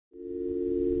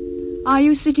Are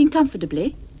you sitting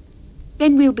comfortably?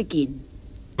 Then we'll begin.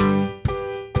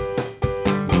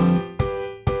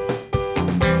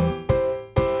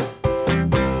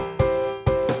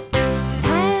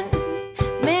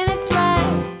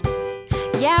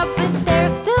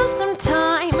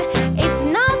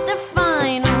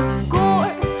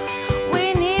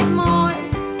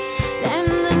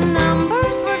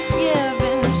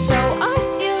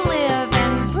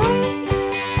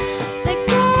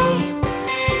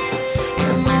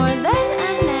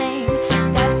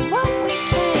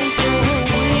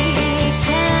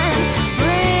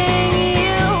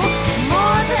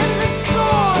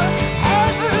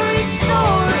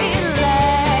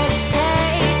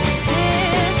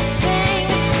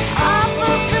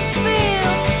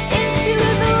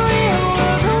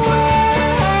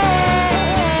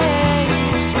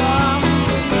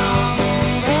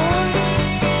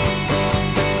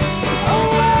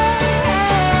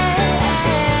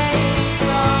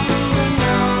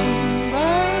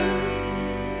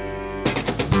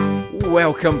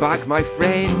 Welcome back, my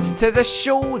friends, to the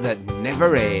show that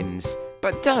never ends,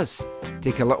 but does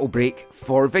take a little break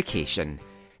for vacation.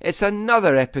 It's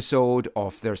another episode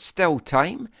of There's Still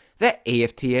Time, the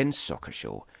AFTN Soccer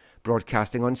Show,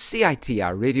 broadcasting on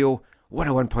CITR Radio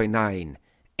 101.9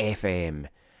 FM.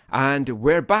 And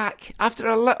we're back after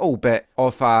a little bit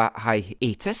of a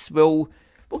hiatus. We'll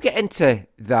get into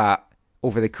that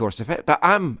over the course of it, but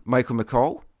I'm Michael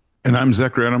McCall. And I'm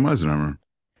Zachary Eisenhammer.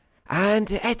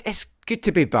 And it's good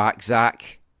to be back,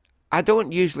 Zach. I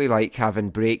don't usually like having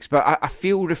breaks, but I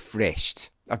feel refreshed.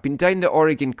 I've been down the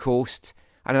Oregon coast,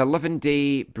 an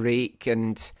 11-day break,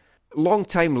 and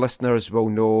long-time listeners will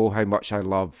know how much I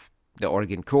love the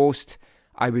Oregon coast.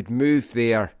 I would move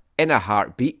there in a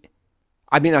heartbeat.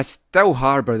 I mean, I still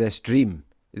harbour this dream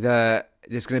that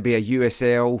there's going to be a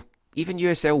USL, even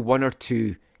USL 1 or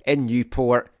 2 in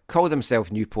Newport, call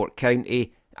themselves Newport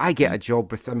County. I get a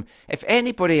job with them. If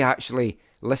anybody actually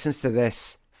listens to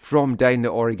this from down the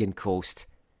Oregon coast,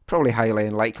 probably highly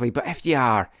unlikely, but if you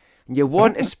are, and you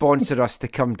want to sponsor us to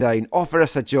come down, offer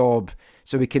us a job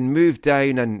so we can move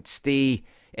down and stay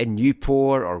in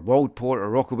Newport or Waldport or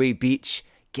Rockaway Beach,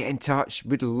 get in touch.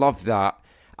 We'd love that.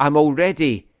 I'm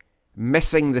already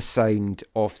missing the sound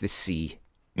of the sea.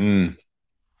 You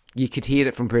could hear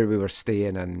it from where we were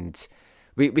staying, and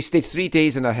we stayed 3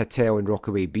 days in a hotel in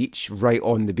Rockaway Beach, right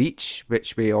on the beach,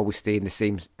 which we always stay in the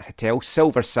same hotel,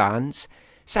 Silver Sands.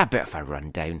 It's a bit of a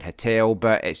rundown hotel,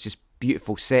 but it's just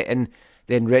beautiful setting.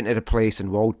 Then rented a place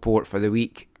in Waldport for the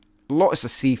week. Lots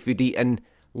of seafood eating,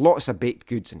 lots of baked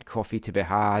goods and coffee to be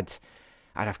had.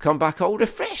 And I've come back all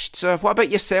refreshed. So what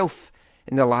about yourself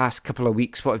in the last couple of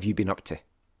weeks? What have you been up to?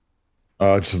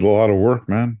 Just a lot of work,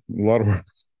 man. A lot of work.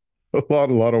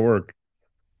 a lot of work.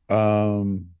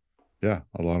 Yeah,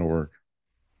 a lot of work.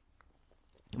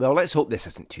 Well, let's hope this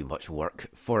isn't too much work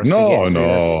for us to get through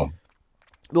this.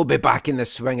 We'll be back in the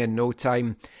swing in no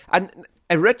time. And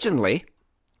originally,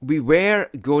 we were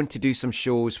going to do some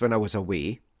shows when I was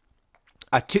away.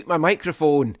 I took my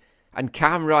microphone and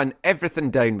camera and everything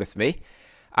down with me.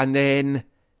 And then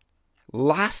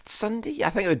last Sunday, I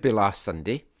think it would be last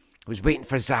Sunday, I was waiting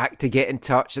for Zach to get in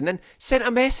touch and then sent a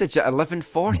message at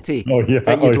 11:40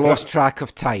 that you'd lost track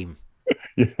of time.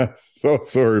 Yeah, so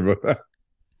sorry about that.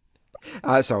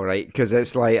 That's all right, because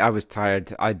it's like I was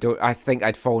tired. I think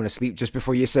I'd fallen asleep just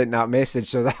before you sent that message,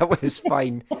 so that was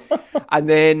fine. And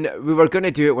then we were going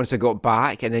to do it once I got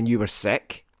back, and then you were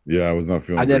sick. Yeah, I was not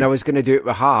feeling. And then I was going to do it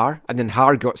with Har, and then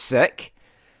Har got sick,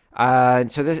 and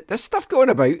so there's stuff going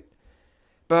about.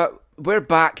 But we're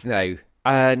back now,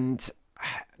 and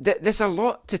there's a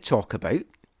lot to talk about.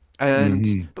 And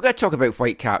we're going to talk about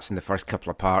Whitecaps in the first couple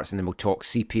of parts, and then we'll talk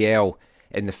CPL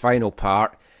in the final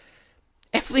part.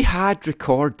 If we had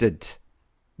recorded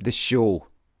the show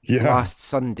last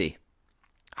Sunday,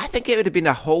 I think it would have been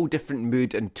a whole different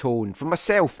mood and tone, for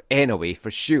myself anyway,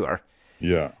 for sure.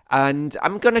 Yeah. And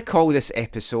I'm going to call this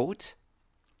episode,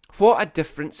 What a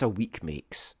Difference a Week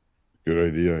Makes.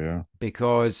 Good idea, yeah.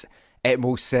 Because it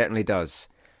most certainly does.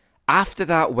 After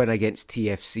that win against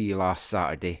TFC last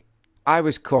Saturday, I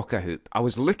was cock-a-hoop. I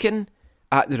was looking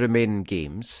at the remaining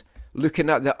games,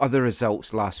 looking at the other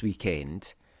results last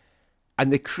weekend,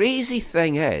 and the crazy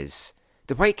thing is,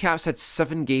 the Whitecaps had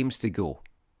 7 games to go.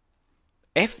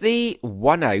 If they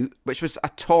won out, which was a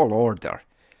tall order,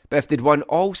 but if they'd won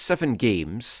all 7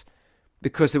 games,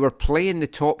 because they were playing the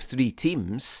top 3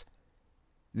 teams,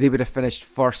 they would have finished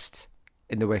first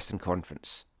in the Western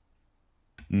Conference.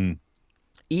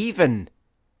 Even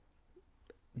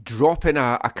dropping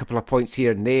a couple of points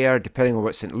here and there, depending on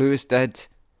what St. Louis did,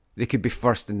 they could be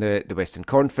first in the Western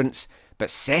Conference, but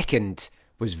second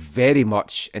was very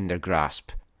much in their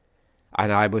grasp.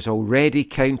 And I was already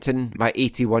counting my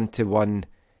 81 to 1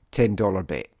 $10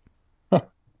 bet.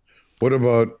 What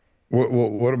about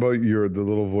what about the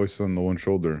little voice on the one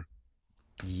shoulder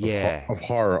Yeah. of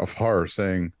horror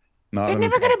saying not They're in the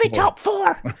never going to be top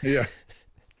four. Yeah.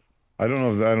 I don't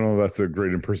know if that's a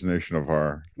great impersonation of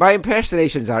horror. My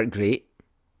impersonations aren't great.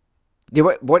 Do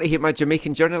you want to hear my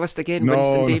Jamaican journalist again,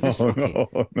 No, Winston Davis? no,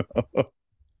 Okay. no.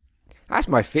 That's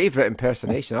my favourite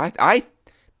impersonation. I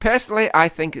personally, I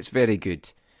think it's very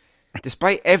good.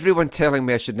 Despite everyone telling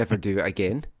me I should never do it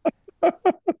again.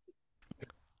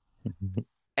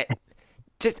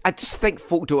 I just think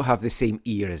folk don't have the same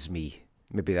ear as me.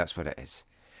 Maybe that's what it is.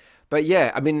 But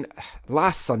yeah, I mean,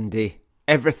 last Sunday,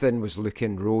 everything was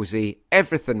looking rosy.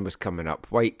 Everything was coming up.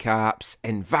 Whitecaps,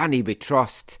 in Vanny we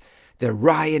trust. The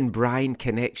Ryan Bryan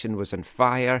connection was on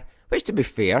fire, which, to be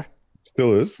fair,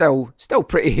 Still is. Still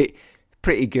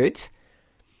pretty good.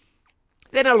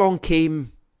 Then along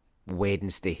came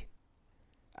Wednesday,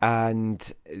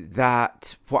 and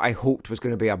that what I hoped was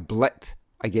going to be a blip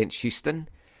against Houston,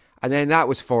 and then that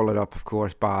was followed up, of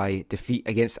course, by defeat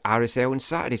against RSL on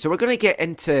Saturday. So we're going to get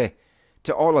into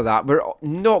all of that. We're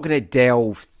not going to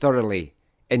delve thoroughly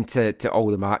into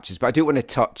all the matches, but I do want to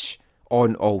touch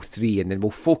on all three, and then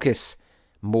we'll focus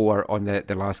more on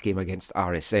the last game against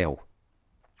RSL.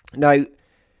 Now,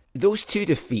 those two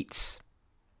defeats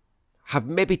have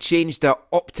maybe changed our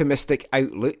optimistic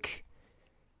outlook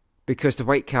because the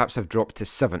Whitecaps have dropped to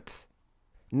 7th.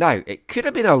 Now, it could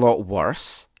have been a lot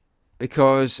worse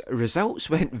because results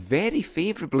went very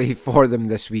favourably for them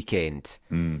this weekend.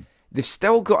 They've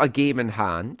still got a game in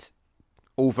hand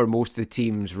over most of the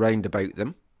teams round about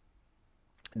them.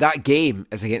 That game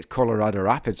is against Colorado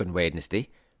Rapids on Wednesday,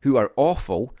 who are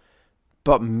awful,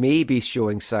 but maybe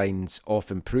showing signs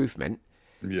of improvement.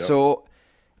 Yep. So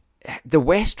the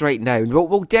West right now,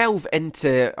 we'll delve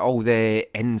into all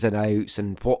the ins and outs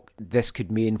and what this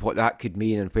could mean, what that could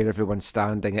mean, and where everyone's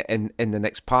standing in the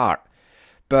next part.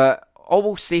 But all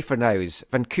we'll say for now is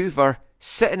Vancouver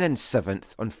sitting in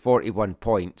 7th on 41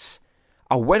 points.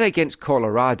 A win against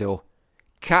Colorado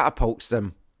catapults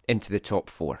them into the top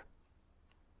 4.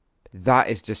 That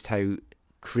is just how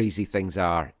crazy things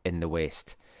are in the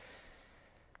West.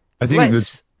 I think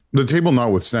the table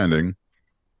notwithstanding,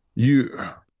 you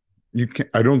can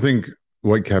I don't think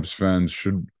Whitecaps fans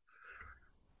should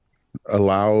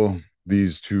allow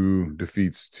these two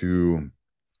defeats to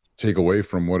take away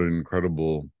from what an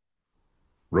incredible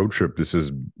road trip this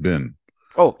has been.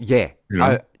 Oh, yeah. You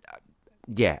know?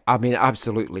 I mean,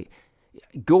 absolutely.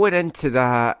 Going into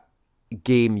that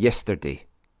game yesterday,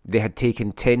 they had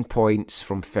taken 10 points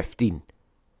from 15.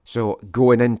 So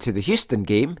going into the Houston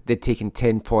game, they'd taken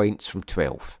 10 points from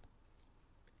 12.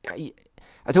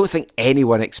 I don't think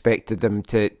anyone expected them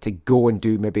to go and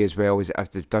do maybe as well as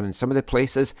they've done in some of the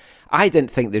places. I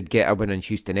didn't think they'd get a win in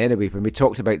Houston anyway. When we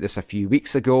talked about this a few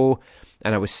weeks ago,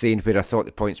 and I was saying where I thought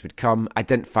the points would come, I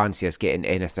didn't fancy us getting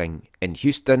anything in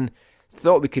Houston.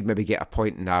 Thought we could maybe get a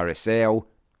point in RSL.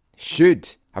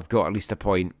 Should have got at least a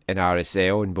point in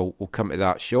RSL, and we'll come to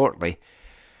that shortly.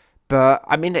 But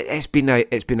I mean, it's been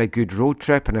a good road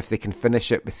trip, and if they can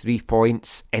finish it with 3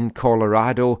 points in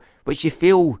Colorado, which you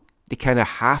feel they kind of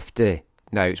have to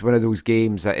now. It's one of those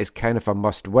games that is kind of a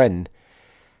must-win.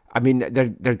 I mean,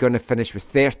 they're going to finish with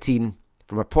 13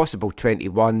 from a possible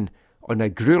 21 on a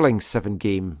gruelling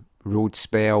 7-game road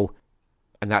spell,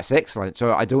 and that's excellent.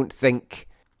 So I don't think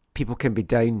people can be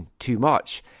down too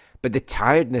much. But the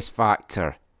tiredness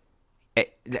factor,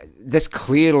 this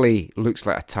clearly looks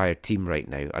like a tired team right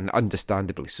now, and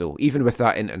understandably so, even with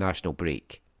that international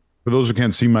break. For those who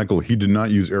can't see Michael, he did not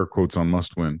use air quotes on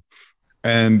must win.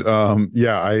 And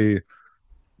I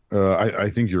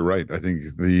think you're right. I think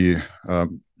the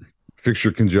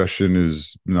fixture congestion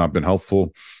has not been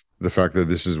helpful. The fact that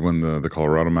this is when the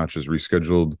Colorado match is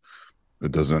rescheduled,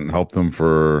 it doesn't help them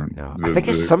for... No, I think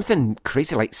it's something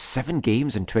crazy like 7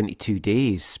 games in 22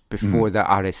 days before the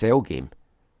RSL game.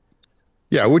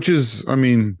 Yeah, which is, I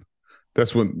mean,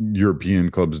 that's what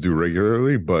European clubs do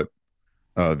regularly, but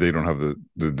they don't have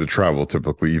the travel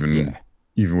typically,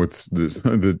 even with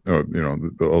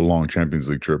a long Champions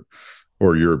League trip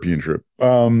or European trip.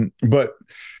 I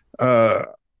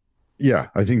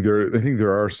think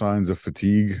there are signs of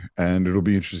fatigue, and it'll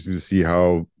be interesting to see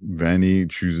how Vanny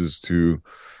chooses to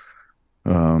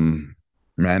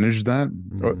manage that.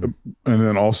 And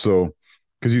then also,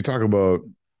 because you talk about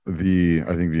the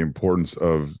importance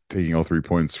of taking all 3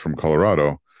 points from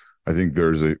Colorado, I think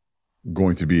there's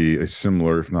going to be a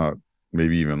similar, if not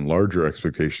maybe even larger,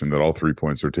 expectation that all 3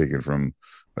 points are taken from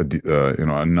a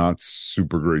not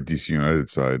super great DC United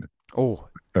side. Oh,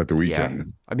 at the yeah.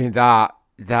 weekend. I mean, that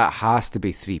has to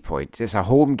be 3 points. It's a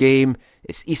home game.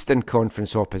 It's Eastern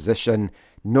Conference opposition.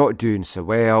 Not doing so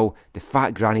well. The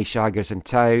fat granny shaggers in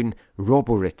town.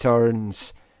 Robbo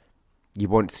returns. You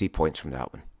want 3 points from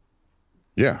that one.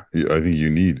 Yeah, I think you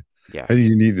need. Yeah. I think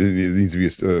you need. It needs to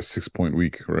be a 6 point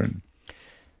week, right?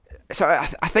 So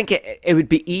I think it would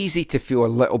be easy to feel a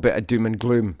little bit of doom and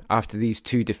gloom after these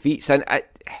two defeats. And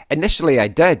initially I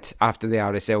did after the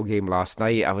RSL game last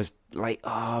night. I was like,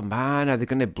 oh man, are they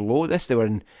going to blow this? They were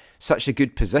in such a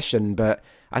good position. But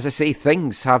as I say,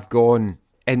 things have gone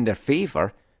in their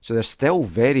favour. So they're still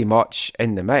very much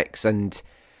in the mix. And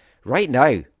right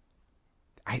now,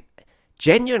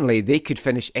 genuinely, they could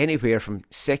finish anywhere from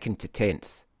 2nd to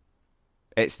 10th.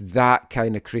 It's that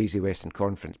kind of crazy Western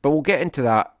Conference. But we'll get into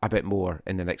that a bit more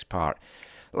in the next part.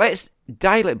 Let's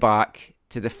dial it back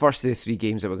to the first of the 3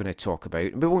 games that we're going to talk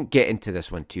about. We won't get into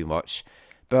this one too much.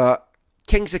 But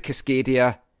Kings of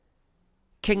Cascadia,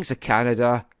 Kings of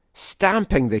Canada,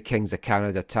 stamping the Kings of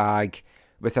Canada tag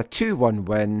with a 2-1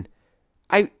 win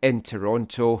out in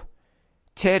Toronto.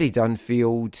 Terry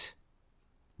Dunfield,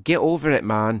 get over it,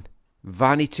 man.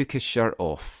 Vanny took his shirt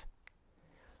off.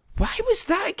 Why was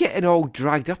that getting all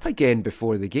dragged up again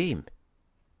before the game?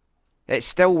 It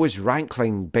still was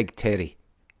rankling Big Terry.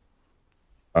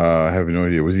 I have no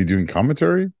idea. Was he doing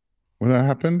commentary when that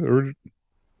happened? Or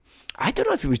I don't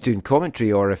know if he was doing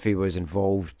commentary or if he was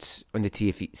involved on the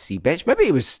TFC bench. Maybe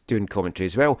he was doing commentary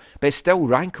as well, but it still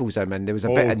rankles him. And there was a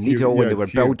bit of needle when they were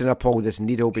building up all this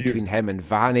needle between him and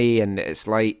Vanny, and it's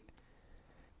like,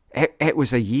 it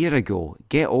was a year ago.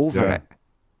 Get over it.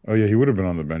 Oh yeah, he would have been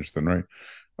on the bench then, right?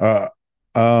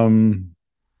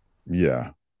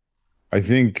 Yeah, I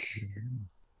think.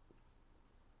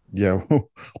 Yeah,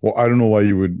 well, I don't know why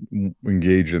you would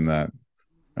engage in that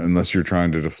unless you're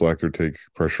trying to deflect or take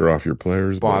pressure off your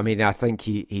players. Well, I mean, I think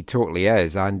he totally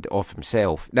is, and off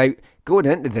himself. Now, going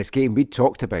into this game, we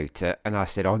talked about it, and I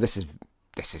said, "Oh, this is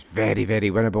very,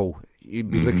 very winnable. You'd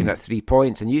be looking at 3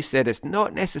 points," and you said it's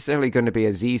not necessarily going to be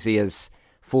as easy as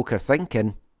folk are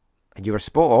thinking, and you were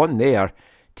spot on there.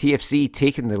 TFC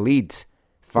taking the lead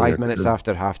 5 minutes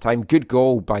after half-time. Good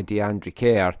goal by DeAndre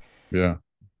Kerr. Yeah.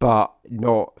 But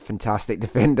not fantastic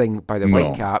defending by the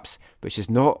Whitecaps, which is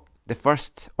not the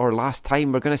first or last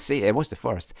time we're going to say it. It was the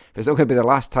first, but it's not going to be the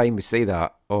last time we say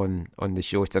that on the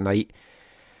show tonight.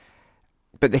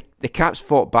 But the Caps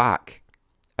fought back,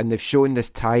 and they've shown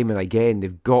this time and again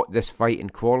they've got this fighting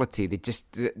quality.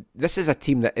 This is a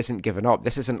team that isn't giving up.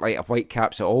 This isn't like a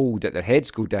Whitecaps at old that their heads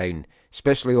go down,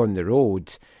 especially on the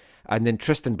road. And then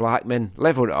Tristan Blackman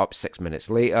leveled it up 6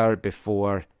 minutes later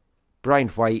before Brian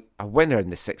White, a winner in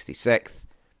the 66th.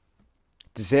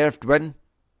 Deserved win,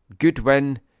 good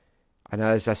win, and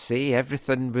as I say,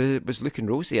 everything was looking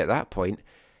rosy at that point.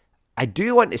 I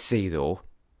do want to say though,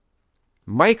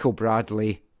 Michael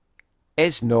Bradley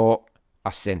is not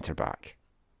a centre-back.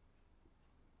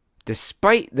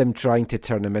 Despite them trying to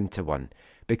turn him into one,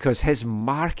 because his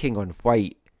marking on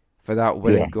White for that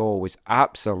winning goal was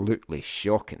absolutely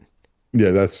shocking.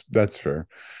 Yeah, that's fair.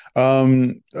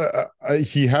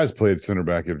 He has played center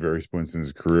back at various points in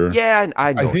his career. Yeah, and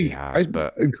I know he has.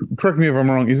 But correct me if I'm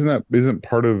wrong. Isn't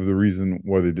part of the reason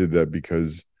why they did that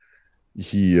because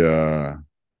because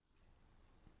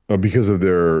of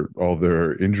all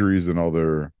their injuries and all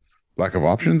their lack of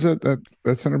options at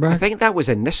center back? I think that was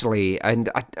initially, and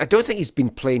I don't think he's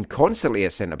been playing constantly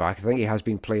at centre back. I think he has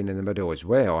been playing in the middle as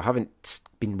well. I haven't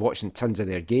been watching tons of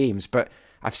their games, but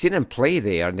I've seen him play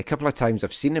there, and the couple of times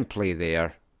I've seen him play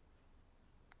there,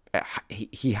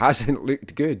 he hasn't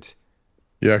looked good.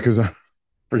 Yeah, because I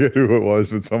forget who it was,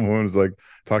 but someone was like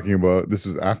talking about, this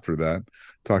was after that,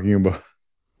 talking about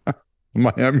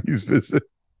Miami's visit.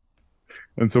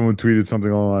 And someone tweeted something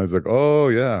along the lines like, oh,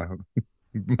 yeah,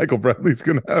 Michael Bradley's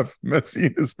going to have Messi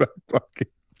in his back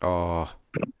pocket. Oh.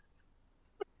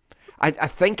 I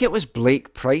think it was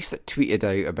Blake Price that tweeted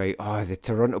out about, the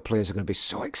Toronto players are going to be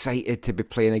so excited to be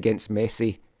playing against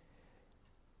Messi.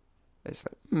 It's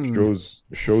like,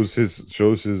 shows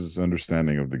his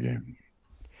understanding of the game.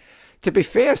 To be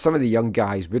fair, some of the young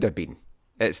guys would have been.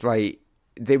 It's like,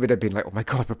 they would have been like, oh my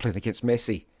God, we're playing against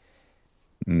Messi.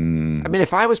 I mean,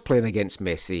 if I was playing against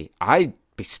Messi, I'd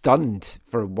be stunned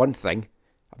for one thing.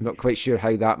 I'm not quite sure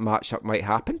how that matchup might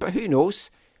happen, but who knows?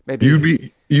 Maybe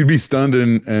you'd be stunned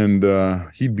and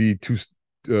he'd be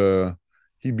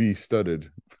studded.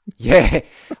 Yeah,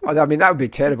 I mean that would be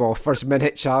terrible. First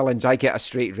minute challenge, I get a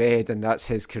straight red, and that's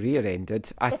his career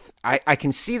ended. I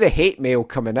can see the hate mail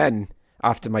coming in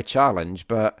after my challenge,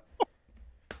 but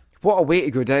what a way to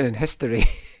go down in history.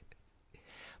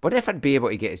 Wonder if I'd be able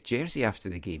to get his jersey after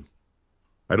the game.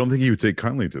 I don't think he would take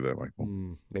kindly to that,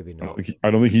 Michael. Maybe not.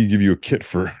 I don't think he'd give you a kit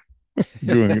for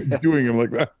doing him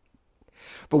like that.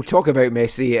 We'll talk about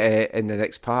Messi in the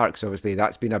next part, because obviously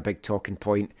that's been a big talking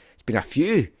point. It's been a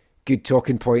few good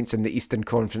talking points in the Eastern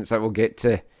Conference that we'll get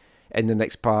to in the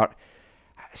next part.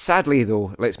 Sadly,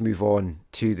 though, let's move on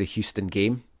to the Houston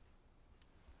game.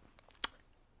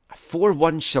 A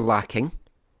 4-1 shellacking.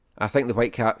 I think the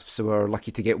Whitecaps were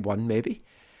lucky to get one, maybe.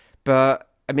 But,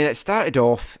 I mean, it started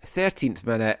off 13th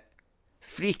minute,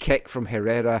 free kick from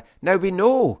Herrera. Now, we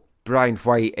know Brian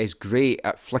White is great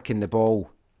at flicking the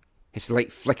ball. It's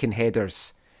like flicking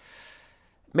headers.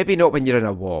 Maybe not when you're in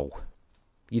a wall.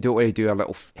 You don't want to do a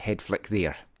little head flick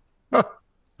there.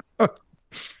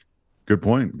 Good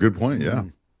point. Yeah.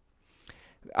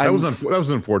 That was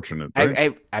unfortunate.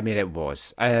 Right? I mean, it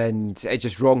was. And it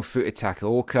just wrong-footed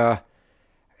Takaoka.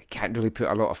 Can't really put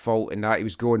a lot of fault in that. He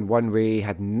was going one way,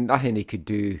 had nothing he could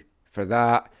do for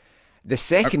that. The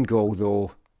second goal,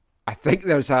 though, I think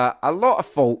there's a lot of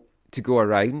fault to go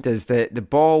around, is that the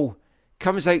ball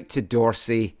comes out to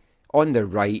Dorsey on the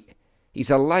right. He's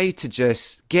allowed to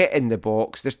just get in the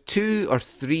box. There's 2 or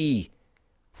 3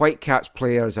 Whitecaps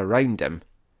players around him,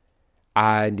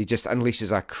 and he just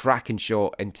unleashes a cracking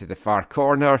shot into the far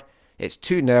corner. It's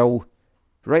 2-0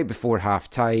 right before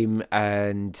half-time,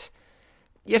 and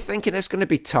you're thinking it's going to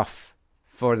be tough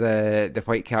for the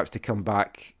Whitecaps to come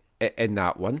back in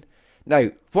that one. Now,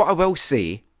 what I will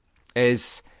say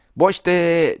is, watch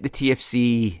the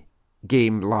TFC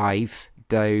game live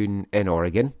down in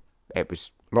Oregon. It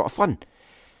was a lot of fun.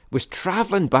 Was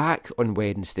travelling back on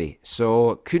Wednesday,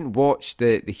 so couldn't watch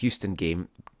the Houston game.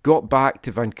 Got back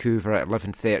to Vancouver at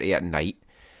 11:30 at night.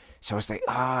 So I was like,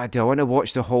 do I want to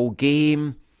watch the whole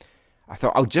game? I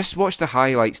thought I'll just watch the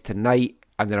highlights tonight,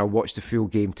 and then I'll watch the full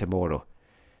game tomorrow.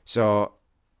 So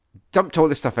dumped all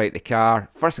the stuff out the car.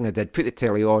 First thing I did, put the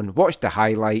telly on, watched the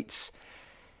highlights.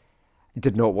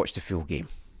 Did not watch the full game.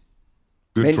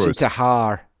 Good Mentioned choice. to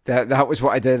Har that was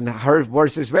what I did, and her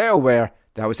words as well were,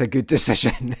 that was a good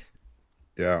decision.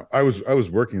 Yeah, I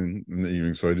was working in the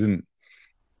evening, so I didn't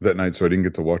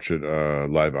get to watch it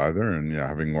live either. And yeah,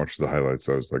 having watched the highlights,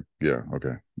 I was like, yeah,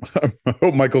 okay. I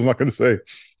hope Michael's not going to say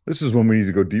this is when we need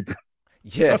to go deeper.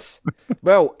 Yes.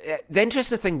 Well, the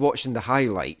interesting thing watching the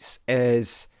highlights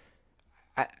is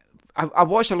I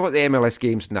watch a lot of the MLS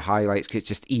games in the highlights because it's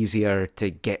just easier to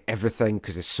get everything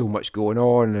because there's so much going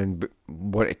on and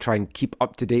want to try and keep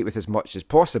up to date with as much as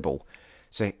possible.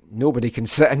 So nobody can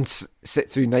sit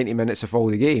through 90 minutes of all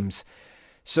the games.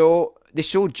 So they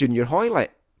showed Junior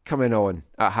Hoilett coming on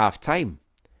at half-time.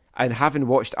 And having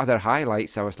watched other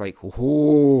highlights, I was like,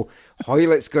 oh,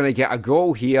 Hoilett's going to get a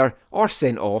goal here or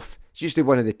sent off. It's usually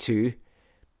one of the two.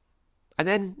 And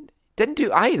then didn't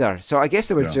do either. So I guess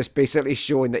they were just basically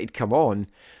showing that he'd come on.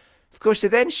 Of course, they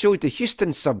then showed the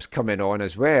Houston subs coming on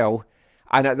as well.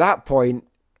 And at that point,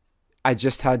 I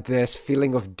just had this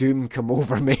feeling of doom come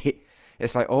over me.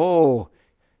 It's like, oh,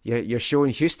 you're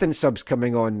showing Houston subs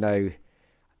coming on now.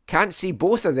 Can't see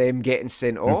both of them getting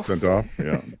sent off.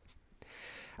 Yeah.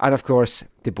 And of course,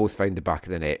 they both found the back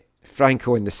of the net.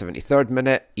 Franco in the 73rd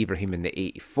minute, Ibrahim in the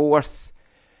 84th.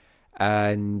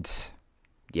 And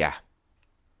yeah,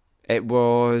 it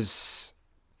was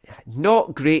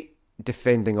not great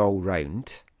defending all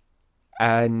round.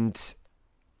 And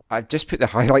I've just put the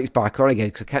highlights back on again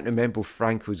because I can't remember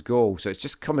Franco's goal. So it's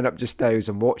just coming up just now as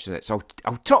I'm watching it. So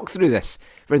I'll talk through this.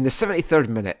 We're in the 73rd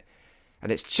minute.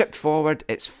 And it's chipped forward.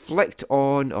 It's flicked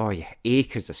on. Oh, yeah,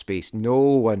 acres of space. No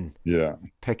one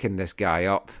picking this guy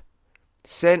up.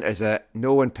 Centres it.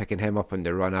 No one picking him up on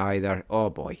the run either. Oh,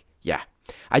 boy. Yeah.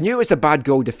 I knew it was a bad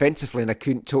goal defensively and I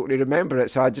couldn't totally remember it.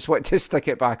 So I just wanted to stick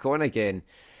it back on again.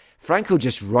 Franco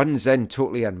just runs in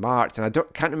totally unmarked. And I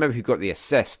can't remember who got the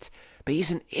assist. But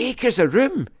he's in acres of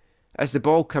room as the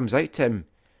ball comes out to him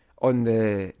on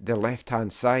the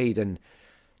left-hand side. And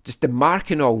just the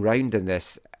marking all round in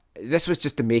this. This was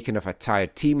just the making of a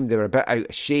tired team. They were a bit out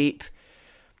of shape.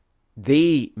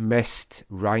 They missed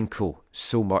Ranko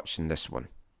so much in this one.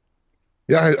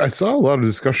 Yeah, I saw a lot of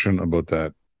discussion about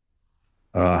that.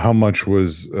 How much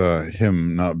was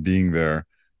him not being there?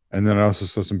 And then I also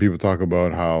saw some people talk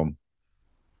about how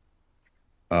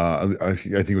I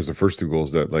think it was the first two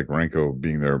goals that like Ranko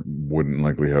being there wouldn't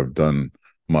likely have done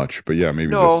much. But yeah,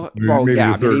 maybe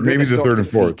the third and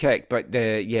fourth kick. But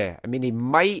he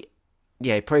might.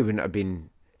 Yeah, he probably wouldn't have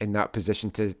been in that position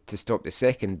to stop the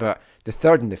second, but the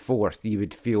third and the fourth, you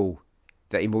would feel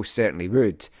that he most certainly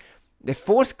would. The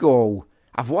fourth goal,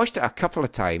 I've watched it a couple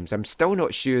of times. I'm still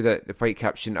not sure that the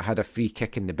Whitecaps shouldn't have had a free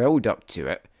kick in the build-up to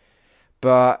it,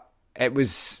 but it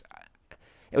was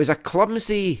a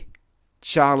clumsy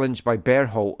challenge by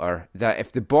Berhalter that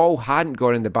if the ball hadn't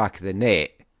gone in the back of the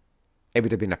net, it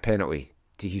would have been a penalty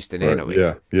to Houston Right.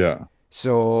 anyway. Yeah.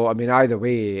 So, I mean, either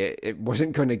way, it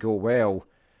wasn't going to go well.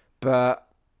 But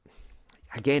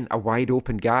again, a wide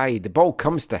open guy. The ball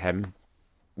comes to him,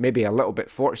 maybe a little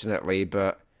bit fortunately,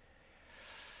 but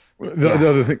The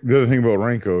other thing about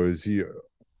Ranko is he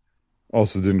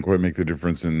also didn't quite make the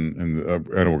difference in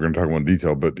I know we're going to talk about in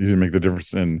detail, but he didn't make the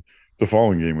difference in the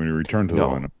following game when he returned to the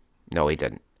lineup. No, he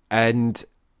didn't. And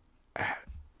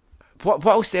what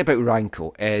I'll say about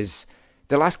Ranko is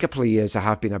the last couple of years I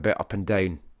have been a bit up and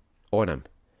down on him.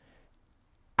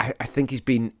 I think he's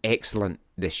been excellent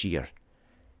this year,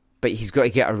 but he's got to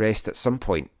get a rest at some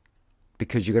point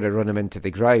because you've got to run him into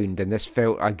the ground, and this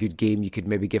felt a good game you could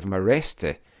maybe give him a rest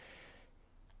to.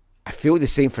 I feel the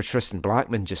same for Tristan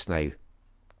Blackman just now.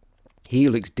 He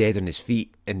looks dead on his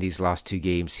feet in these last 2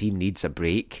 games. He needs a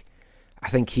break. I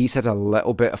think he's had a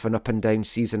little bit of an up and down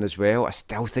season as well. I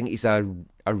still think he's a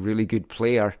really good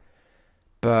player,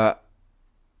 but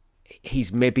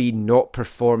he's maybe not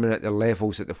performing at the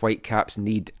levels that the Whitecaps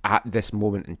need at this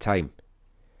moment in time.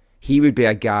 He would be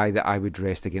a guy that I would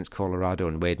rest against Colorado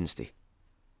on Wednesday.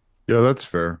 Yeah, that's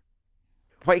fair.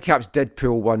 Whitecaps did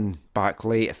pull one back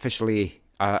late, officially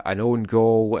an own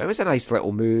goal. It was a nice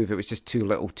little move. It was just too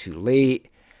little too late.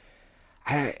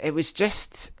 It was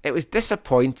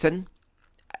disappointing.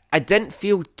 I didn't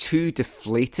feel too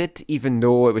deflated, even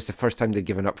though it was the first time they'd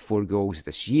given up 4 goals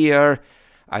this year.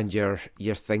 And you're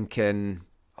thinking,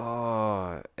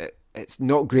 it's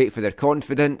not great for their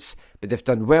confidence, but they've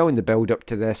done well in the build-up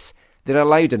to this. They're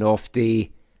allowed an off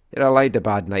day. They're allowed a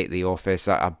bad night at the office,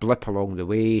 a blip along the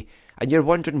way. And you're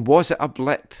wondering, was it a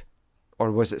blip?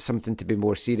 Or was it something to be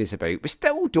more serious about? We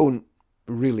still don't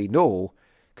really know,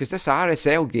 because this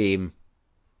RSL game,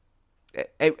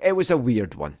 it was a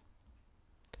weird one.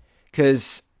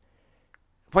 Because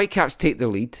Whitecaps take the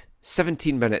lead,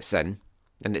 17 minutes in,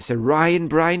 and it's a Ryan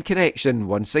Bryan connection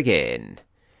once again.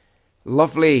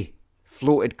 Lovely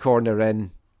floated corner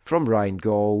in from Ryan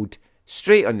Gold,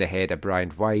 straight on the head of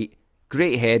Brian White.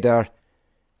 Great header.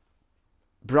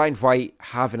 Brian White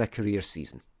having a career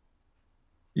season.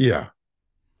 Yeah.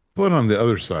 But on the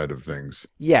other side of things.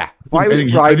 Yeah. Why was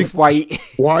Brian White?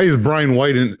 Why is Brian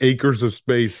White in acres of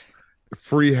space,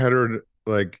 free headered?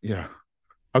 Like, yeah.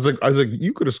 I was like,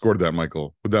 you could have scored that,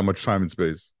 Michael, with that much time and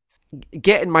space.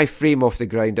 Getting my frame off the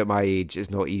ground at my age is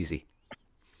not easy.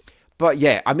 But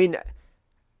yeah, I mean,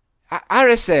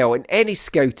 RSL and any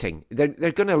scouting, they're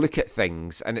going to look at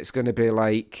things and it's going to be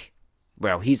like,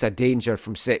 well, he's a danger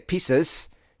from set pieces.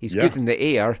 He's good in the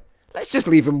air. Let's just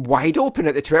leave him wide open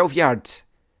at the 12-yard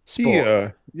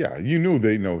spot.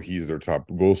 They know he's their top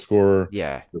goal scorer.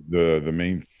 Yeah. The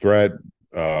main threat.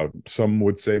 Some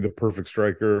would say the perfect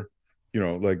striker. They're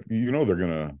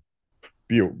gonna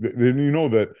be.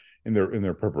 That in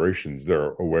their preparations,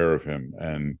 they're aware of him,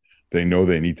 and they know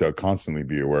they need to constantly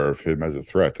be aware of him as a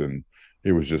threat. And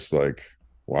it was just like,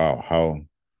 wow,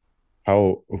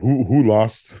 who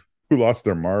lost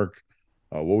their mark?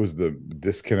 What was the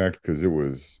disconnect? Because it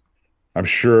was, I'm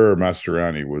sure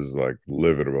Mastroianni was like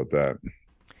livid about that.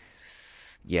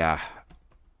 Yeah,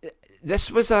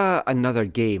 this was another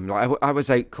game. Like I was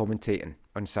out commentating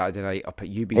on Saturday night up at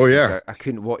UBC. Oh yeah, so I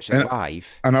couldn't watch it live.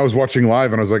 And I was watching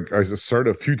live, and I was like,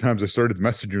 a few times I started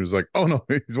messaging. I was like, oh no,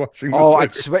 he's watching.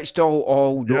 I'd switched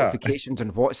all notifications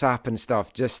on WhatsApp and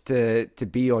stuff just to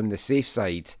be on the safe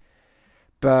side.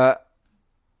 But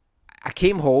I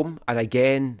came home, and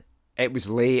again, it was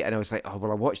late, and I was like, oh,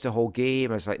 well, I watched the whole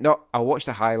game. I was like, no, I'll watch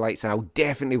the highlights, and I'll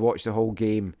definitely watch the whole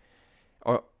game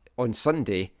on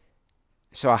Sunday.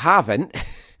 So I haven't.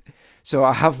 So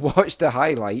I have watched the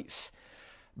highlights,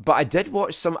 but I did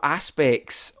watch some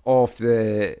aspects of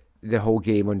the whole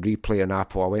game on replay on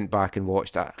Apple. I went back and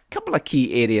watched a couple of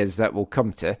key areas that we'll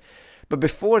come to. But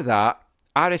before that,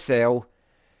 RSL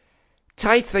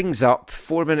tied things up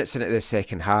 4 minutes into the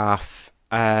second half,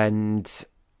 and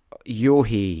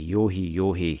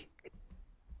Yohi.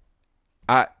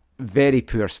 Very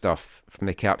poor stuff from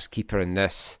the Caps keeper in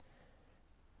this.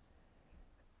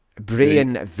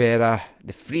 Brian Vera,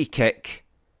 the free kick.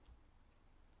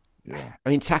 Yeah. I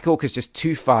mean, Takaoka's just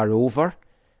too far over.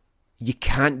 You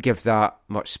can't give that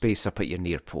much space up at your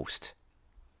near post.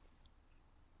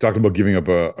 Talked about giving up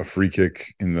a free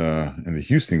kick in the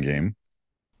Houston game,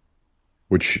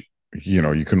 which you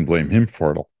couldn't blame him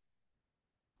for it all.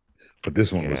 But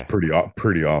this one was pretty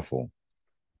awful,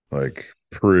 like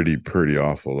pretty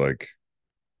awful. Like,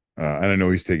 and I know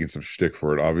he's taking some shtick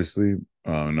for it, obviously,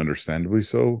 and understandably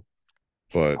so.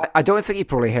 But I don't think he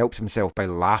probably helped himself by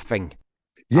laughing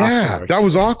Yeah, that afterwards.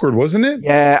 was awkward, wasn't it?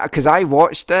 Yeah, because I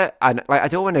watched it, and like I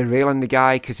don't want to rail on the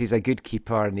guy because he's a good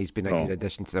keeper and he's been a good No.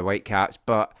 addition to the Whitecaps,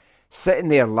 but sitting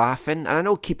there laughing, and I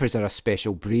know keepers are a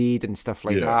special breed and stuff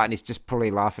like Yeah. that, and he's just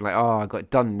probably laughing like, "Oh, I got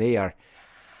done there."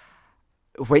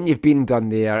 When you've been done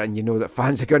there, and you know that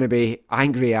fans are going to be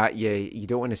angry at you, you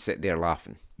don't want to sit there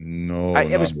laughing. No,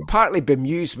 It not was at all. partly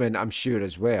bemusement, I'm sure,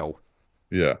 as well.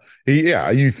 Yeah. Yeah,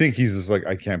 you think he's just like,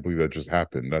 I can't believe that just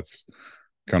happened. That's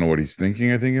kind of what he's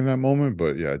thinking, I think, in that moment.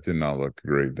 But yeah, it did not look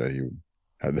great that he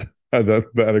had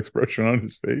that expression on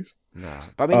his face.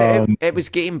 No, but I mean, Um, it was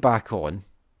getting back on,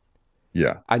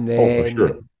 yeah. and Oh, for then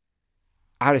sure.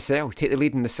 RSL take the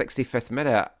lead in the 65th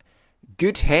minute.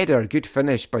 Good header, good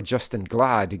finish by Justin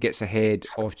Glad, who gets ahead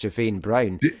of Javane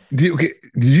Brown. Okay,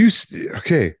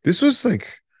 okay, this was like,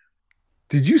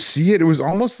 did you see it? It was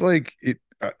almost like it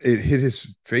hit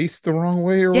his face the wrong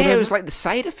way or Yeah, it whatever. was like the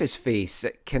side of his face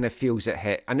that kind of feels it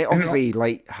hit, and it And obviously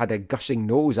like had a gushing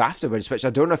nose afterwards, which I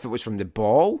don't know if it was from the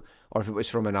ball or if it was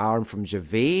from an arm from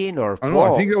Javane or I don't know.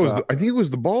 what. But I think it was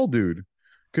the ball, dude.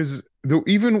 Because though,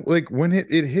 even like when it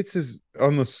hits his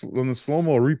on the slow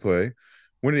mo replay,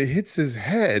 when it hits his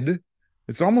head,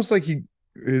 it's almost like he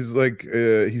is like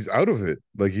he's out of it.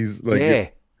 Like he's like it. yeah,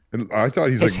 And I thought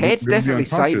he's his like head's gonna be definitely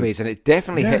unconscious. sideways, and it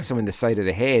definitely Yeah, hits him in the side of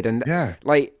the head. And yeah,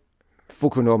 like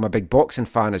folk will know I'm a big boxing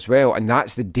fan as well, and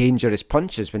that's the dangerous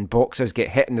punches when boxers get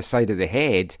hit in the side of the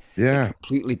head. It yeah,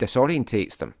 completely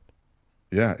disorientates them.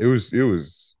 yeah. It was.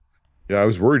 Yeah, I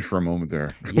was worried for a moment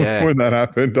there Yeah, when that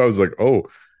happened. I was like, oh,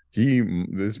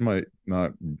 this might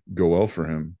not go well for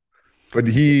him. But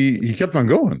he kept on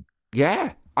going.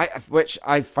 yeah. Which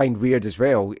I find weird as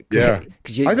well, Yeah,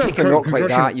 because you I thought take a knock like concussion.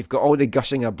 that, you've got all the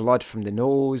gushing of blood from the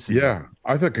nose, and Yeah,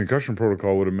 I thought concussion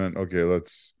protocol would have meant okay.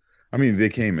 Let's. I mean, they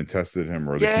came and tested him,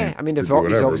 or they yeah, came I mean, to do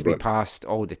he's whatever. obviously But passed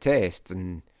all the tests,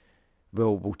 and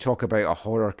we'll talk about a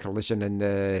horror collision in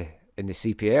the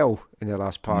CPL in the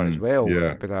last part as well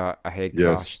yeah, with a head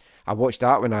crash. yes, I watched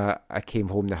that when I came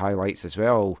home, the highlights as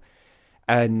well,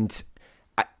 and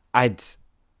I, I'd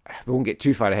we won't get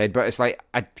too far ahead, but it's like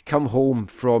I'd come home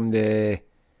from the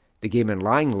game in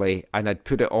Langley and I'd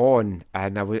put it on,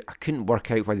 and I couldn't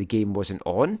work out why the game wasn't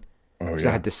on oh because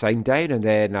I yeah, had the sign down, and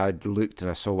then I looked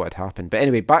and I saw what had happened. But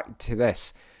anyway, back to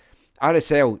this.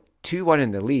 RSL 2-1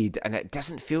 in the lead, and it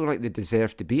doesn't feel like they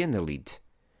deserve to be in the lead.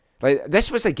 Like,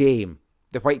 this was a game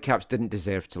the Whitecaps didn't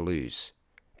deserve to lose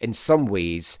in some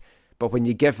ways, but when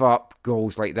you give up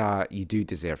goals like that, you do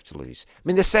deserve to lose. I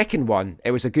mean, the second one,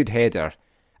 it was a good header,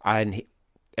 and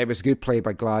it was good play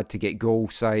by Glad to get goal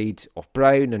side off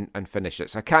Brown and finish it.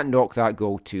 So I can't knock that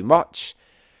goal too much.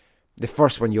 The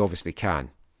first one you obviously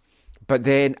can. But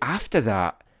then after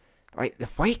that, like, the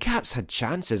Whitecaps had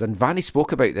chances, and Vanny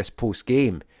spoke about this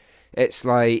post-game. It's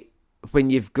like when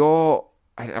you've got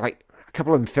like a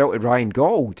couple of them fell to Ryan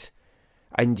Gold,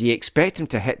 and you expect him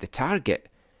to hit the target.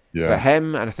 But yeah,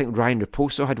 him, and I think Ryan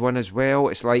Raposo had one as well.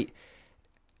 It's like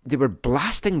they were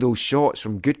blasting those shots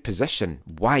from good position,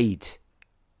 wide,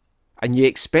 and you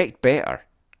expect better,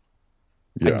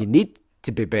 and yeah, you need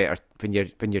to be better when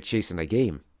you're chasing a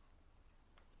game.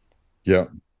 yeah.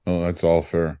 Oh, that's all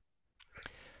fair.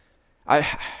 I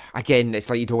Again, it's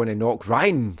like you don't want to knock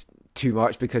Ryan too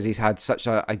much because he's had such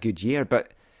a good year,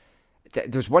 but there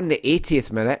was one in the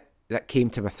 80th minute that came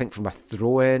to him, I think, from a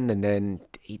throw-in, and then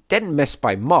he didn't miss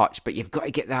by much, but you've got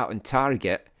to get that on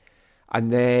target.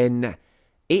 And then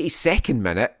 82nd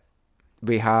minute,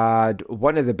 we had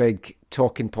one of the big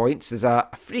talking points. There's a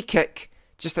free kick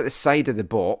just at the side of the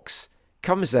box,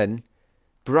 comes in,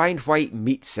 Brian White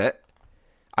meets it,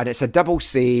 and it's a double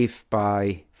save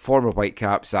by former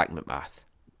Whitecap Zach McMath.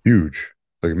 Huge,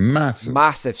 like massive.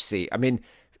 Massive save. I mean,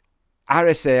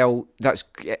 RSL,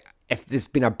 if there's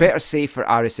been a better save for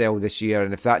RSL this year,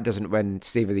 and if that doesn't win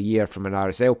Save of the Year from an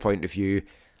RSL point of view,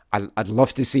 I'd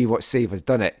love to see what save has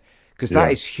done it, because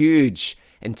that Yeah, is huge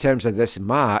in terms of this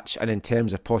match and in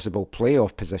terms of possible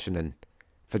playoff positioning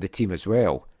for the team as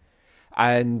well.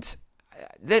 And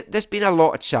there's been a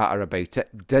lot of chatter about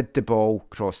it. Did the ball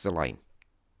cross the line?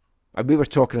 And we were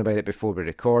talking about it before we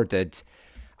recorded,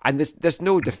 and there's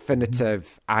no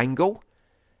definitive angle.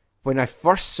 When I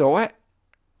first saw it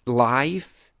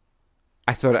live,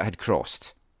 I thought it had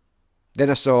crossed. Then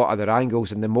I saw other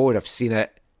angles, and the more I've seen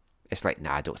it, it's like,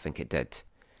 nah, I don't think it did.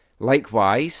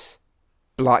 Likewise,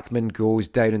 Blackman goes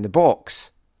down in the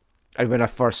box. And when I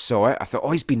first saw it, I thought,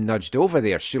 oh, he's been nudged over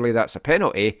there. Surely that's a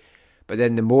penalty. But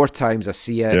then the more times I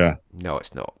see it, yeah. no,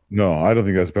 it's not. No, I don't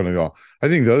think that's been at all. I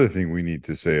think the other thing we need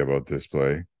to say about this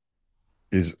play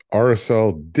is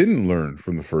RSL didn't learn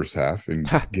from the first half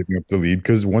in giving up the lead,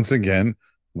 because once again,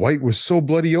 White was so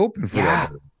bloody open for that Yeah.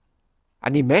 ball.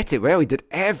 And he met it well. He did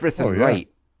everything right.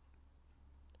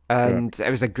 Yeah. And it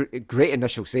was a great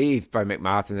initial save by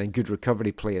McMath and then good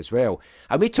recovery play as well.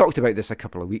 And we talked about this a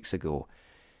couple of weeks ago.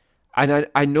 And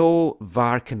I know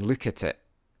VAR can look at it,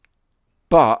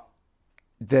 but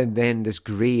then there's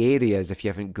grey areas if you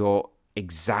haven't got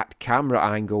exact camera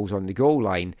angles on the goal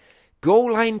line.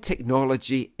 Goal line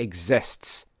technology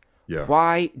exists. Yeah.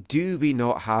 Why do we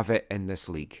not have it in this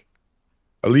league?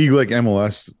 A league like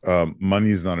MLS,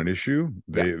 money is not an issue.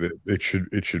 It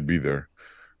should be there.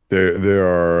 There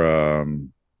are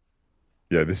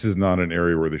this is not an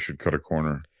area where they should cut a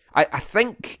corner. I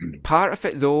think part of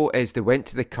it though is they went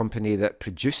to the company that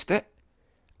produced it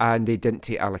and they didn't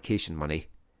take allocation money.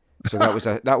 So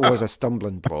that was a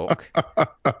stumbling block.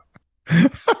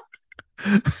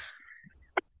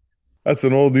 That's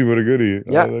an oldie but a goodie.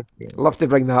 Yeah, love to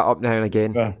bring that up now and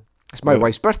again. Yeah. It's my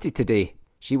wife's birthday today.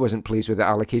 She wasn't pleased with the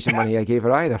allocation money I gave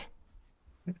her either.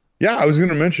 Yeah, I was going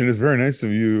to mention it's very nice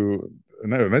of you,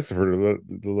 nice of her to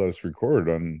let us record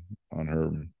on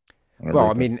her.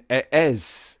 Well, I mean, it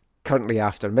is currently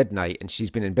after midnight, and she's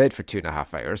been in bed for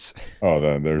 2.5 hours. Oh,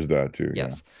 there's that too.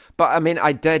 Yes, yeah. But I mean,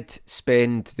 I did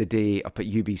spend the day up at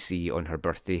UBC on her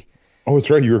birthday. Oh, that's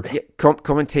right. You were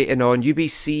commentating on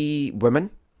UBC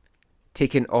women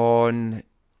taking on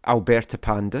Alberta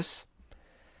Pandas,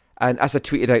 and as I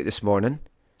tweeted out this morning,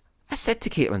 I said to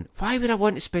Caitlin, why would I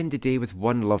want to spend the day with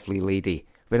one lovely lady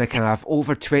when I can have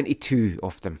over 22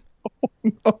 of them?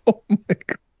 Oh my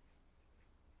God.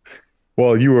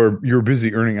 Well, you were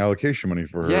busy earning allocation money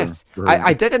for her. Yes,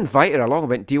 I did invite her along. I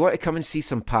went, do you want to come and see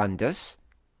some pandas?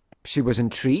 She was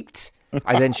intrigued.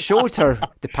 I then showed her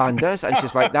the pandas, and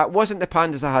she's like, that wasn't the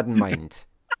pandas I had in mind.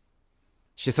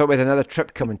 She thought we had another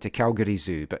trip coming to Calgary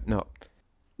Zoo, but no.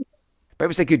 But it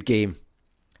was a good game.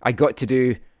 I got to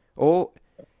do,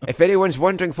 if anyone's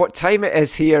wondering what time it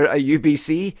is here at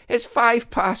UBC, it's 5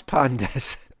 past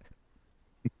pandas.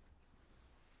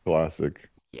 Classic.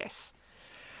 Yes.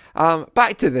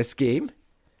 Back to this game.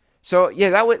 So, yeah,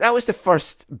 that was the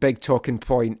first big talking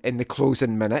point in the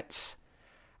closing minutes.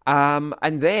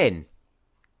 And then,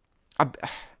 a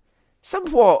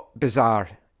somewhat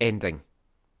bizarre ending,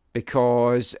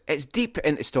 because it's deep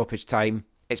into stoppage time.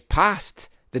 It's past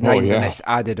the 9 minutes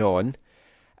added on.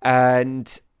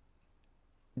 And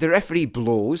the referee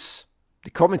blows. The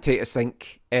commentators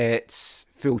think it's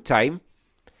full time.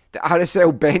 The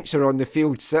RSL bench are on the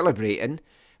field celebrating.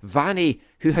 Vanny,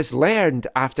 who has learned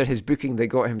after his booking that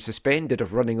got him suspended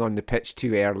of running on the pitch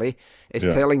too early, is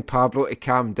telling Pablo to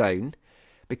calm down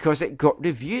because it got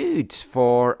reviewed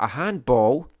for a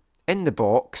handball in the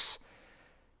box.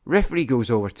 Referee goes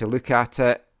over to look at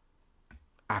it.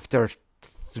 After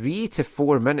 3 to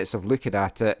 4 minutes of looking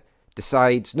at it,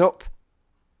 decides, nope,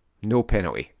 no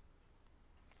penalty.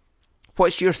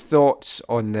 What's your thoughts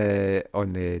on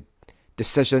the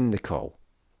decision, the call?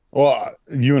 Well,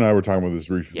 you and I were talking about this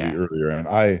briefly earlier, and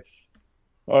I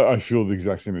feel the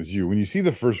exact same as you. When you see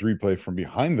the first replay from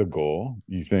behind the goal,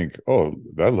 you think, oh,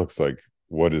 that looks like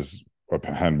what is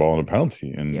a handball and a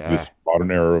penalty in this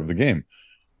modern era of the game.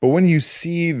 But when you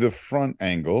see the front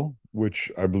angle, which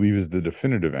I believe is the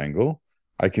definitive angle,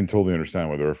 I can totally understand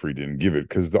why the referee didn't give it,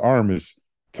 because the arm is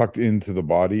tucked into the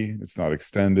body. It's not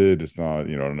extended. It's not,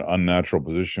 an unnatural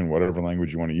position, whatever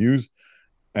language you want to use.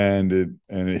 And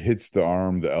it hits the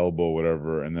arm, the elbow,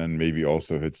 whatever, and then maybe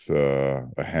also hits the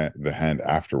hand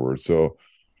afterwards. So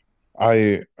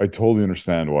I totally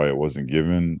understand why it wasn't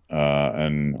given,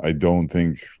 and I don't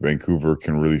think Vancouver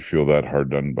can really feel that hard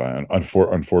done by,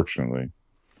 unfortunately.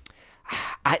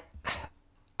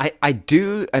 I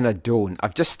do and I don't.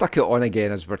 I've just stuck it on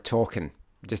again as we're talking,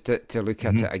 just to look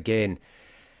at it again.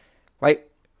 Like,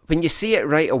 when you see it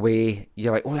right away,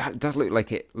 you're like, oh, that does look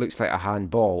like it looks like a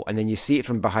handball. And then you see it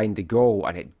from behind the goal,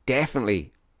 and it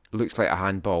definitely looks like a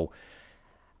handball.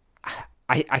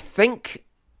 I think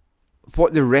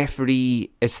what the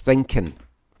referee is thinking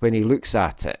when he looks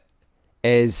at it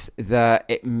is that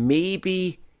it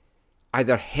maybe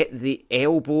either hit the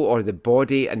elbow or the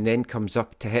body and then comes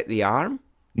up to hit the arm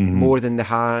more than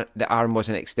the arm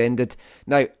wasn't extended.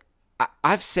 Now,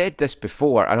 I've said this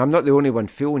before, and I'm not the only one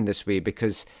feeling this way,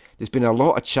 because there's been a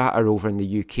lot of chatter over in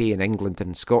the UK and England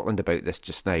and Scotland about this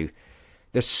just now.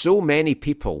 There's so many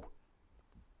people,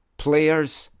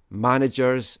 players,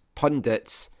 managers,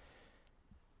 pundits,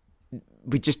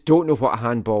 we just don't know what a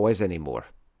handball is anymore.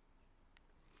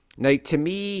 Now, to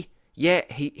me,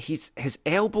 his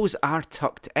elbows are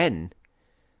tucked in,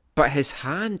 but his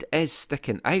hand is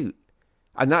sticking out,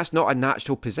 and that's not a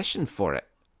natural position for it.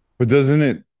 But doesn't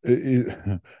it,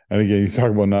 and again, you talk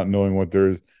about not knowing what there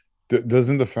is,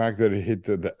 Doesn't the fact that it hit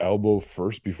the elbow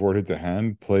first before it hit the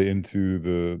hand play into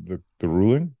the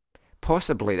ruling?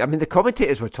 Possibly. I mean, the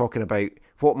commentators were talking about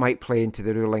what might play into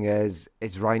the ruling is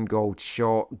Ryan Gould's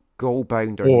shot goal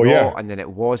bound or Oh not, yeah, and then it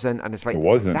wasn't, and it's it like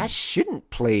wasn't. that shouldn't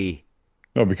play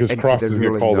No, because into the crosses get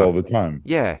ruling. called all That the time.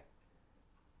 yeah,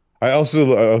 I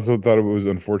also thought it was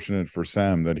unfortunate for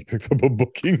Sam that he picked up a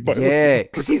booking by yeah, looking for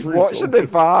because he's free watching the shoulder.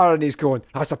 VAR and he's going,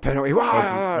 "That's a penalty!" Wah!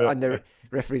 Yeah, And the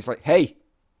referee's like, "Hey."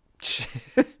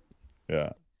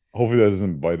 yeah. Hopefully that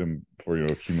doesn't bite him for Oh,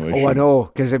 I accumulation. know,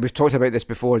 because we've talked about this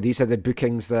before. These are the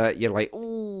bookings that you're like,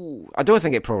 oh, I don't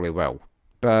think it probably will,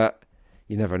 but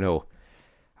you never know.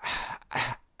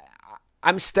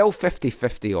 I'm still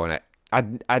 50-50 on it.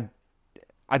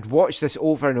 I'd watch this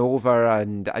over and over,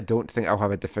 and I don't think I'll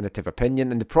have a definitive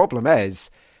opinion. And the problem is,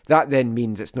 that then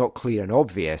means it's not clear and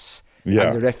obvious, and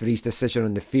Yeah, the referee's decision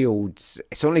on the field,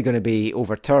 it's only going to be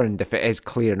overturned if it is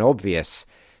clear and obvious.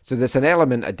 So there's an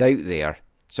element of doubt there.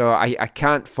 So I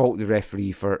can't fault the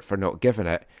referee for not giving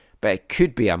it, but it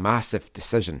could be a massive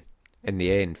decision in the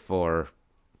end for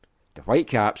the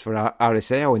Whitecaps, for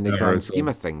RSL in the grand scheme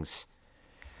of things.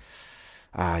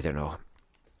 I don't know.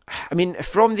 I mean,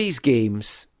 from these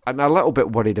games, I'm a little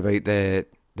bit worried about the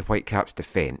Whitecaps'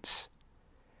 defence.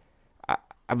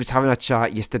 I was having a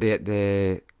chat yesterday at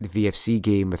the VFC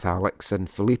game with Alex and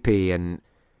Felipe, and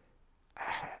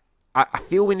I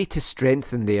feel we need to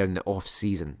strengthen there in the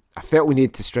off-season. I felt we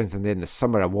needed to strengthen there in the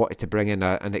summer. I wanted to bring in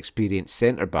an experienced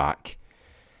centre-back.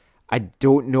 I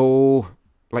don't know,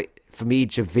 like, for me,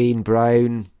 Javane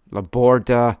Brown,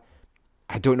 Laborda,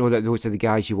 I don't know that those are the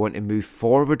guys you want to move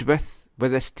forward with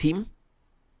this team.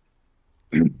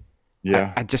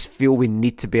 yeah. I just feel we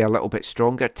need to be a little bit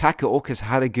stronger. Takaoka's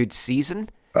had a good season.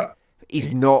 Uh,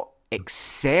 He's not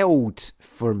excelled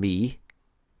for me.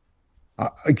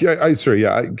 Sorry,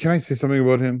 yeah. Can I say something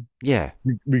about him? Yeah.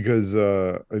 Because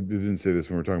I didn't say this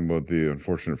when we were talking about the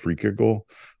unfortunate free kick goal.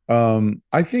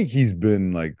 I think he's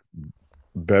been like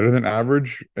better than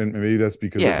average, and maybe that's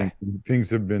because I Yeah. think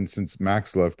things have been since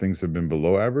Max left, things have been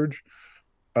below average.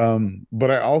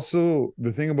 But I also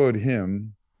the thing about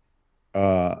him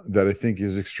that I think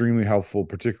is extremely helpful,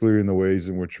 particularly in the ways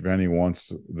in which Vanny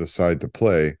wants the side to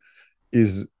play,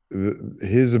 is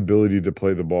his ability to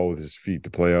play the ball with his feet, to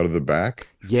play out of the back,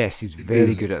 Yes, he's very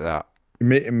good is at that.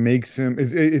 it makes him.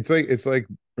 It's like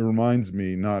it reminds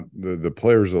me, not the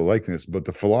players of likeness, but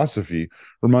the philosophy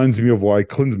reminds me of why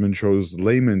Klinsmann chose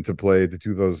Lehmann to play at the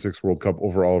 2006 World Cup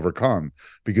over Oliver Kahn,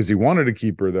 because he wanted a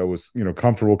keeper that was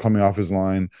comfortable coming off his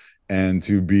line and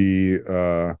to be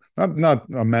not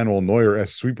a Manuel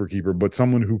Neuer-esque sweeper keeper, but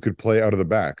someone who could play out of the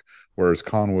back. Whereas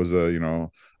Kahn was a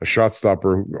shot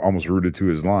stopper who almost rooted to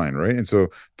his line, right? And so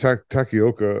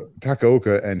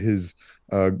Takaoka and his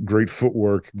great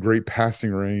footwork, great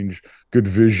passing range, good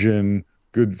vision,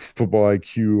 good football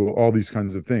IQ, all these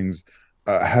kinds of things,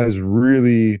 has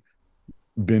really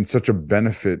been such a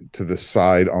benefit to the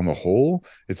side on the whole.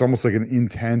 It's almost like an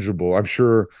intangible. I'm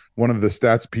sure one of the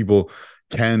stats people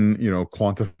can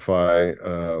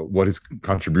quantify what his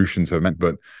contributions have meant,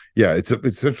 but yeah, it's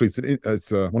essentially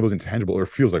it's one of those intangible, or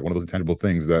feels like one of those intangible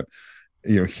things that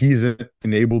he's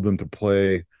enabled them to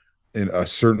play in a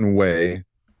certain way,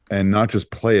 and not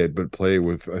just play it, but play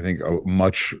with, I think, a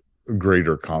much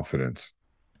greater confidence.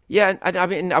 Yeah, and I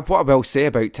mean, what I will say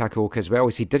about Takaoka as well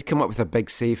is he did come up with a big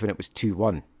save when it was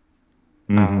 2-1.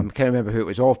 Mm-hmm. Can't remember who it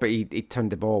was off, but he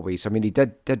turned the ball away. So, I mean, he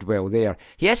did well there.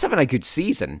 He is having a good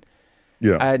season.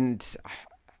 Yeah. And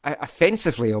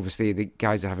offensively, obviously, the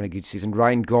guys are having a good season.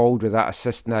 Ryan Gauld, with that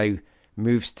assist now,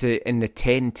 moves to in the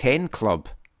 10-10 club.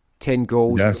 10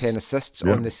 goals and 10 assists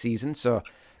on the season. So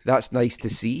that's nice to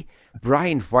see.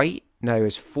 Brian White now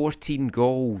has 14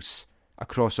 goals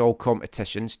across all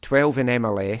competitions, 12 in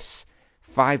MLS,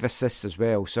 5 assists as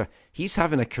well. So he's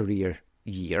having a career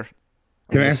year.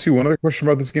 Can I ask you one other question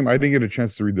about this game? I didn't get a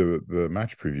chance to read the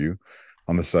match preview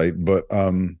on the site, but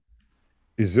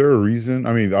is there a reason?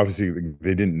 I mean, obviously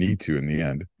they didn't need to in the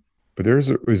end, but is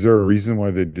there a reason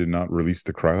why they did not release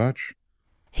the Krylach?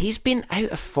 He's been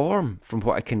out of form from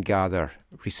what I can gather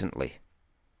recently.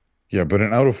 Yeah, but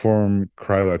an out of form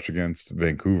Krylach against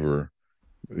Vancouver,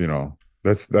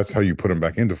 that's how you put him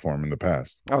back into form in the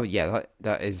past. Oh yeah,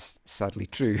 that is sadly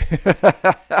true.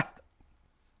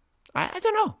 I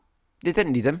don't know. They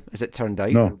didn't need him, as it turned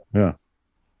out. No, yeah.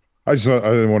 I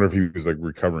didn't wonder if he was like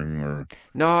recovering or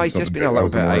no. He's just been a little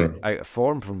bit out of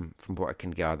form from what I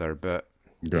can gather. But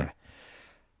okay. Yeah.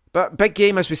 But big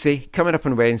game, as we say, coming up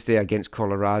on Wednesday against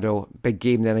Colorado. Big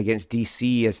game then against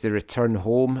DC as they return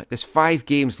home. There's 5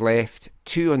 games left,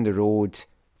 2 on the road,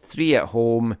 3 at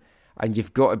home, and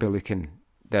you've got to be looking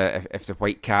that if the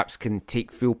Whitecaps can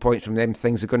take full points from them,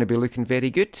 things are going to be looking very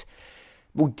good.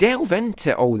 We'll delve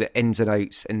into all the ins and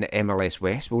outs in the MLS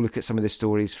West. We'll look at some of the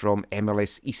stories from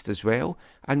MLS East as well.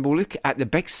 And we'll look at the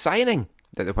big signing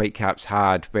that the Whitecaps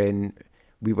had when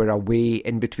we were away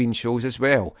in between shows as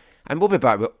well. And we'll be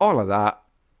back with all of that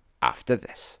after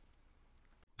this.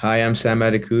 Hi, I'm Sam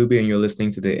Adekubi, and you're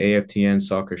listening to the AFTN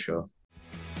Soccer Show.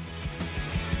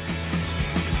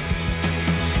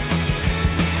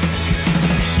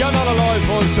 You're not alive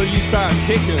until you start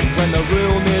kicking, when the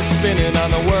room is spinning and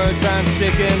the words aren't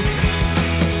sticking.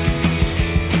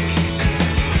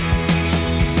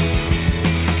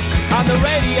 And the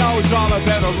radio's all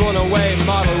about a runaway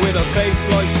model with a face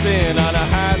like sin and a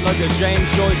heart like a James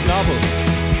Joyce novel.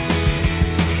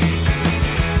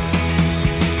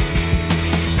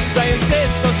 Saying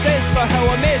sister, sister, how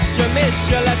I missed you.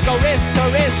 Let's go wrist to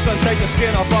wrist and take the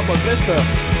skin off of a blister.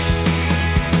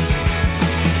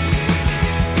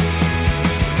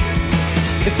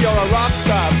 If you're a rock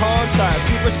star, porn star,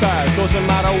 superstar, doesn't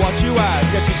matter what you are,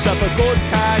 get yourself a good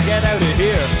car, get out of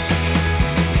here.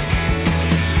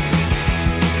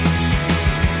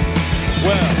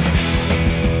 Well,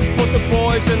 put the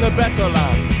boys in the better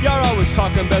land. You're always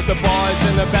talking about the boys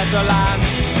in the better land.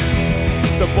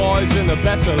 The boys in the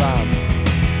better land.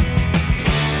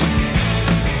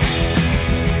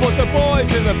 Put the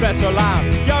boys in the better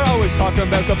land. You're always talking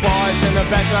about the boys in the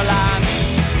better land.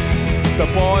 The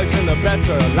boys in the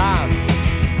better land.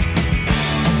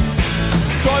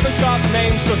 Drivers got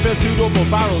names to fill 2 double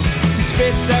barrels. He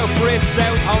spits out, breathes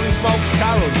out, only smokes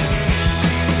carols.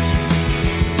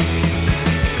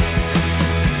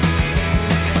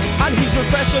 And he's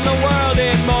refreshing the world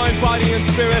in mind, body and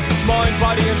spirit. Mind,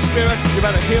 body and spirit. You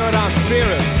better hear it and fear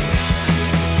it.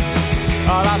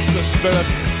 Oh, that's the spirit.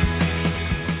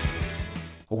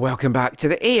 Welcome back to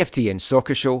the AFTN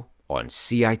Soccer Show on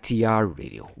CITR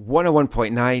Radio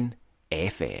 101.9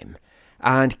 FM.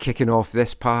 And kicking off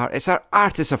this part, it's our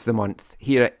Artist of the Month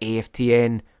here at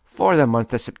AFTN for the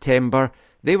month of September.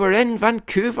 They were in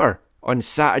Vancouver on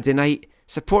Saturday night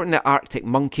supporting the Arctic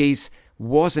Monkeys.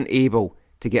 Wasn't able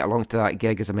to get along to that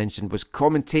gig, as I mentioned, was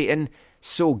commentating.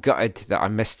 So gutted that I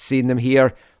missed seeing them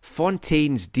here.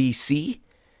 Fontaines DC,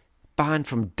 band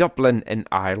from Dublin in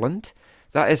Ireland.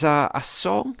 That is a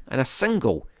song and a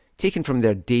single taken from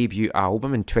their debut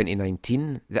album in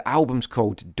 2019. The album's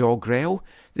called Dogrel.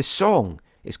 The song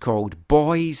is called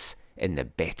Boys in the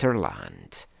Better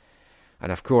Land.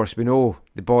 And of course, we know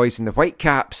the boys in the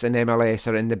Whitecaps in MLS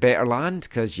are in the better land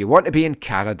because you want to be in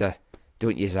Canada,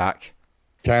 don't you, Zach?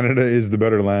 Canada is the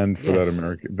better land for Yes.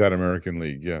 that American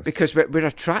league, yes. Because we're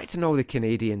attracting all the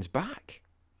Canadians back.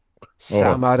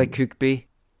 Sam Adekugbe,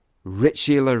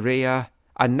 Richie Laryea,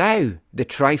 and now the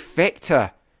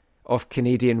trifecta of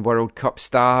Canadian World Cup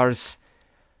stars.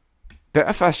 Bit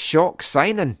of a shock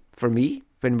signing for me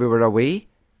when we were away.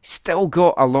 Still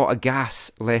got a lot of gas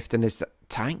left in his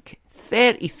tank.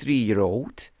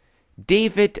 33-year-old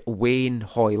David Wayne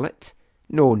Hoilett,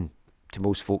 known to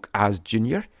most folk as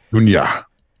Junior,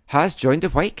 has joined the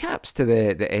Whitecaps to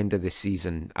the end of the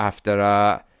season after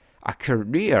a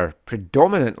career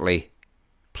predominantly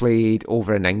played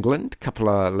over in England, a couple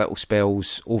of little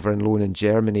spells over in loan in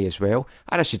Germany as well,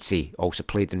 and I should say also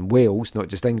played in Wales, not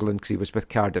just England, because he was with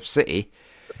Cardiff City.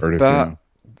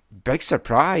 Big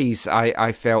surprise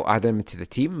I felt adding him to the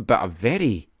team, but a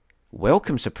very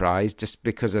welcome surprise just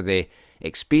because of the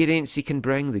experience he can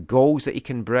bring, the goals that he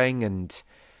can bring, and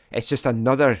it's just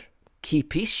another key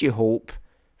piece, you hope,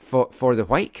 for the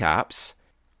Whitecaps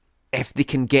if they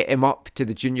can get him up to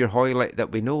the Junior Hoilett that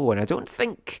we know. And I don't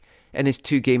think in his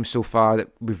 2 games so far that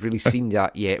we've really seen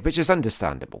that yet, which is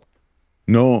understandable.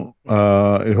 No,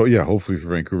 hopefully for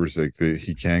Vancouver's sake that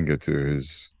he can get to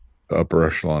his upper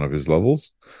echelon of his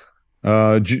levels.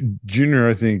 Junior,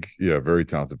 I think, very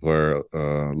talented player.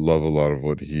 Love a lot of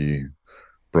what he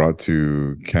brought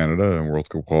to Canada in World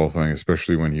Cup qualifying,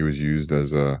 especially when he was used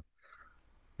as a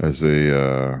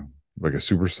like a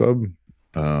super sub.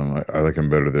 I like him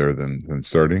better there than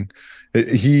starting.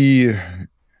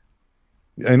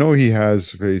 I know he has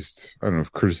faced, I don't know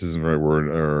if criticism is the right word,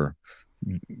 or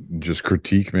just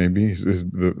critique maybe is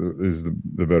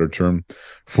the better term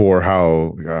for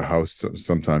how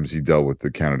sometimes he dealt with the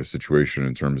Canada situation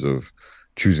in terms of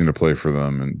choosing to play for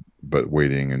them but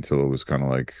waiting until it was kind of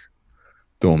like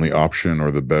the only option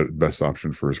or the best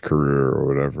option for his career or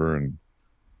whatever. And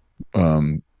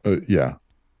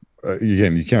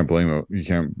again, you can't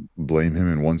blame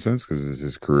him in one sense because it's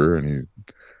his career and he's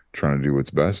trying to do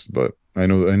what's best. But I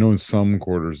know in some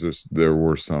quarters there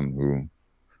were some who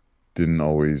didn't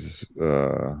always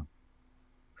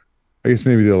I guess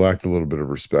maybe they lacked a little bit of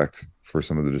respect for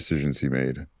some of the decisions he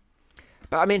made.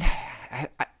 But I mean,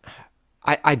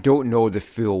 I don't know the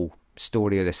full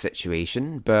story of the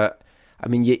situation, but I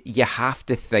mean, you have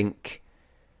to think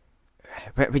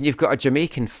when you've got a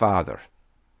Jamaican father,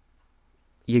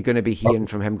 you're going to be hearing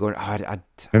from him going, I'd And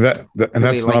really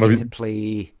that's like not you a to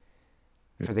play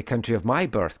for the country of my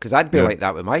birth, because I'd be like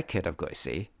that with my kid, I've got to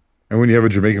say. and when you have a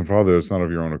Jamaican father, it's not of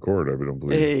your own accord, I don't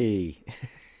believe. Hey.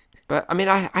 But I mean,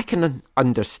 I can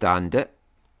understand it.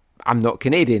 I'm not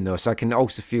Canadian though, so I can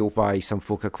also feel why some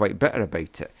folk are quite bitter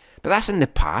about it. But that's in the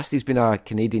past. He's been a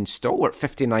Canadian stalwart,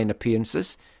 59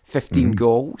 appearances, 15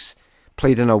 goals,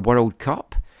 played in a World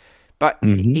Cup. But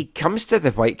he comes to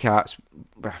the Whitecaps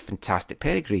with a fantastic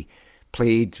pedigree.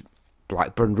 Played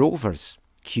Blackburn Rovers,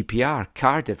 QPR,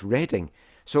 Cardiff, Reading.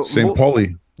 So St.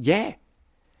 Pauli. Yeah.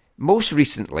 Most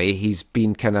recently, he's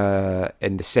been kind of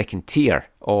in the second tier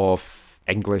of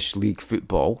English league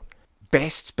football.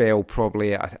 Best spell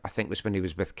probably, I think, was when he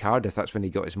was with Cardiff. That's when he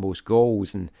got his most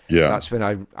goals. And that's when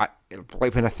I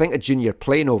like when I think of Junior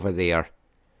playing over there,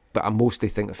 but I mostly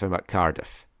think of him at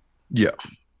Cardiff. Yeah.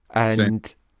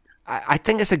 And I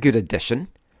think it's a good addition.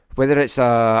 Whether it's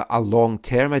a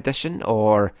long-term addition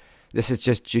or this is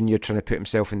just Junior trying to put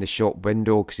himself in the shop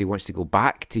window because he wants to go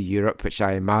back to Europe, which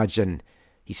I imagine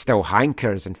he still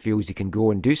hankers and feels he can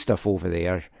go and do stuff over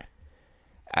there.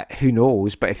 Who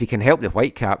knows? But if he can help the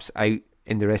Whitecaps out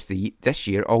in the rest of this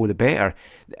year, all the better.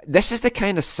 This is the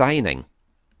kind of signing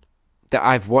that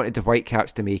I've wanted the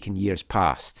Whitecaps to make in years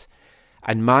past.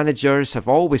 And managers have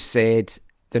always said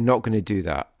they're not going to do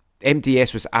that.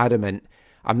 MDS was adamant,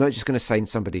 I'm not just going to sign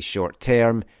somebody short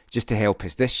term just to help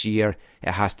us this year.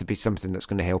 It has to be something that's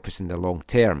going to help us in the long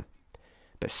term.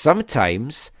 But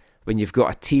sometimes when you've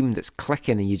got a team that's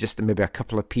clicking and you just maybe a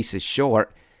couple of pieces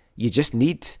short, you just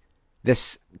need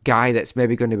this guy that's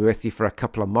maybe going to be with you for a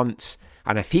couple of months.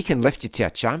 And if he can lift you to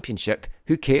a championship,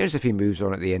 who cares if he moves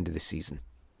on at the end of the season?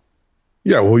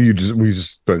 Yeah, well, we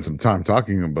just spent some time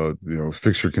talking about,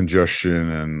 fixture congestion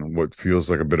and what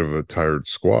feels like a bit of a tired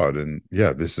squad. And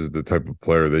yeah, this is the type of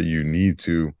player that you need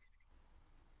to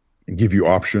give you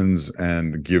options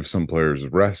and give some players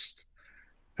rest.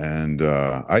 And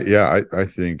I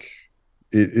think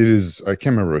it is. I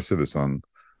can't remember if I said this on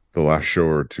the last show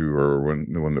or two, or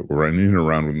when the one that we're in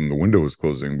around when the window was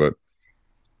closing, but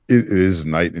it is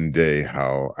night and day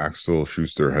how Axel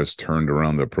Schuster has turned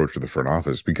around the approach of the front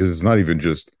office, because it's not even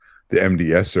just the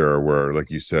MDS era where, like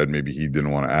you said, maybe he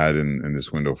didn't want to add in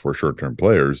this window for short-term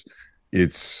players.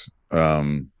 It's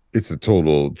a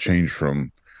total change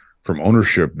from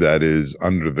ownership that is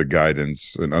under the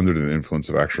guidance and under the influence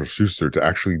of Axel Schuster to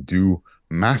actually do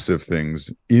massive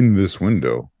things in this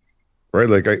window, right?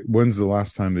 Like, when's the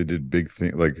last time they did big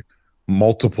thing, like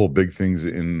multiple big things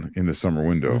in the summer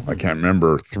window? I can't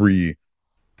remember 3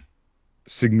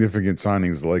 significant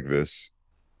signings like this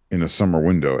in a summer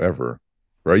window ever,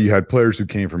 right? You had players who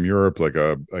came from Europe, like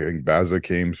I think Baza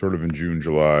came sort of in June,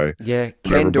 July. Yeah,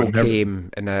 Kendall came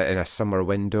in a summer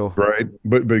window, right?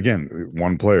 But again,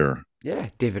 one player. Yeah,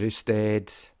 David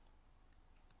Ousted.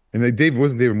 And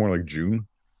wasn't David more like June?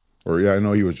 Or I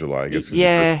know he was July. I guess.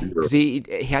 Yeah, because he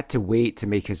had to wait to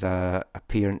make his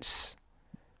appearance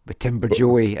with Timber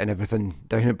Joey and everything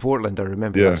down in Portland. I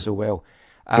remember that so well.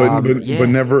 But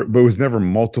it was never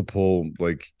multiple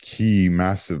like key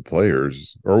massive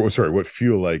players, or sorry, what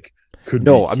feel like could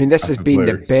be. I mean, this has been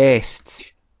the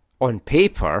best on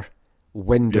paper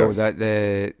window that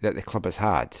the club has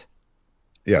had.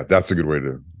 Yeah, that's a good way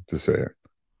to say it.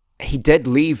 He did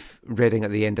leave Reading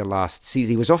at the end of last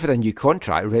season. He was offered a new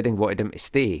contract. Reading wanted him to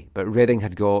stay, but Reading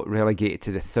had got relegated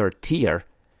to the third tier.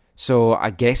 So I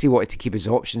guess he wanted to keep his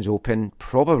options open,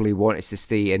 probably wanted to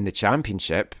stay in the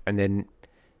championship, and then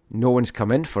no one's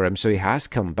come in for him, so he has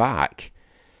come back.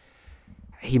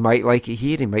 He might like it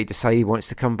here. He might decide he wants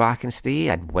to come back and stay.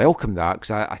 I'd welcome that,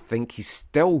 because I think he's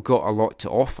still got a lot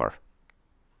to offer.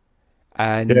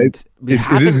 And we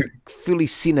haven't fully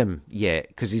seen him yet,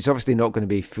 because he's obviously not going to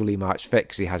be fully match fit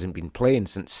because he hasn't been playing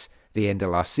since the end of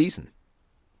last season.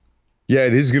 Yeah,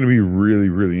 it is going to be really,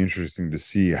 really interesting to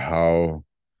see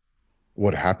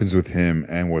what happens with him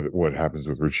and what happens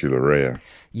with Richie Laryea.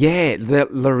 Yeah, the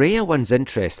Laryea one's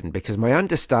interesting, because my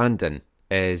understanding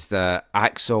is that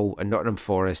Axel and Nottingham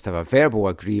Forest have a verbal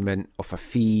agreement of a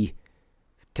fee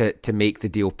to make the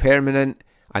deal permanent.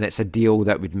 And it's a deal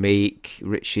that would make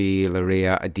Richie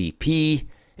Laryea a DP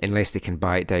unless they can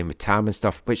buy it down with TAM and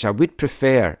stuff, which I would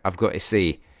prefer, I've got to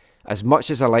say. As much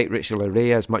as I like Richie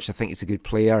Laryea, as much as I think he's a good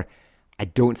player, I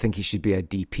don't think he should be a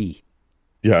DP.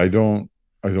 Yeah, I don't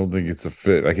think it's a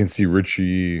fit. I can see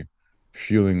Richie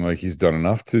feeling like he's done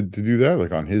enough to do that,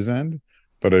 like on his end.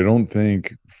 but I don't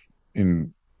think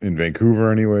in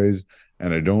Vancouver anyways,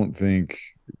 and I don't think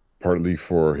partly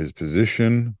for his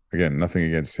position, again, nothing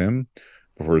against him,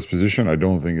 but for his position, I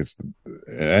don't think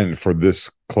and for this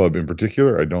club in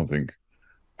particular, I don't think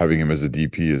having him as a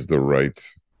DP is the right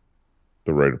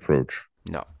approach.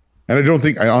 No. And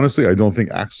I honestly don't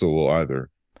think Axel will either.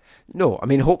 No, I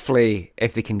mean, hopefully,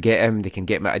 if they can get him, they can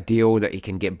get him at a deal that he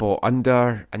can get bought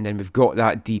under, and then we've got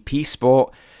that DP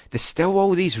spot. There's still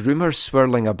all these rumours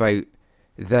swirling about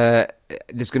that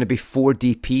there's going to be 4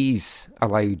 DPs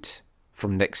allowed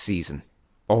from next season.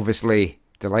 Obviously,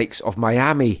 the likes of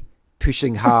Miami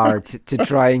pushing hard to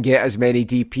try and get as many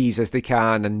DPs as they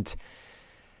can, and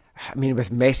I mean,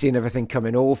 with Messi and everything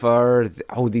coming over,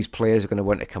 all these players are going to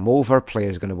want to come over,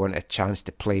 players are going to want a chance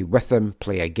to play with him,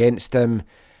 play against him.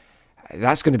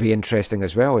 That's going to be interesting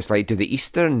as well. It's like, do the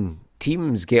Eastern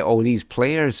teams get all these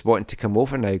players wanting to come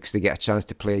over now because they get a chance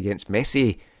to play against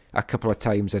Messi a couple of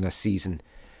times in a season?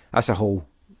 That's a whole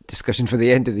discussion for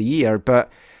the end of the year. But,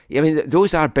 I mean,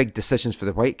 those are big decisions for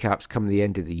the Whitecaps come the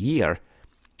end of the year.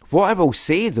 What I will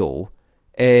say, though,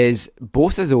 is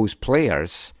both of those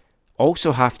players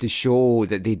also have to show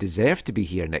that they deserve to be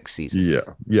here next season.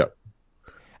 Yeah,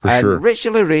 for sure. Rich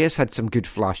Laryea's had some good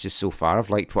flashes so far. I've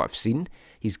liked what I've seen.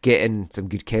 He's getting some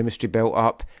good chemistry built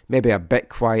up. Maybe a bit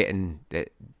quiet in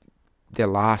the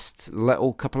last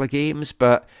little couple of games,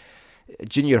 but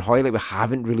Junior Hoilett, we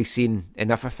haven't really seen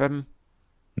enough of him.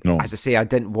 No. As I say, I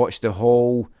didn't watch the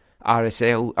whole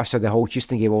the whole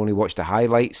Houston game. I only watched the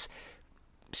highlights.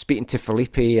 Speaking to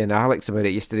Felipe and Alex about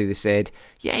it yesterday, they said,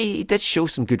 yeah, he did show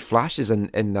some good flashes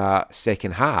in that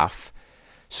second half.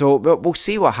 So we'll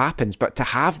see what happens. But to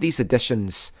have these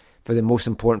additions for the most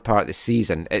important part of the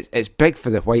season, it's big for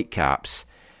the Whitecaps,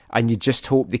 and you just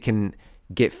hope they can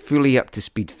get fully up to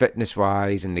speed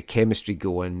fitness-wise and the chemistry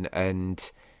going,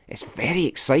 and it's very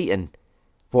exciting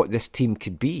what this team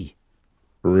could be.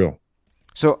 For real.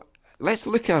 So let's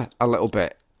look a little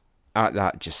bit at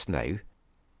that just now.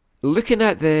 Looking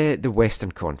at the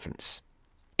Western Conference,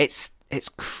 it's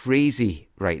crazy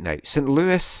right now. St.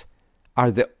 Louis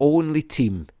are the only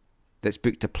team that's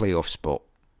booked a playoff spot.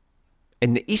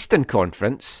 In the Eastern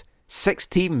Conference, 6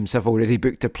 teams have already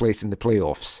booked a place in the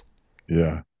playoffs.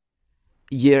 Yeah.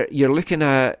 You're looking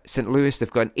at St. Louis, they've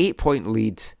got an 8-point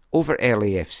lead over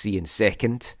LAFC in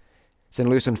second. St.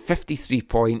 Louis on 53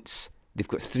 points. They've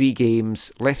got 3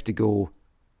 games left to go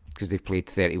because they've played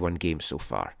 31 games so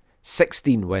far.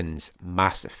 16 wins,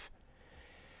 massive.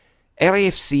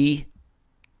 LAFC,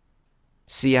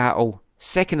 Seattle,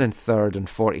 second and third on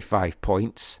 45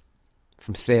 points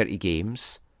from 30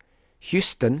 games.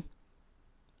 Houston,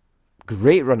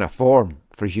 great run of form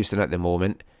for Houston at the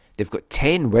moment. They've got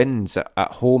 10 wins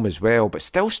at home as well, but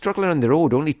still struggling on the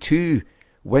road. Only 2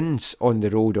 wins on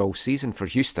the road all season for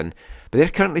Houston. But they're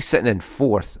currently sitting in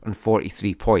 4th on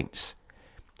 43 points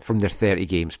from their 30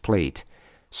 games played.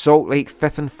 Salt Lake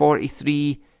 5th on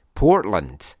 43.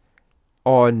 Portland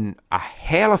on a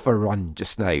hell of a run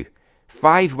just now.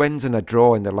 5 wins and a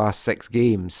draw in the last 6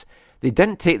 games. They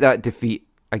didn't take that defeat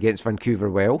against Vancouver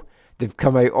well. They've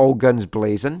come out all guns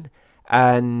blazing,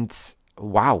 and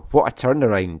wow, what a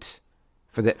turnaround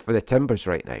for the Timbers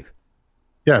right now.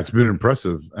 Yeah, it's been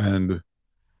impressive, and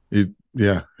it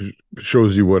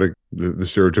shows you what the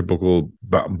stereotypical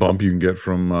bump you can get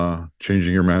from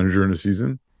changing your manager in a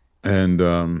season, and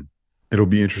it'll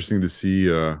be interesting to see.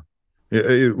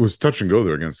 It was touch and go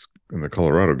there in the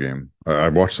Colorado game. I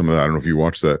watched some of that. I don't know if you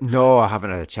watched that. No, I haven't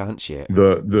had a chance yet.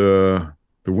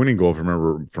 The winning goal, if I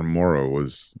remember, from Morrow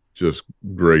was just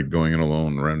great, going in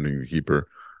alone, rounding the keeper.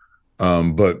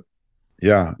 But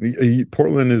yeah,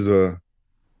 Portland is a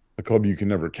club you can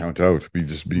never count out.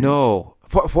 No.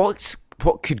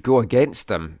 What could go against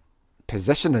them,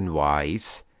 positioning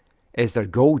wise, is their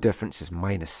goal difference is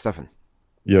 -7.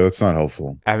 Yeah, that's not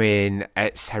helpful. I mean,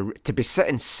 to be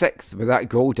sitting 6th with that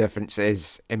goal difference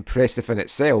is impressive in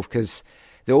itself, because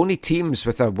the only teams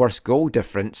with a worse goal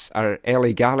difference are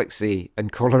LA Galaxy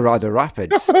and Colorado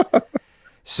Rapids.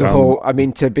 So, I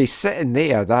mean, to be sitting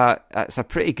there, that's a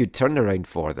pretty good turnaround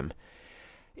for them.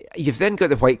 You've then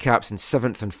got the Whitecaps in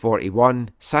 7th on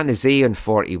 41, San Jose on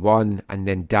 41, and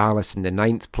then Dallas in the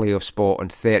 9th playoff spot on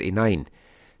 39.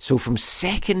 So from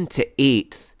 2nd to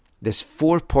 8th, there's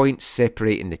 4 points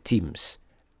separating the teams.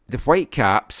 The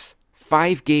Whitecaps,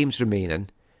 5 games remaining.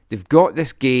 They've got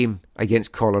this game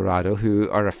against Colorado, who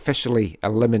are officially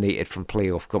eliminated from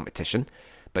playoff competition,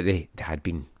 but they had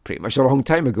been pretty much a long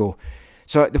time ago.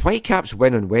 So the Whitecaps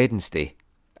win on Wednesday,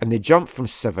 and they jump from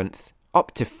 7th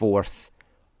up to 4th,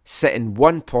 sitting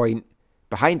 1 point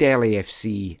behind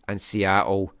LAFC and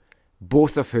Seattle,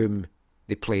 both of whom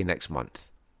they play next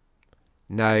month.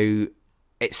 Now,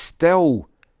 it's still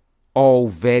all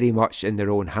very much in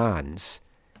their own hands.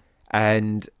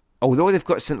 And although they've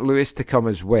got St. Louis to come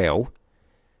as well,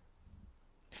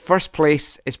 first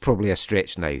place is probably a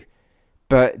stretch now.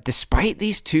 But despite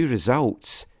these two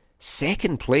results,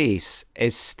 second place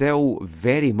is still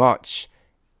very much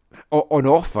on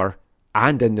offer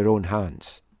and in their own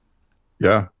hands.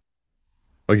 Yeah.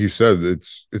 Like you said,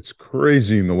 it's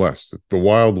crazy in the West. The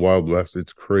wild, wild West.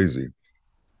 It's crazy.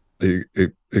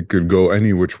 It could go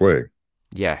any which way.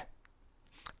 Yeah.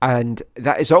 And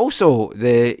that is also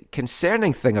the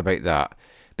concerning thing about that,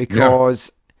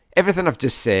 because everything I've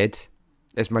just said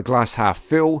is my glass half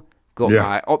full, got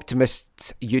my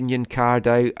Optimist Union card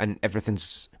out, and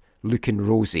everything's looking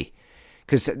rosy.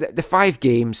 Because the 5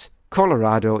 games,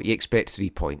 Colorado, you expect 3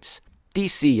 points.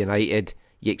 DC United,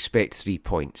 you expect 3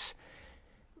 points.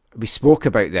 We spoke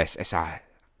about this. It's a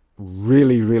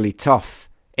really, really tough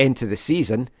end to the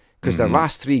season because their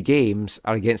last 3 games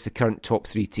are against the current top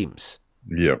 3 teams.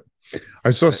 Yeah.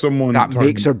 I saw someone that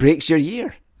makes or breaks your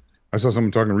year. I saw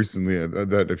someone talking recently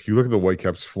that if you look at the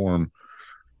Whitecaps form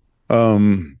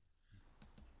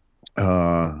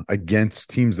against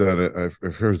teams that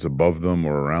if it's above them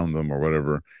or around them or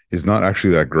whatever, is not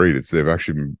actually that great. They've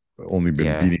actually only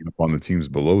been beating up on the teams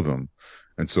below them.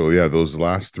 And so, those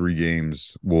last 3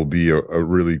 games will be a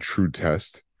really true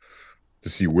test to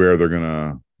see where they're going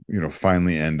to,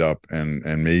 finally end up and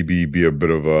maybe be a bit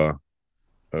of a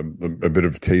bit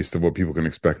of taste of what people can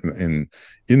expect in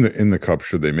the cup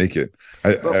should they make it.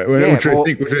 I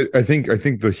think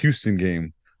the Houston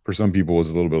game for some people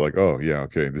was a little bit like, oh yeah,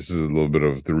 okay, this is a little bit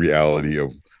of the reality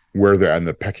of where they're in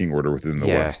the pecking order within the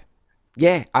West.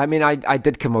 Yeah, I mean, I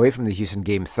did come away from the Houston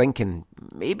game thinking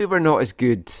maybe we're not as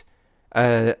good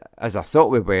as I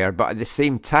thought we were, but at the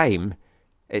same time,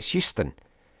 it's Houston.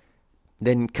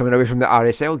 Then coming away from the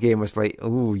RSL game was like,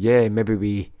 oh yeah, maybe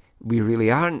we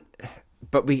really aren't.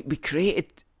 But we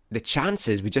created the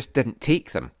chances, we just didn't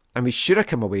take them. And we should have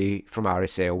come away from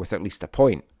RSL with at least a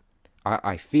point,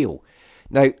 I feel.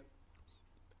 Now,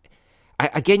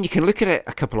 again, you can look at it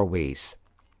a couple of ways.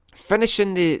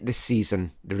 Finishing the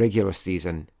season, the regular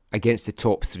season, against the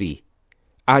top 3,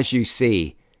 as you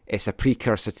say, it's a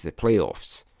precursor to the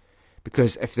playoffs.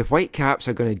 Because if the Whitecaps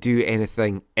are going to do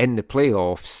anything in the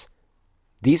playoffs,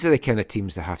 these are the kind of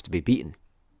teams that have to be beaten.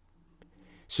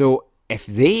 So if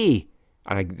they,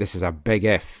 and this is a big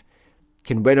if,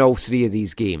 can win all 3 of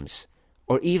these games,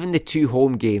 or even the 2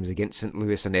 home games against St.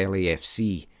 Louis and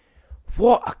LAFC,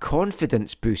 what a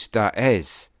confidence boost that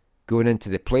is going into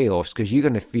the playoffs, because you're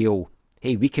going to feel,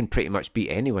 hey, we can pretty much beat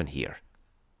anyone here.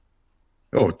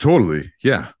 Oh, totally.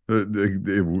 Yeah.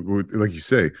 Like you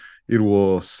say, it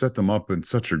will set them up in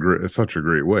such a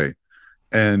great way,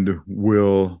 and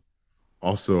will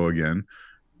also, again,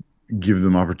 give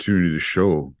them opportunity to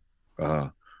show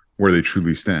where they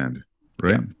truly stand,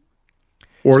 right?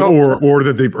 Yeah. Or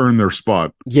that they've earned their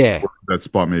spot. Yeah. That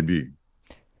spot may be.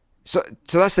 So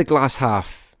that's the glass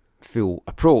half full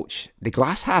approach. The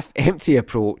glass half empty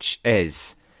approach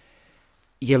is,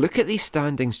 you look at these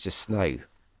standings just now,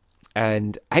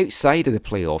 and outside of the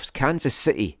playoffs, Kansas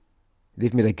City,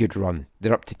 they've made a good run.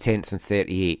 They're up to 10th and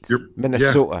 38th.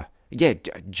 Minnesota,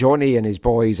 Johnny and his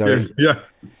boys are. Yeah.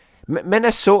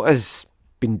 Minnesota's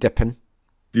been dipping.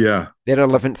 Yeah. They're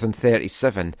 11th and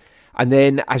 37. And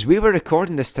then, as we were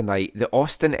recording this tonight, the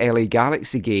Austin LA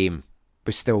Galaxy game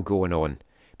was still going on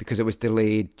because it was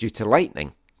delayed due to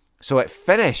lightning. So it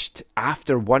finished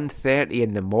after 1:30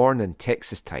 in the morning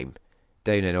Texas time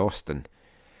down in Austin.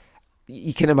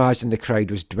 You can imagine the crowd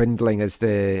was dwindling as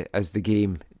the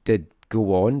game did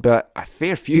go on, but a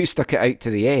fair few stuck it out to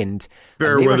the end.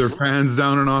 Fair weather fans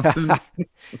down in Austin.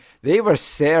 They were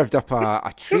served up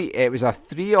a treat. It was a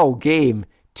 3-3 game,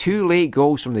 2 late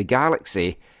goals from the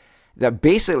Galaxy that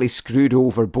basically screwed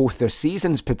over both their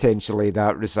seasons potentially,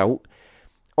 that result.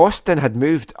 Austin had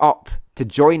moved up to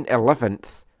joint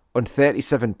 11th on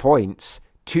 37 points,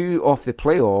 2 off the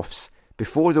playoffs,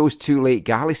 before those 2 late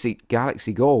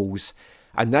Galaxy goals,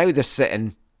 and now they're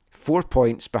sitting 4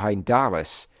 points behind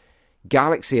Dallas.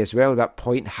 Galaxy as well, that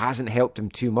point hasn't helped them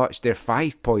too much. They're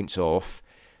 5 points off,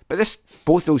 but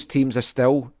both those teams are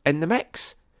still in the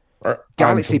mix.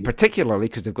 Galaxy particularly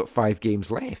because they've got 5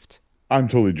 games left. I'm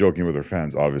totally joking with their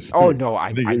fans, obviously. Oh no,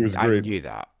 I think it was great. I knew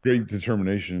that. Great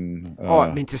determination.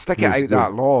 I mean, to stick it out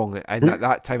that long and at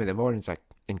that time of the morning is like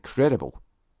incredible.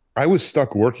 I was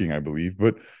stuck working, I believe,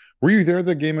 but were you there at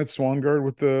the game at Swangard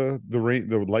with the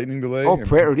lightning delay? Oh,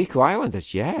 Puerto Rico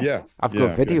Islanders, yeah. Yeah. I've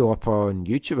got video up on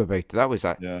YouTube about it.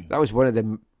 That was one of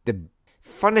the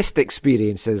funnest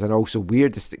experiences and also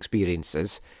weirdest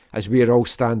experiences as we are all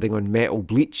standing on metal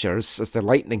bleachers as the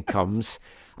lightning comes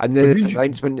and the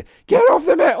announcement, get off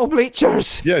the metal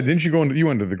bleachers. Yeah, didn't you you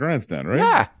went to the grandstand, right?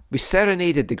 Yeah, we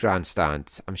serenaded the grandstand.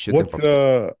 I'm sure.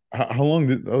 How long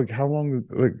did it take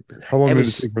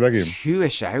for that game?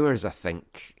 2-ish hours, I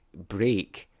think,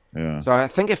 break. Yeah. So I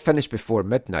think it finished before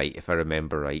midnight, if I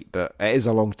remember right, but it is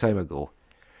a long time ago.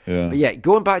 Yeah. But yeah,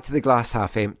 going back to the glass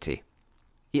half empty,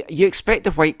 you expect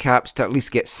the Whitecaps to at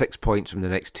least get 6 points from the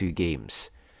next 2 games.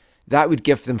 That would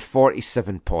give them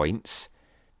 47 points,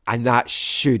 and that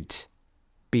should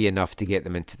be enough to get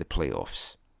them into the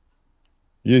playoffs.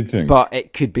 You'd think. But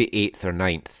it could be 8th or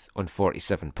 9th on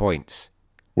 47 points.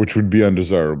 Which would be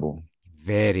undesirable.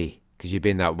 Very, because you'd be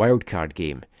in that wild card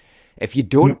game. If you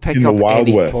don't pick up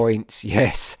any points,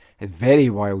 yes, a very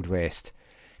Wild West.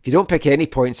 If you don't pick any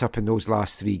points up in those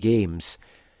last 3 games,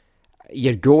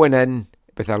 you're going in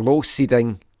with a low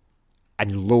seeding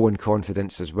and low in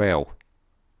confidence as well.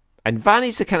 And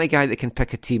Vanny's the kind of guy that can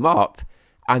pick a team up,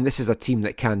 and this is a team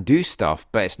that can do stuff,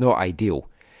 but it's not ideal.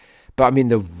 But I mean,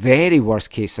 the very worst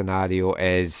case scenario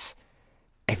is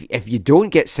if you don't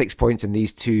get 6 points in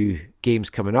these 2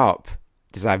 games coming up,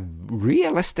 there's a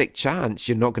realistic chance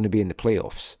you're not going to be in the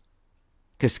playoffs.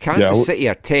 Because Kansas City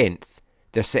are 10th.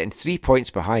 They're sitting 3 points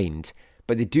behind,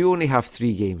 but they do only have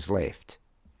 3 games left.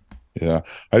 Yeah,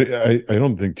 I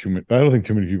don't think too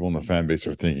many people in the fan base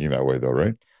are thinking that way, though,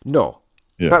 right? No.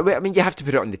 Yeah. But I mean, you have to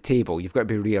put it on the table. You've got to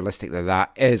be realistic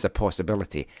that is a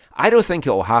possibility. I don't think it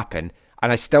will happen,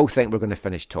 and I still think we're going to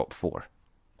finish top 4.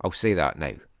 I'll say that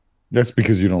now. That's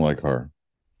because you don't like Har.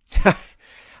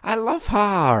 I love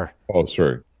Har. Oh,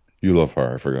 sorry. You love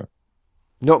Har. I forgot.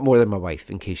 Not more than my wife,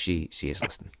 in case she is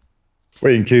listening.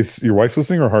 Wait, in case your wife's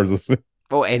listening or Har's listening?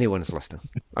 Oh, anyone's listening.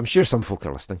 I'm sure some folk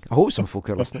are listening. I hope some folk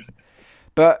are listening.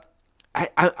 But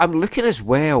I'm looking as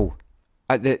well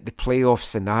at the playoff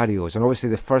scenarios, and obviously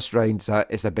the first round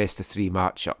is a best of 3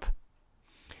 matchup.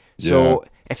 So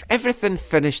if everything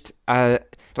finished,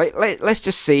 let's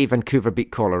just say Vancouver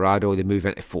beat Colorado, they move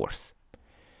into 4th.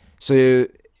 So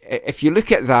if you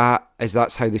look at that as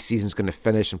that's how the season's going to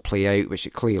finish and play out, which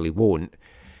it clearly won't,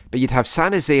 but you'd have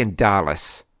San Jose and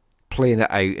Dallas playing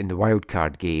it out in the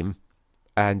wildcard game,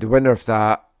 and the winner of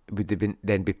that would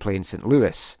then be playing St.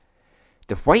 Louis.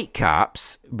 The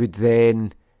Whitecaps would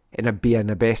then be in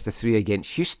a best of 3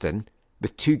 against Houston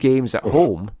with 2 games at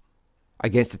home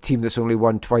against a team that's only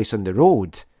won twice on the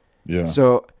road. Yeah.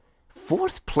 So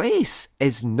 4th place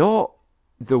is not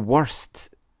the worst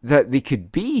that they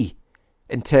could be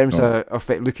in terms of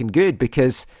it looking good,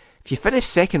 because if you finish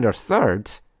 2nd or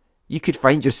 3rd, you could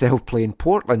find yourself playing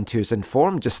Portland, who's in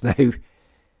form just now.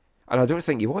 And I don't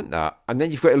think you want that. And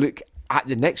then you've got to look at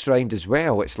the next round as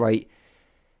well. It's like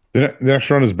the next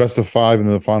round is best of 5, and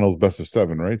then the final is best of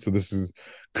 7, right? So this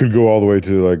could go all the way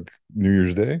to like New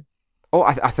Year's Day. Oh,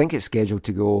 I think it's scheduled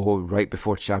to go right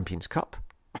before Champions Cup.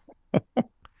 But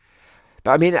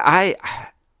I mean,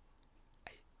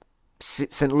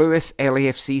 St. Louis,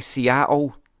 LAFC,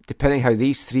 Seattle, depending how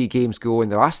these 3 games go in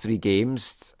the last 3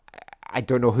 games, I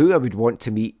don't know who I would want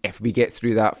to meet if we get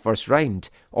through that first round.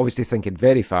 Obviously thinking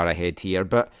very far ahead here,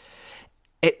 but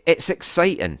it's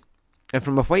exciting. And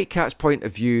from a Whitecaps point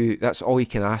of view, that's all you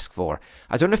can ask for.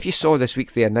 I don't know if you saw this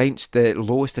week, they announced the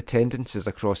lowest attendances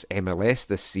across MLS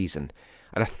this season.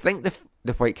 And I think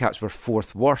the Whitecaps were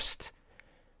 4th worst,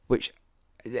 which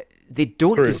they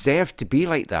don't deserve to be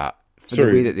like that for the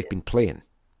way that they've been playing.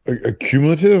 A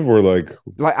cumulative or like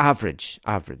average?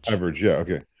 Average, yeah,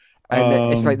 okay.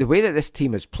 And it's like the way that this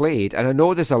team has played, and I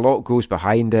know there's a lot goes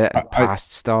behind it, and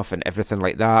past stuff and everything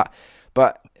like that,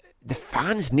 but the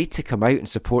fans need to come out and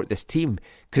support this team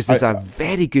because there's a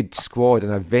very good squad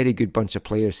and a very good bunch of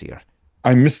players here.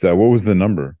 I missed that. What was the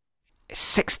number?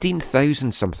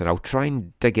 16,000 something. I'll try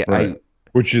and dig it out.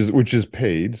 Which is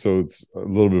paid, so it's a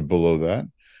little bit below that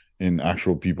in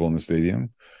actual people in the stadium.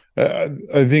 I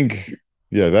think,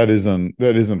 that is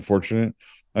unfortunate.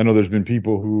 I know there's been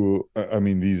people who, I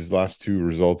mean, these last 2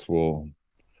 results will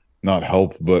not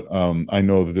help, but I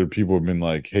know that there are people who have been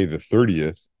like, hey, the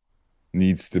 30th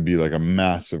needs to be like a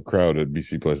massive crowd at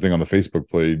BC Place. I think on the Facebook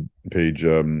page,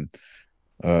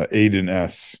 Aiden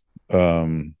S.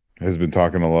 Has been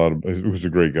talking a lot. Who's a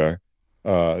great guy.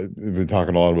 Been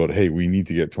talking a lot about, hey, we need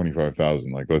to get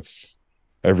 25,000. Like, let's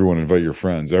everyone invite your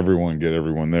friends. Everyone get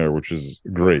everyone there, which is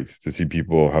great to see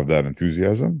people have that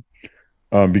enthusiasm.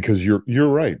 Because you're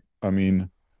right. I mean,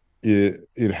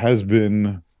 it has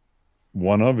been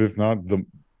one of, if not the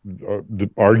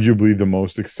arguably the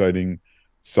most exciting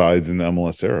sides in the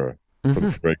MLS era for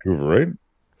Vancouver, right?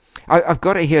 I've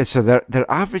got it here. So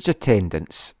their average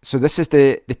attendance. So this is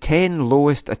the 10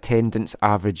 lowest attendance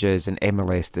averages in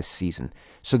MLS this season.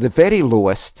 So the very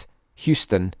lowest,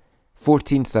 Houston,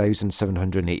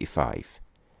 14,785.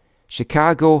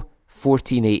 Chicago,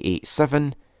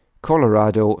 14,887.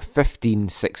 Colorado,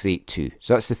 15,682.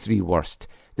 So that's the three worst.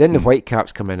 Then the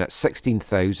Whitecaps come in at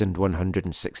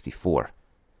 16,164.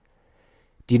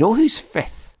 Do you know who's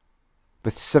fifth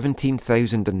with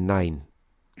 17,009?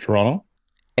 Toronto?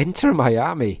 Inter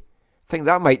Miami. I think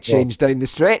that might change down the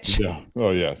stretch. Yeah.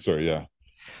 Oh, yeah. Sorry, yeah.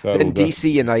 Then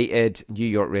DC United, New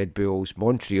York Red Bulls,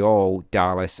 Montreal,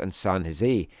 Dallas, and San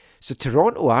Jose. So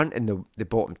Toronto aren't in the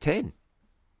bottom 10.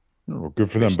 Oh, good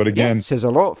for them. But again, says a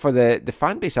lot for the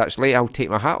fan base, actually. I'll take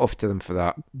my hat off to them for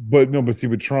that. But see,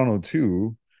 with Toronto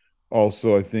too,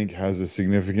 also I think has a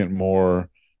significant more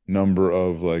number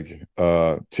of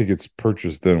tickets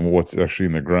purchased than what's actually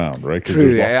in the ground, right?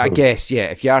 True, I guess, yeah.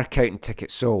 If you are counting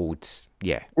tickets sold,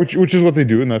 yeah. Which is what they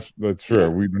do, and that's fair.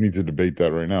 We don't need to debate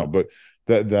that right now. But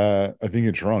that I think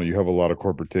in Toronto you have a lot of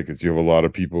corporate tickets. You have a lot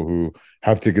of people who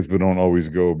have tickets but don't always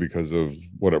go because of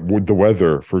with the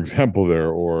weather, for example,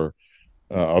 there, or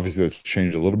obviously that's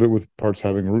changed a little bit with parts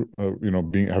having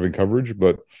having coverage,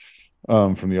 but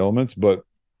from the elements, but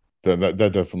that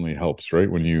definitely helps, right?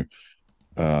 When you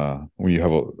have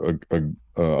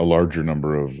a larger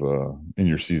number of in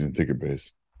your season ticket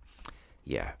base.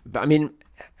 Yeah, but I mean,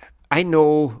 I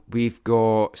know we've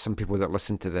got some people that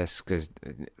listen to this because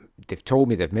they've told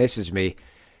me, they've messaged me,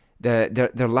 they're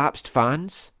lapsed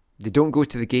fans. They don't go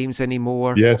to the games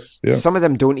anymore. Yes, yeah. Some of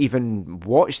them don't even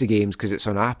watch the games because it's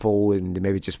on Apple, and they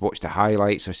maybe just watch the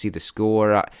highlights or see the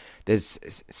score. There's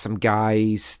some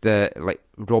guys that, like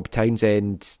Rob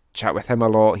Townsend, chat with him a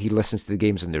lot. He listens to the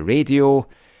games on the radio.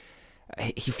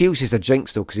 He feels he's a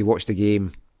jinx though because he watched the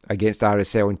game against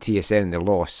RSL and TSN and they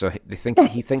lost. So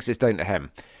he thinks it's down to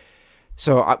him.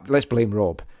 So let's blame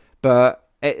Rob. But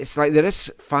it's like there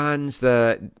is fans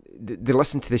that they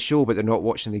listen to the show but they're not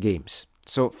watching the games.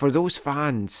 So for those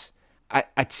fans,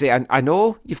 I'd say, I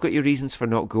know you've got your reasons for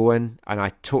not going, and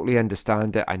I totally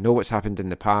understand it. I know what's happened in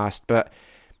the past, but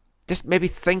just maybe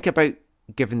think about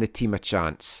giving the team a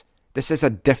chance. This is a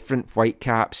different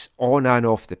Whitecaps on and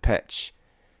off the pitch,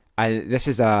 and this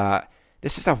is a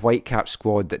Whitecaps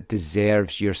squad that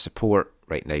deserves your support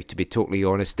right now. To be totally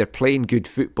honest, they're playing good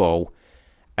football,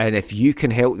 and if you can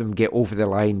help them get over the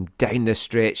line down the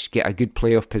stretch, get a good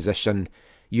playoff position,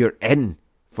 you're in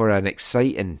for an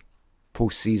exciting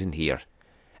post-season here.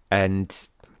 And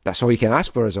that's all you can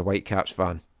ask for as a Whitecaps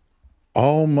fan.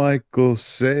 All Michael's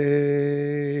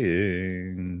saying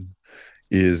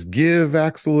is give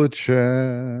Axel a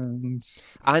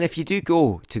chance. And if you do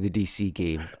go to the DC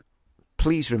game,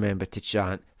 please remember to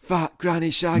chant, "Fat Granny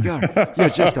Shagger, you're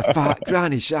just a fat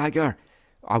Granny Shagger."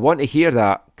 I want to hear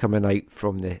that coming out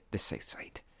from the sixth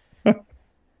side.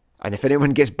 And if anyone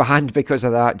gets banned because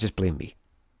of that, just blame me.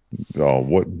 Oh,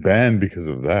 what banned because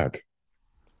of that?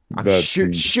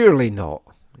 Surely not.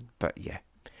 But yeah.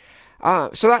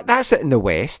 So that's it in the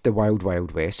West, the Wild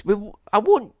Wild West. I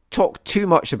won't talk too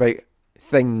much about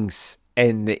things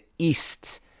in the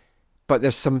East, but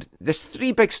there's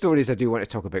three big stories I do want to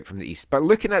talk about from the East. But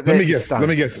looking at let me guess.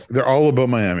 They're all about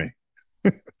Miami.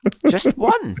 Just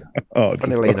one.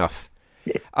 Funnily enough.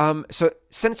 Yeah. So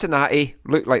Cincinnati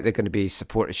look like they're going to be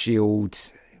Supporters Shield,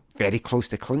 very close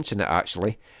to clinching it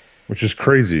actually. Which is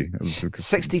crazy.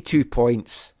 62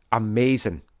 points.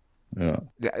 Amazing. Yeah.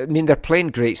 I mean, they're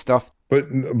playing great stuff. But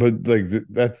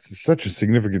that's such a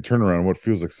significant turnaround in what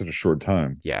feels like such a short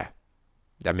time. Yeah.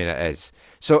 I mean, it is.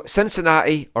 So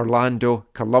Cincinnati, Orlando,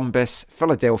 Columbus,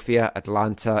 Philadelphia,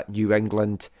 Atlanta, New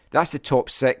England. That's the top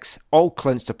six. All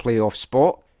clinched a playoff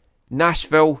spot.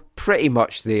 Nashville, pretty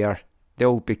much there.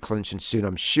 They'll be clinching soon,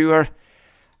 I'm sure.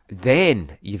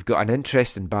 Then you've got an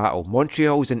interesting battle.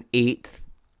 Montreal's in 8th.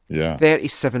 Yeah.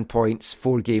 37 points,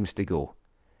 4 games to go.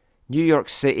 New York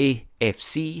City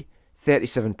FC,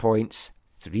 37 points,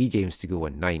 3 games to go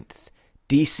in 9th.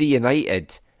 DC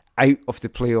United out of the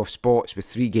playoff spots with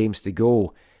 3 games to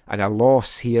go. And a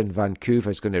loss here in Vancouver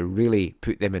is going to really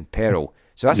put them in peril.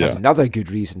 So that's another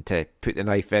good reason to put the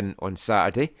knife in on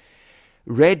Saturday.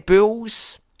 Red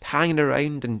Bulls hanging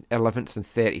around in 11th and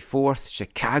 34th.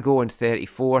 Chicago in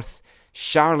 34th.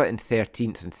 Charlotte in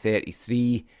 13th and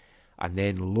 33. And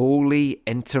then lowly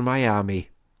Inter Miami,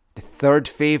 the third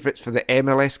favourites for the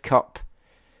MLS Cup,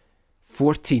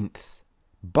 14th.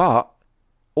 But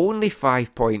only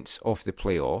 5 points off the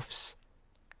playoffs.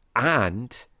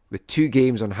 And with 2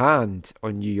 games on hand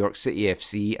on New York City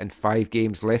FC and 5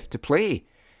 games left to play.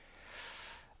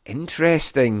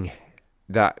 Interesting.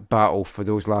 that battle for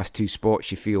those last two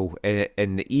spots, you feel,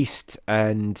 in the East.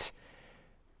 And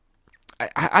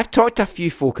I've talked to a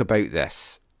few folk about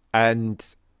this, and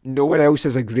no one else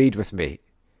has agreed with me.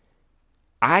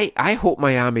 I hope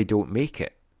Miami don't make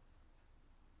it.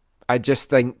 I just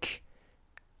think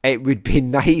it would be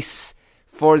nice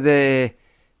for the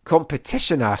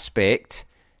competition aspect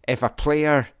if a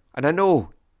player, and I know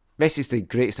Messi's the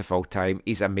greatest of all time,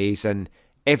 he's amazing,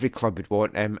 every club would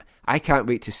want him, I can't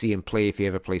wait to see him play if he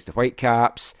ever plays the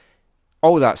Whitecaps,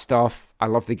 all that stuff. I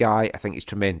love the guy, I think he's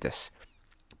tremendous.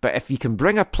 But if you can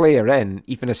bring a player in,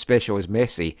 even as special as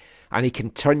Messi, and he can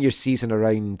turn your season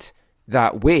around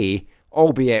that way,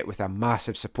 albeit with a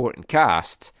massive supporting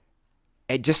cast,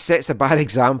 it just sets a bad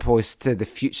example as to the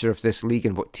future of this league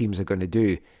and what teams are going to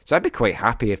do. So I'd be quite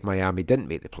happy if Miami didn't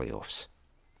make the playoffs.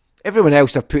 Everyone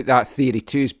else I've put that theory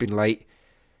to has been like,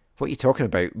 what are you talking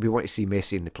about? We want to see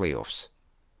Messi in the playoffs.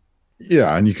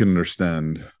 Yeah, and you can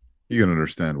understand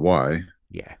why.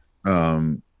 Yeah.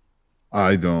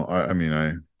 I don't. I mean,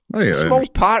 a small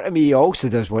part of me also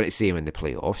does want to see him in the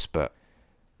playoffs, but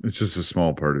it's just a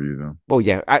small part of you, though. Well,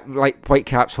 yeah, like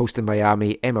Whitecaps hosting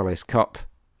Miami, MLS Cup,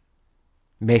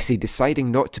 Messi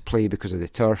deciding not to play because of the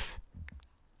turf.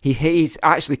 He's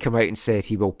actually come out and said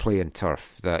he will play on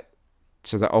turf,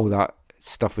 so that all that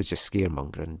stuff was just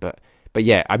scaremongering. But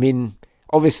yeah, I mean,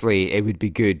 obviously it would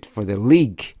be good for the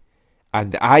league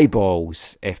and the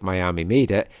eyeballs if Miami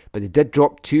made it, but they did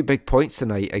drop 2 big points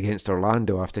tonight against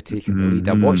Orlando after taking the lead.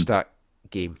 I watched that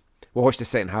game. Watched the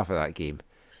second half of that game.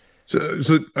 So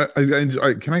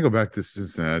I can I go back to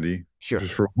Cincinnati? Sure.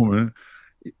 Just for a moment.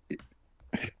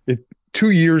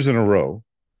 2 years in a row,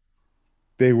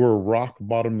 they were rock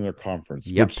bottom in their conference.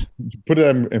 Yep. Which, to put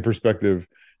them in perspective,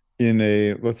 in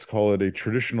a, let's call it a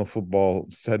traditional football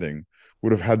setting,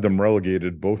 would have had them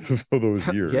relegated both of those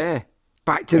years. Yeah.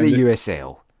 Back to the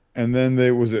USL. And then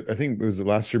I think it was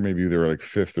last year, maybe they were like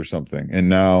 5th or something. And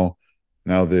now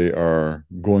they are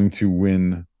going to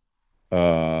win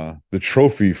the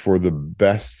trophy for the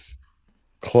best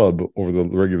club over the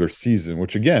regular season,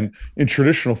 which again, in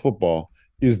traditional football,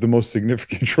 is the most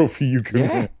significant trophy you can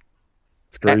win.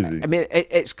 It's crazy. I mean,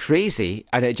 it's crazy,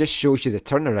 and it just shows you the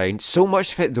turnaround. So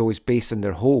much of it, though, is based on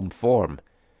their home form,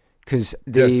 because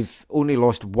they've only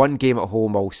lost 1 game at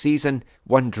home all season,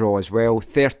 1 draw as well,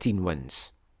 13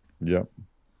 wins. Yeah.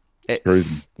 It's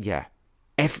crazy. Yeah.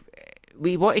 If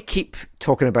we want to keep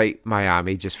talking about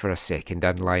Miami just for a second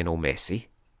and Lionel Messi,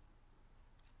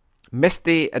 missed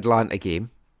the Atlanta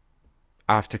game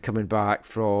after coming back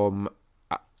from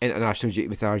international duty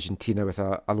with Argentina with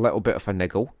a little bit of a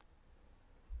niggle.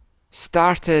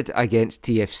 Started against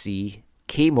TFC,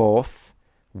 came off,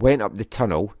 went up the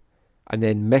tunnel, and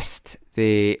then missed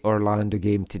the Orlando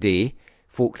game today.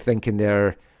 Folk thinking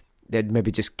they're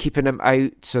maybe just keeping him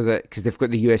out so that because they've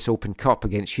got the US Open Cup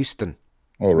against Houston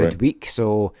midweek.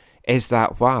 So is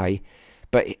that why?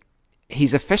 But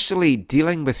he's officially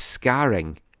dealing with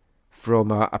scarring from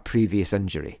a previous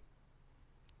injury.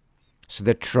 So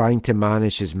they're trying to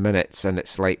manage his minutes, and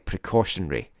it's like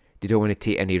precautionary. They don't want to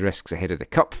take any risks ahead of the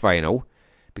cup final,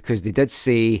 because they did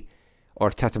say, or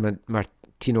Tata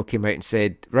Martino came out and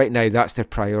said, right now that's their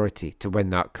priority, to win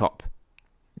that cup.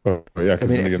 Oh yeah,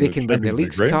 because if they can win the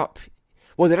Leagues Cup,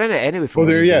 well, they're in it anyway. For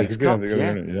the Leagues Cup,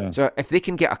 So if they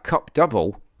can get a cup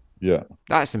double,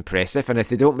 that's impressive. And if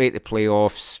they don't make the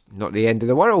playoffs, not the end of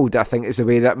the world. I think is the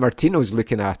way that Martino's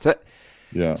looking at it.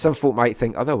 Yeah, some folk might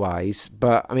think otherwise,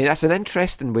 but I mean that's an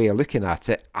interesting way of looking at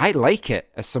it. I like it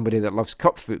as somebody that loves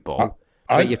cup football.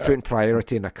 That you're putting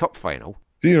priority in a cup final.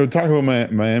 So talking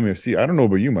about Miami FC, I don't know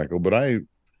about you, Michael, but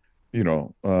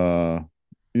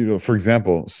for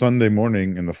example, Sunday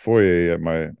morning in the foyer at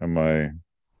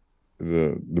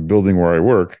the building where I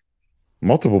work,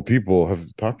 multiple people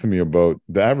have talked to me about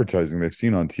the advertising they've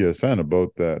seen on TSN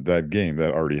about that game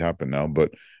that already happened now,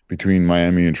 but between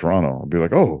Miami and Toronto. I'll be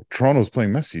like, oh, Toronto's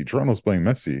playing Messi.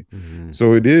 Mm-hmm.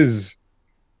 So it is.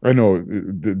 I know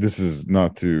this is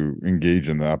not to engage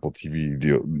in the Apple TV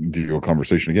deal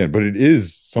conversation again, but it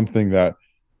is something that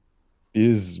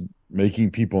is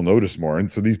making people notice more.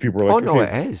 And so these people are like, oh no,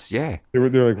 it is, yeah. They're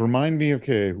like, remind me,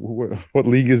 okay, what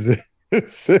league is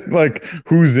this? Like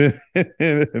who's in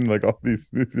and like all these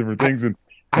different things.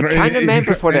 I can't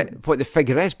remember what the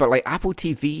figure is, but like Apple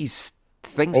TV's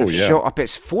things have shot up.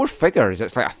 It's 4 figures.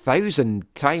 It's like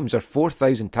 1,000 times or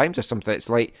 4,000 times or something. It's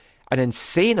like an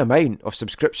insane amount of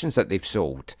subscriptions that they've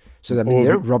sold. So I mean,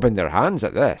 they're rubbing their hands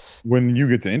at this. When you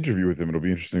get to interview with them, it'll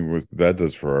be interesting what that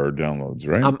does for our downloads,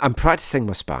 right? I'm practicing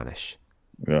my Spanish.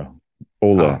 Yeah.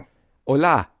 Hola.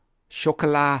 Hola.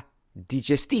 Chocolat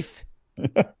digestif.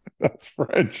 That's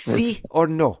French. Si or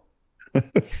no?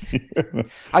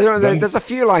 I don't know. There's a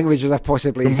few languages I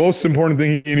possibly. The most important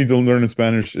thing you need to learn in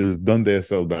Spanish is "Donde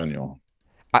es el baño?"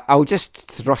 I'll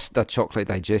just thrust a chocolate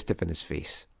digestive in his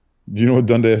face. Do you know what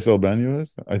 "Donde es el baño"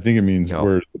 is? I think it means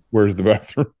No. where's the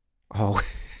bathroom? Oh.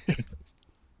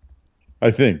 I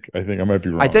think I might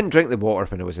be wrong. I didn't drink the water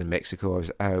when I was in Mexico.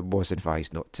 I was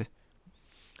advised not to.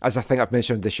 As I think I've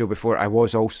mentioned on the show before, I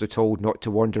was also told not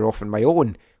to wander off on my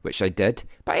own, which I did.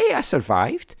 But hey, I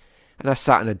survived, and I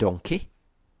sat on a donkey.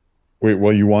 Wait,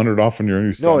 well, you wandered off on your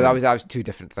own? No, that was two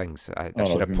different things. I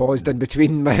should have paused in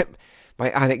between my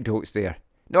anecdotes there.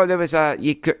 No, there was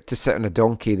you got to sit on a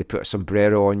donkey, they put a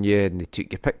sombrero on you, and they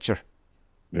took your picture.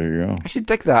 There you go. I should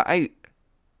dig that out.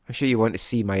 I'm sure you want to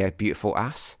see my beautiful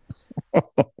ass.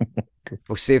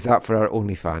 We'll save that for our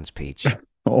OnlyFans page.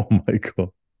 Oh,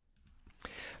 Michael.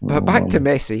 But back to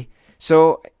Messi.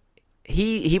 So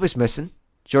he was missing.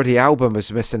 Jordi Alba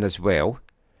was missing as well.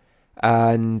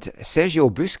 And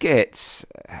Sergio Busquets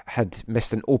had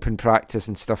missed an open practice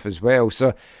and stuff as well.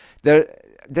 So there's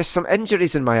some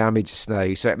injuries in Miami just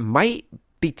now. So it might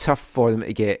be tough for them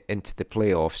to get into the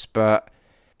playoffs. But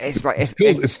it's like it's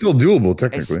still doable,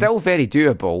 technically. It's still very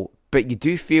doable. But you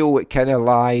do feel it kind of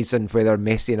lies on whether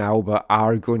Messi and Alba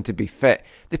are going to be fit.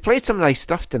 They played some nice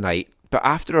stuff tonight. But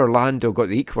after Orlando got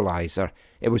the equaliser,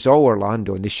 it was all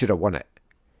Orlando, and they should have won it.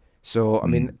 So I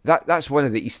mean, that's one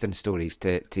of the Eastern stories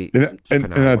and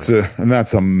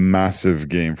that's a massive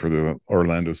game for the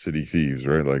Orlando City Thieves,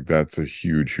 right? Like that's a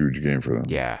huge game for them.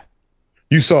 Yeah,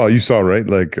 you saw right?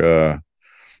 Like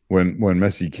when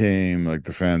Messi came, like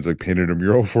the fans like painted a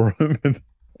mural for him,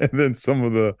 and then some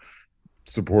of the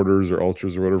supporters or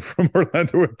ultras or whatever from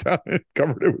Orlando went down and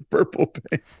covered it with purple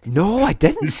paint. No, I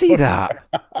didn't see that.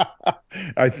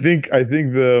 I think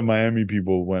the Miami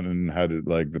people went and had it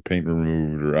like the paint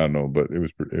removed, or I don't know, but it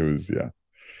was yeah.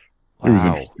 Wow. It was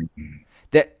interesting.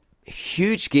 That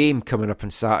huge game coming up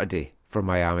on Saturday for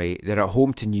Miami. They're at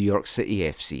home to New York City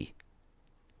FC.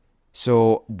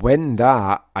 So win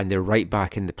that and they're right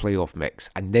back in the playoff mix.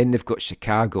 And then they've got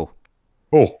Chicago.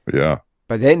 Oh, yeah.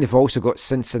 But then they've also got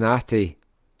Cincinnati,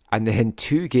 and they had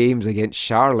 2 games against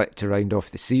Charlotte to round off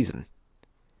the season.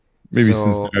 Maybe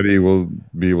Cincinnati will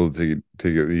be able to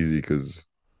take it easy because...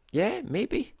 Yeah,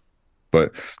 maybe.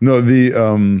 But no, if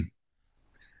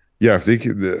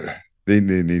they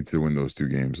need to win those 2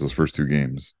 games, those first 2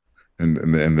 games, and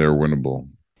they're winnable.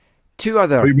 2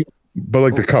 other... But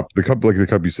like the cup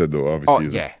you said, though, obviously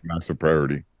is a massive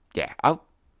priority. Yeah, I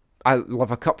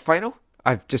love a cup final.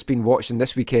 I've just been watching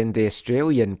this weekend the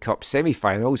Australian Cup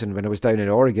semi-finals, and when I was down in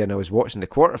Oregon, I was watching the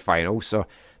quarter-finals, so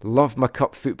love my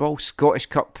cup football. Scottish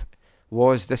Cup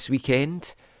was this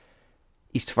weekend.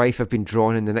 East Fife have been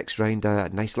drawn in the next round, a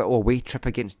nice little away trip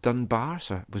against Dunbar,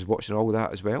 so I was watching all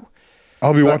that as well.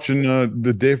 I'll be watching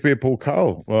the DFB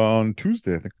Pokal on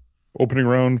Tuesday, I think. Opening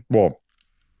round for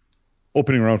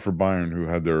Bayern, who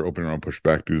had their opening round pushed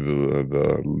back due to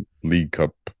the League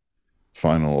Cup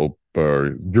final,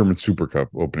 or German Super Cup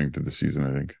opening to the season,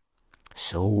 I think.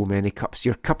 So many cups.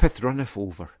 Your cupeth runneth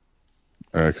over.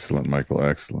 Excellent, Michael.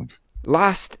 Excellent.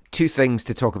 Last 2 things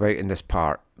to talk about in this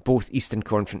part. Both Eastern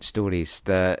Conference stories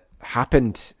that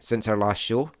happened since our last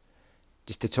show.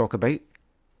 Just to talk about.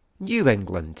 New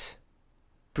England.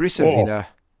 Bruce Arena.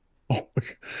 Oh,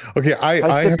 okay,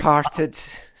 has departed.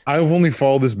 I've only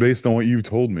followed this based on what you've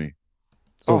told me.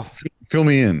 So fill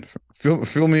me in.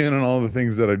 Fill me in on all the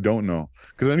things that I don't know,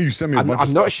 because I know you sent me a bunch.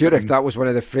 I'm not sure if that was one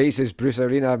of the phrases Bruce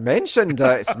Arena mentioned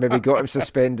that's maybe got him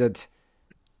suspended.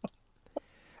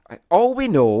 All we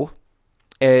know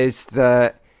is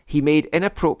that he made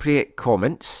inappropriate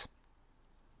comments,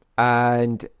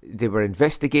 and they were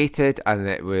investigated, and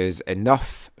it was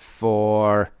enough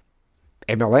for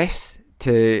MLS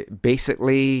to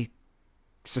basically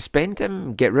suspend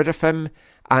him, get rid of him,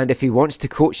 and if he wants to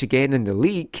coach again in the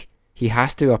league, he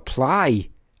has to apply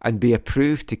and be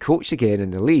approved to coach again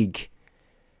in the league,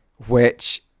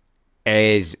 which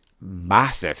is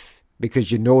massive, because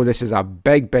this is a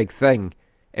big thing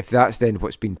if that's then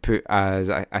what's been put as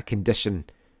a condition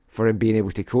for him being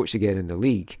able to coach again in the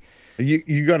league.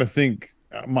 You got to think,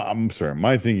 I'm sorry,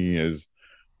 my thinking is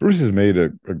Bruce has made I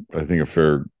think a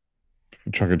fair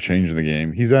chunk of change in the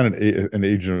game. He's at an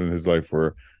age in his life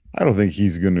where I don't think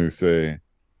he's going to say,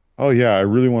 oh yeah, I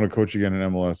really want to coach again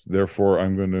in MLS, therefore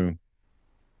I'm going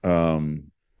to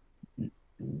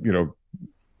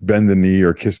bend the knee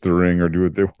or kiss the ring or do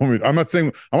what they want me. I'm not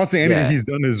saying anything he's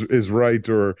done is right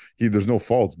or there's no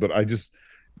faults, but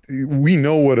we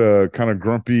know what a kind of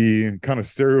grumpy, kind of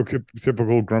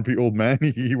stereotypical grumpy old man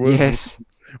he was. Yes.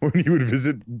 when he would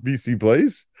visit BC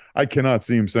Place. I cannot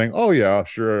see him saying, "Oh yeah,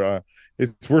 sure,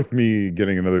 it's worth me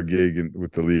getting another gig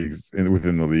with the leagues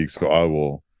within the league, so I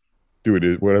will do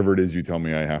it whatever it is you tell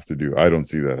me I have to do." I don't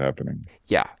see that happening.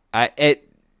 Yeah,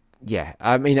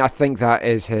 I mean, I think that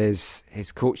is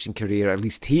his coaching career, at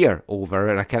least here, over,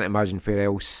 and I can't imagine where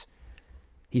else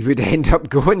he would end up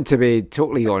going, to be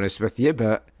totally honest with you.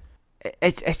 But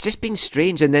it's just been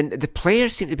strange, and then the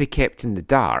players seem to be kept in the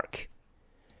dark,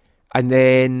 and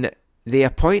then they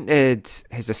appointed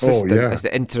his assistant as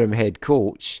the interim head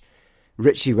coach,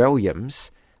 Richie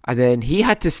Williams, and then he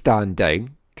had to stand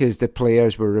down because the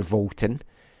players were revolting,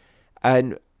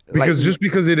 and just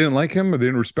because they didn't like him or they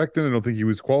didn't respect him, I don't think he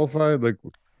was qualified.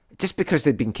 Just because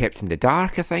they'd been kept in the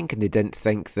dark, I think, and they didn't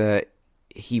think that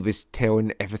he was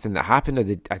telling everything that happened, or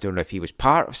I don't know if he was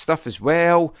part of stuff as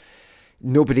well.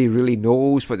 Nobody really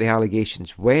knows what the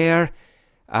allegations were.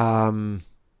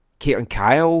 Caitlin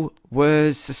Kyle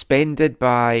was suspended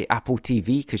by Apple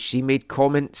TV because she made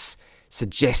comments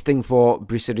suggesting what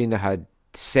Bruce Arena had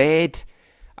said,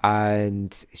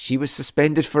 and she was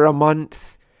suspended for a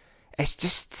month. It's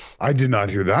just... I did not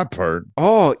hear that part.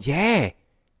 Oh, yeah.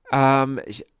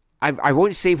 I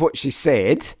won't say what she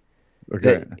said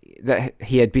that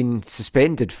he had been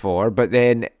suspended for, but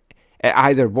then it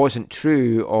either wasn't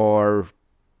true or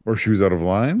she was out of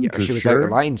line. Yeah, she was out of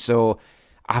line, so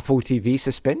Apple TV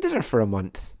suspended her for a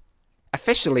month.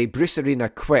 Officially, Bruce Arena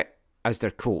quit as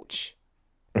their coach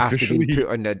after being put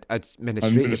on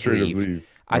administrative leave.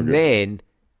 And then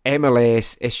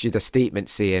MLS issued a statement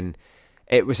saying,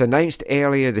 "It was announced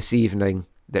earlier this evening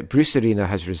that Bruce Arena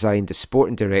has resigned as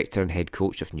sporting director and head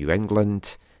coach of New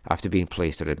England after being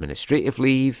placed on administrative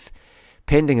leave,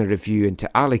 pending a review into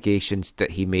allegations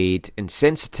that he made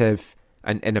insensitive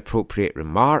and inappropriate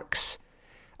remarks.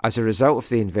 As a result of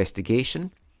the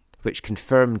investigation, which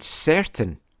confirmed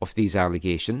certain of these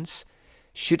allegations,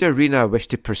 should Arena wish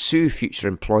to pursue future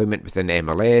employment within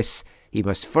MLS, he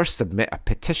must first submit a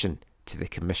petition to the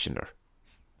commissioner."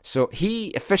 So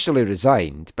he officially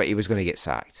resigned, but he was going to get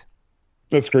sacked.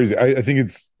 That's crazy. I think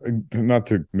it's not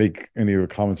to make any of the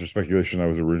comments or speculation I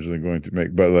was originally going to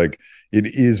make, but it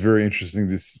is very interesting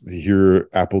to hear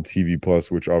Apple TV Plus,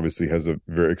 which obviously has a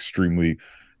very extremely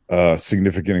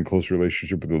significant and close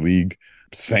relationship with the league,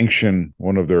 sanction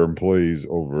one of their employees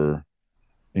over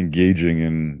engaging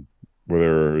in,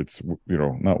 whether it's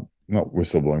not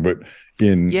whistleblowing, but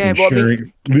in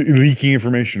sharing, leaking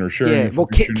information or sharing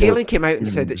information. Caitlin came out and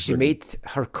said that she made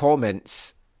her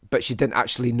comments, but she didn't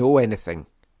actually know anything.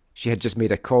 She had just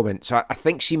made a comment. So I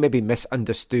think she maybe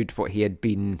misunderstood what he had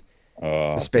been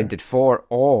suspended for,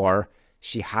 or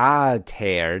she had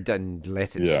heard and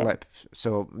let it slip.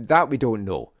 So that we don't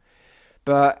know.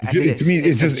 But I mean,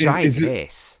 it's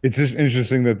just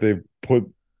interesting that they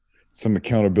put some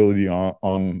accountability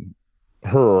on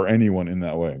her or anyone in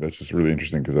that way. That's just really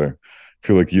interesting because I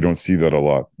feel like you don't see that a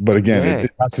lot. But again,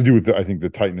 it has to do with I think the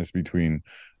tightness between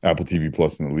Apple TV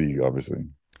Plus and the league, obviously.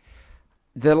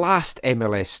 The last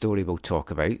MLS story we'll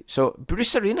talk about. So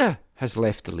Bruce Arena has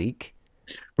left the league.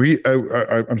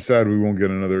 I'm sad we won't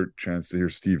get another chance to hear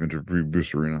Steve interview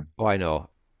Bruce Arena. Oh, I know.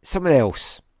 Someone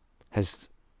else has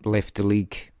left the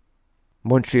league.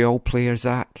 Montreal player,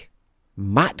 Zach.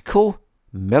 Matko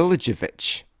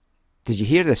Miljevic. Did you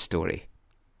hear this story?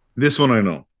 This one I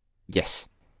know. Yes.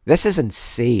 This is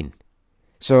insane.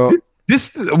 So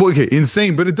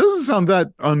insane, but it doesn't sound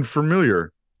that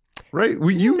unfamiliar, right?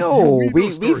 We've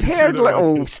heard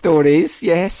little stories,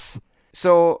 yes.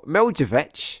 So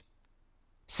Miljevic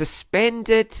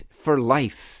suspended for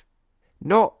life,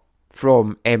 not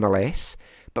from MLS,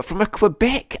 but from a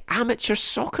Quebec amateur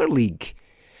soccer league,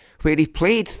 where he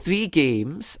played 3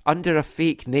 games under a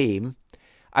fake name,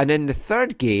 and in the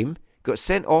 3rd game got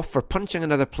sent off for punching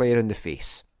another player in the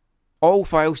face, all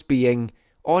whilst being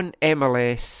on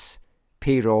MLS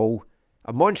payroll,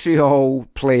 a Montreal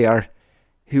player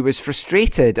who was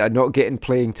frustrated at not getting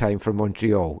playing time for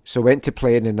Montreal, so went to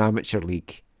play in an amateur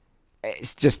league.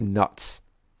 It's just nuts.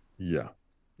 Yeah,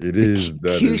 it is.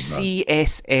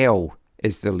 QCSL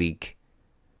is the league.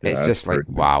 Yeah, it's just like,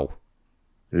 wow.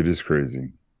 It is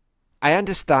crazy. I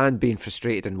understand being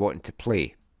frustrated and wanting to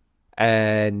play.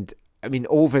 And I mean,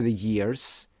 over the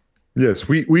years, yes,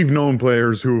 we've known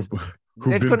players who've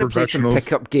been professionals. Play some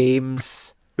pickup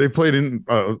games. They've played in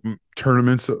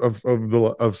tournaments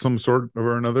of some sort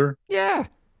or another. Yeah,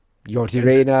 Jordi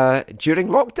Reyna during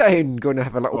lockdown going to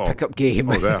have a little pickup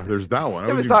game. Oh, yeah, there's that one.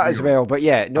 There was that as well. But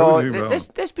yeah, no,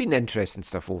 there's been interesting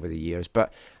stuff over the years.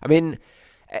 But I mean,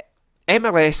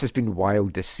 MLS has been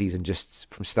wild this season, just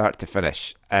from start to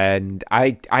finish, and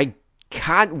I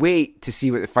can't wait to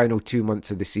see what the final 2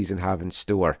 months of the season have in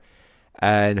store.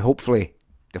 And hopefully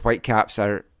the Whitecaps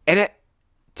are in it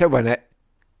to win it.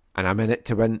 And I'm in it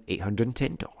to win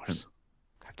 $810.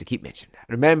 I have to keep mentioning that.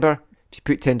 Remember, if you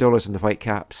put $10 in the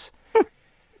Whitecaps,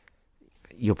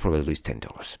 you'll probably lose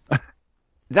 $10.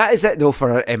 That is it, though,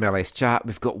 for our MLS chat.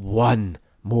 We've got one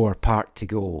more part to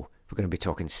go. We're going to be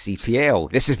talking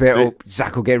CPL. This is where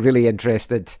Zach will get really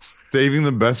interested. Saving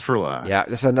the best for last. Yeah,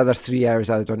 this is another 3 hours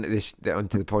added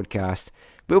onto the podcast.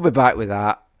 We'll be back with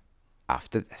that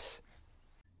after this.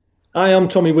 Hi, I'm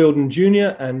Tommy Wilden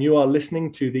Jr., and you are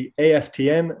listening to the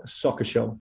AFTN Soccer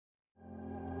Show.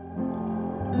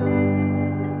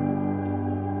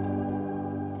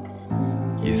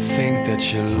 You think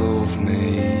that you love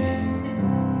me,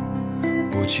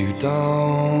 but you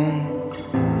don't.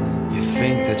 You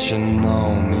think that you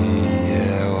know me,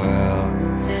 yeah, well,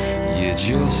 you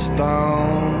just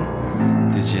don't.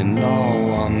 Did you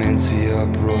know I'm into your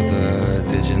brother?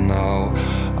 Did you know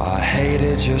I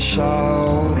hated your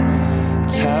show?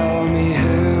 Tell me,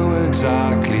 who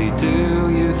exactly do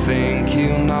you think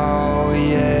you know?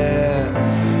 Yeah,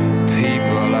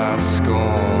 people are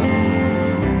scum.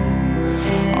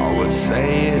 I would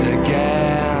say it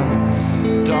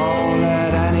again. Don't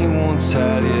let anyone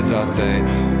tell you that they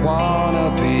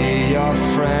wanna be your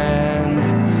friend.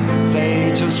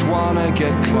 They just wanna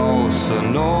get close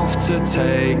enough to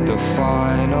take the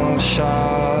final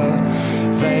shot.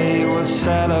 They will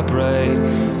celebrate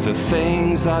the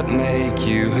things that make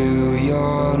you who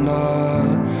you're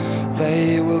not.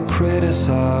 They will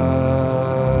criticize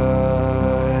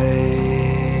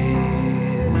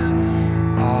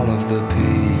all of the people.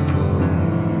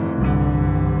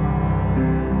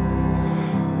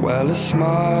 Well, a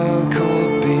smile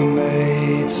could be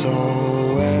made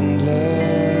so endless.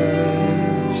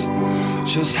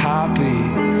 Just happy,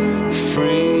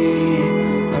 free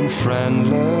and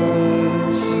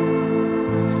friendless.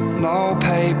 No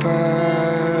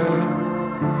paper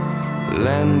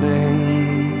lending,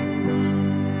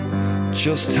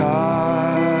 just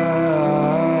time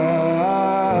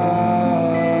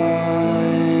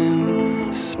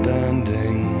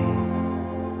spending.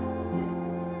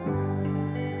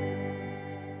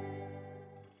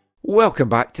 Welcome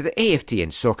back to the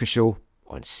AFTN Soccer Show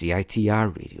on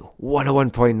CITR Radio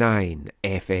 101.9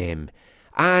 FM.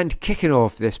 And kicking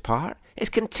off this part is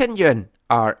continuing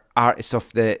our Artist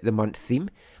of the Month theme.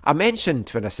 I mentioned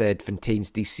when I said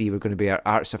Fontaine's DC were going to be our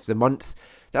Artist of the Month,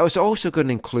 that was also going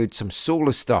to include some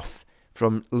solo stuff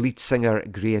from lead singer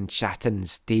Graham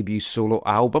Chatton's debut solo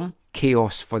album,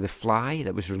 Chaos for the Fly,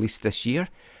 that was released this year.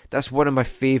 That's one of my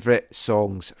favourite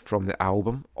songs from the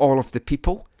album, All of the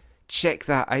People. Check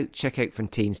that out. Check out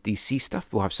Fontaine's DC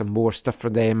stuff. We'll have some more stuff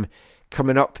from them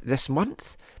coming up this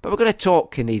month. But we're going to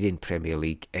talk Canadian Premier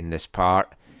League in this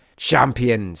part.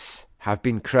 Champions have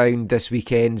been crowned this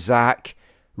weekend, Zach.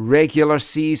 Regular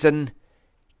season.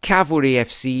 Cavalry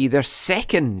FC, their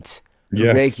second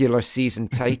regular season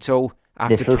title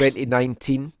after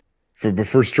 2019. For the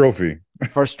first trophy.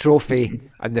 First trophy,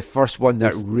 and the first one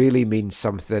that really means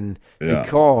something. Yeah.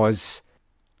 Because,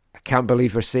 I can't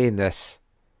believe we're saying this,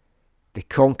 the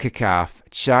CONCACAF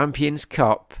Champions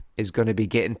Cup is going to be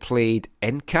getting played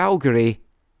in Calgary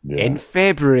in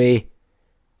February,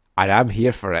 and I'm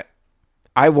here for it.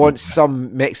 I want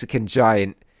some Mexican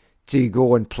giant to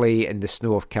go and play in the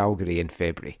snow of Calgary in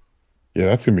February. Yeah,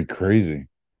 that's going to be crazy.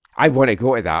 I want to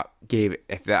go to that game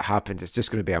if that happens. It's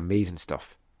just going to be amazing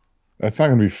stuff. That's not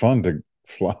going to be fun to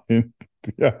fly in.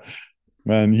 Yeah,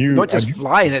 man. Not just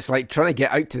flying, it's like trying to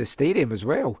get out to the stadium as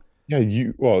well. Yeah,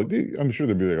 I'm sure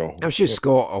there'll be like I'm sure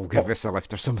Scott will give us a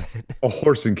lift or something. A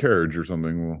horse and carriage or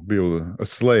something will be able to, a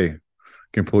sleigh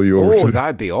can pull you over. Oh,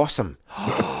 that'd be awesome.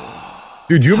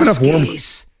 Dude, do you have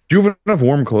enough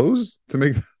warm clothes to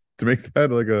make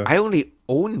that like a... I only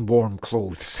own warm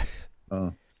clothes.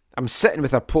 I'm sitting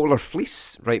with a polar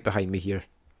fleece right behind me here.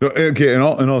 Okay, in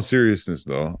all seriousness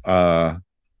though,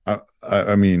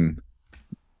 I mean,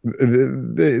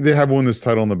 they have won this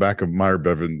title on the back of Meyer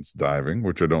Bevan's diving,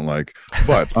 which I don't like.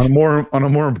 But on a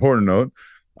more important note,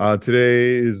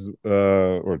 today is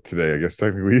today, I guess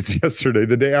technically it's yesterday,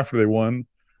 the day after they won.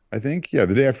 I think, the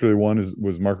day after they won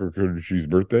was Marco Carducci's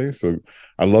birthday. So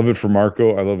I love it for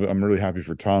Marco. I love it. I'm really happy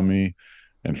for Tommy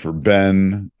and for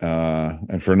Ben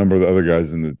and for a number of the other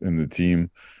guys in the team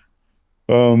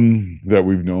that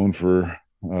we've known for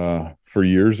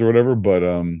years or whatever. But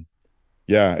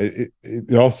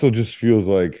it also just feels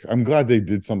like I'm glad they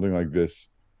did something like this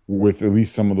with at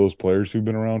least some of those players who've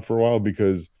been around for a while,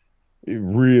 because it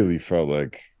really felt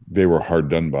like they were hard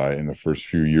done by in the first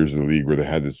few years of the league, where they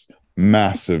had this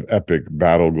massive epic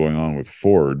battle going on with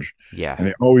Forge, and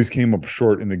they always came up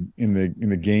short in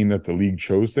the game that the league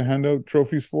chose to hand out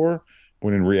trophies for.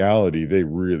 when in reality they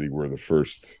really were the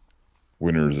first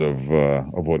winners of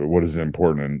what is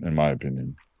important in my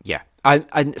opinion. Yeah, and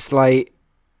it's like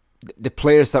the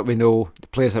players that we know, the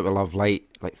players that we love, like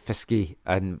Fiske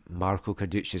and Marco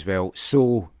Carducci as well.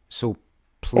 So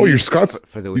pleased you're Scots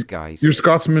for those guys. Your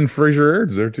Scotsman Fraser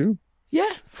Aird's there too.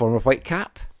 Yeah, former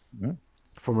Whitecap, Yeah.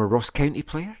 former Ross County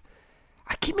player.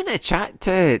 I came in a chat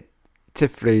to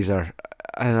Fraser,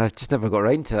 and I just never got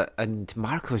around to it. And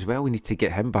Marco as well. We need to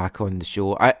get him back on the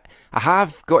show. I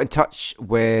have got in touch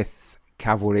with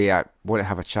Cavalry. I want to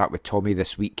have a chat with Tommy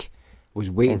this week. Was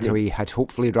waiting till he had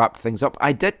hopefully wrapped things up.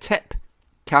 I did tip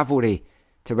Cavalry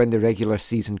to win the regular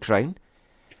season crown.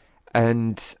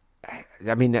 And,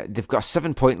 I mean, they've got a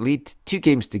 7-point lead, 2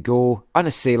 games to go,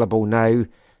 unassailable now,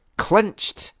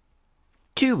 clinched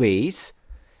 2 ways.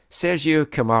 Sergio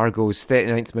Camargo's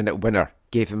 39th minute winner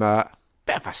gave them a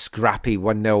bit of a scrappy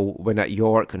 1-0 win at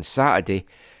York on Saturday.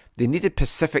 They needed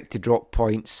Pacific to drop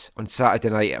points on Saturday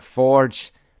night at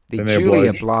Forge. They duly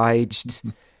obliged.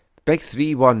 Big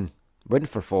 3-1 win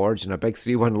for Forge and a big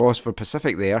 3-1 loss for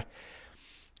Pacific there.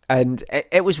 And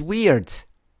it was weird.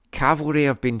 Cavalry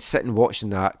have been sitting watching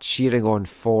that, cheering on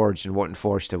Forge and wanting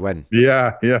Forge to win.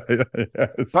 Yes.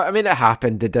 But I mean, it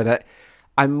happened. They did it.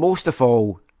 I'm most of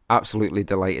all absolutely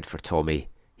delighted for Tommy.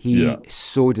 He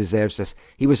so deserves this.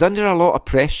 He was under a lot of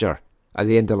pressure at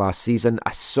the end of last season.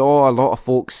 I saw a lot of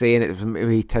folks saying it was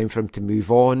maybe time for him to move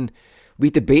on. We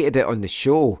debated it on the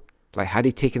show. Like, had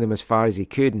he taken them as far as he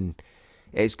could? And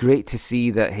it's great to see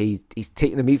that he's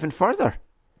taken them even further.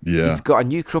 Yeah. He's got a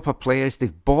new crop of players.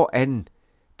 They've bought in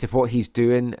to what he's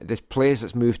doing. There's players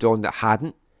that's moved on that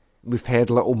hadn't. We've heard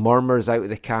little murmurs out of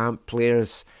the camp.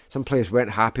 Some players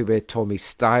weren't happy with Tommy's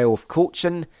style of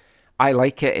coaching. I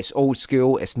like it. It's old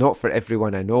school. It's not for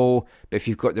everyone, I know. But if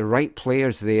you've got the right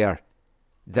players there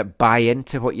that buy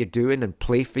into what you're doing and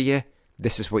play for you,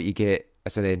 this is what you get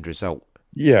as an end result.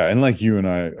 Yeah, and like you and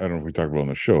I don't know if we talked about it on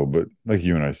the show, but like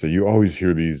you and I say, you always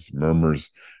hear these murmurs,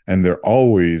 and they're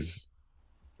always,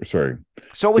 it's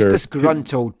always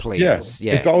disgruntled players.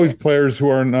 Yeah, it's always players who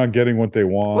are not getting what they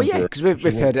want. Well, yeah, because we've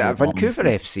heard it at Vancouver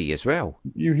FC as well.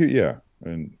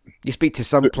 And you speak to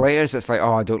some players, it's like,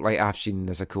 oh, I don't like Afshin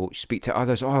as a coach. Speak to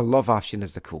others, oh, I love Afshin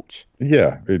as the coach.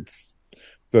 Yeah, it's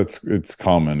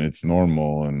common, it's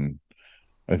normal, and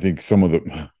I think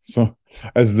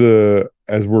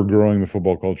as we're growing the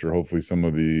football culture, hopefully some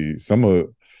of the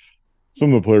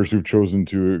players who've chosen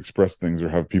to express things or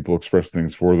have people express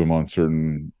things for them on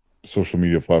certain social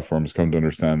media platforms come to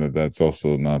understand that that's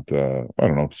also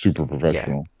not super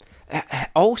professional. Yeah.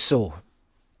 Also,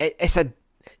 it's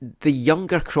the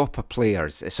younger crop of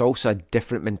players. It's also a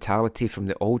different mentality from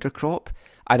the older crop,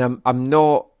 and I'm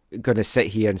not going to sit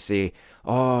here and say,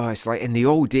 oh, it's like in the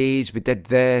old days we did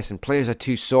this and players are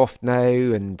too soft now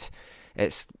and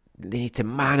they need to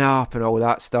man up and all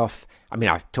that stuff. I mean,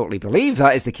 I totally believe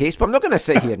that is the case, but I'm not going to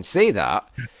sit here and say that.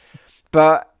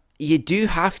 But you do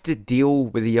have to deal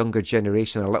with the younger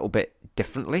generation a little bit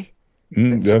differently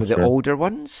than some of the older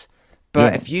ones.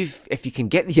 But if you can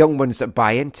get the young ones that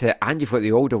buy into it and you've got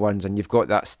the older ones and you've got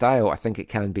that style, I think it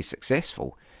can be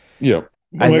successful. Yeah.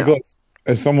 Well,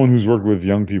 as someone who's worked with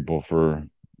young people for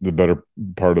the better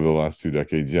part of the last 2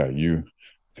 decades,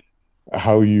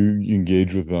 how you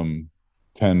engage with them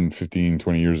 10, 15,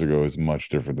 20 years ago is much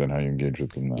different than how you engage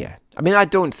with them now. Yeah. I mean, I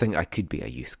don't think I could be a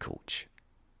youth coach.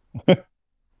 I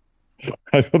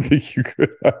don't think you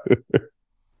could either.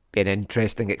 Be an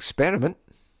interesting experiment.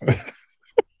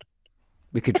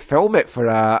 We could film it for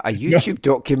a YouTube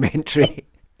documentary.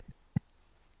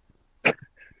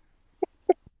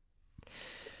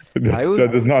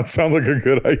 That does not sound like a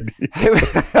good idea.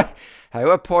 How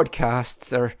a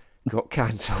podcaster got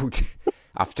cancelled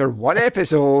after one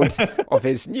episode of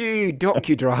his new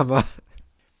docudrama.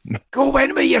 Go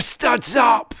in with your studs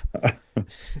up.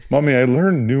 Mommy, I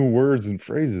learned new words and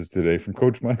phrases today from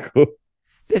Coach Michael.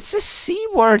 It's a C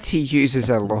word he uses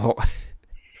a lot.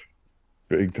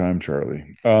 Big time,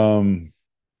 Charlie.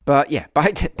 But yeah,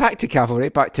 back to Cavalry.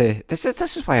 This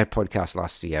is why our podcast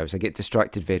lasts 3 hours. I get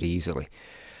distracted very easily.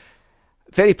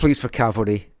 Very pleased for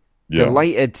Cavalry. Yeah.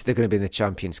 Delighted they're going to be in the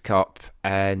Champions Cup,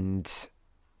 and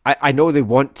I know they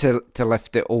want to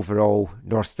lift the overall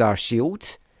North Star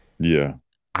Shield. Yeah.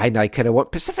 I now kind of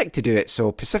want Pacific to do it.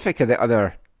 So Pacific are the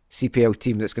other CPL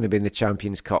team that's going to be in the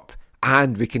Champions Cup,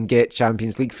 and we can get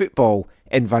Champions League football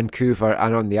in Vancouver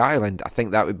and on the island. I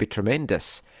think that would be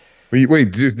tremendous.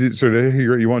 Wait, so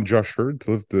you want Josh Hurd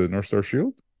to lift the North Star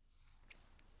Shield?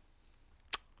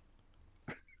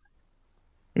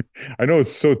 I know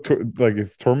it's so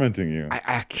it's tormenting you.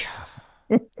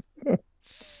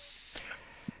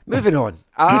 Moving on.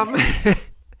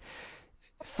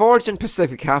 Forge and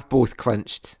Pacific have both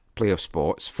clinched playoff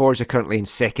spots. Forge are currently in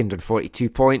second on 42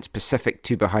 points. Pacific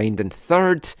 2 behind in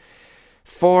third.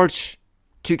 Forge,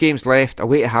 2 games left.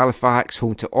 Away to Halifax,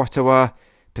 home to Ottawa.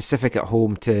 Pacific at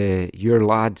home to your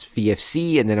lads,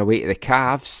 VFC, and then away to the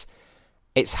Cavs.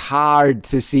 It's hard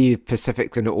to see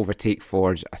Pacific going to overtake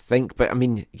Forge, I think. But, I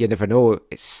mean, you never know.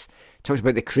 It's talked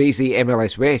about the crazy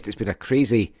MLS West. It's been a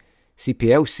crazy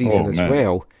CPL season as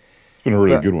well. It's been a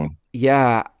really good one.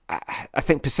 Yeah, I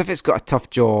think Pacific's got a tough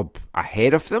job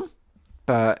ahead of them,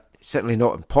 but certainly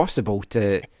not impossible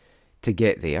to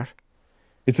get there.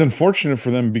 It's unfortunate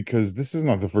for them because this is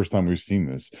not the first time we've seen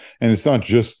this, and it's not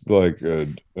just like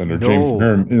under James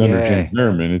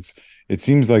Merriman. It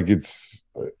seems like it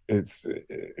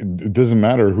doesn't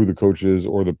matter who the coach is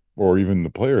or even the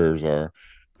players are.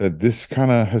 That this kind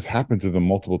of has happened to them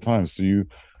multiple times. So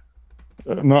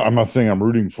I'm not saying I'm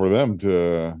rooting for them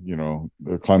to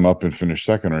climb up and finish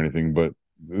second or anything, but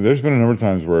there's been a number of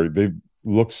times where they've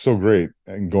looked so great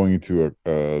and going into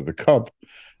the cup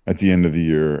at the end of the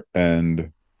year,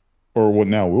 or what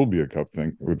now will be a cup,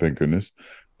 thank goodness.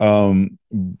 And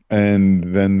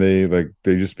then they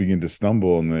just begin to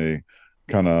stumble, and they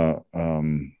kind of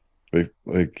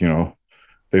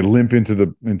they limp into the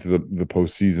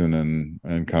postseason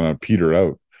and kind of peter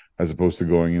out, as opposed to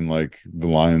going in like the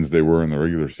Lions they were in the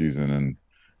regular season.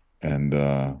 And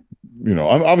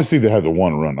obviously they had the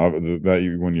one run.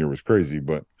 That 1 year was crazy,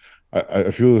 but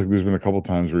I feel like there's been a couple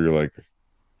times where you're like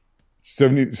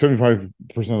 75%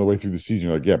 of the way through the season,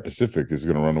 you're like, yeah, Pacific is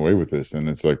going to run away with this. And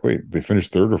it's like, wait, they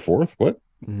finished third or fourth? What?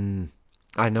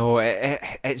 I know.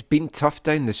 It's been tough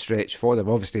down the stretch for them.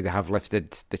 Obviously, they have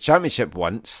lifted the championship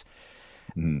once.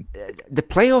 The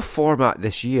playoff format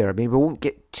this year, I mean, we won't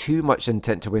get too much into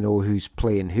it until we know who's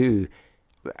playing who.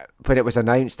 When it was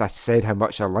announced, I said how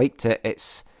much I liked it.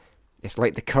 It's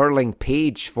like the curling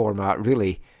page format,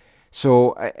 really.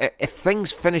 So if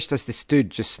things finished as they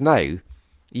stood just now,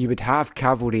 you would have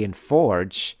Cavalry and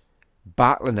Forge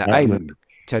battling it out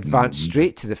to advance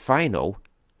straight to the final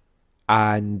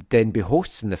and then be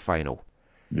hosts in the final.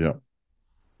 Yeah.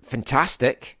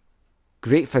 Fantastic.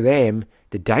 Great for them.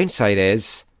 The downside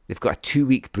is they've got a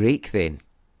 2-week break then,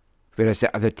 whereas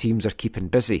the other teams are keeping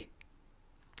busy.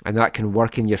 And that can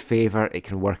work in your favour, it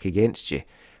can work against you.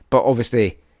 But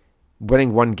obviously,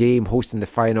 winning one game, hosting the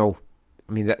final,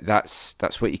 I mean, that's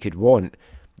what you could want.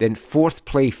 Then fourth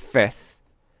play fifth.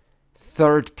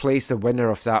 Third plays the winner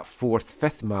of that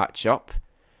 4th-5th matchup.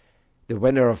 The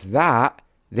winner of that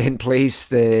then plays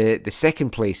the second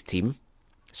place team.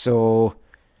 So,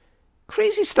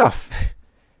 crazy stuff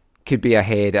could be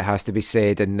ahead, it has to be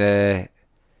said, in the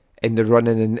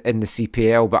running in the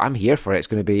CPL. But I'm here for it. It's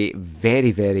going to be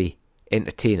very, very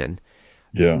entertaining.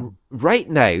 Yeah. Right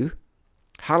now,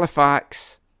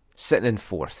 Halifax sitting in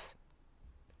 4th.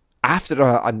 After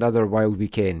another wild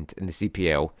weekend in the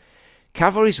CPL,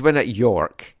 Cavalry's win at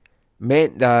York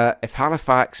meant that if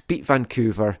Halifax beat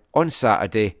Vancouver on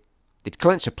Saturday, they'd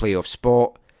clinch a playoff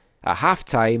spot. At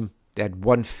half-time, they had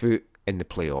 1 foot in the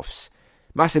playoffs.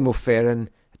 Massimo Ferrin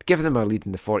had given them a lead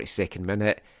in the 42nd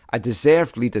minute. A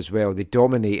deserved lead as well. They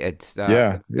dominated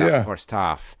that first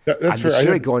half. That's and they fair. should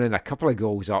have gone in a couple of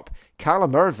goals up.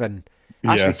 Callum Irvin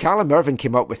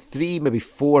came up with 3, maybe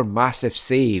 4 massive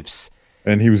saves.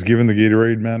 And he was given the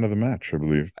Gatorade Man of the Match, I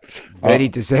believe. Very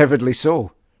deservedly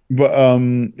so. But I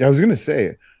was going to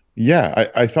say,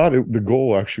 I thought the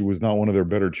goal actually was not one of their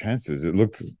better chances. It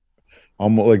looked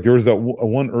almost like there was that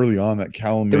one early on that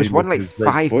Callum made. There was one like 5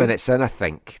 right minutes in, I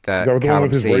think. That the one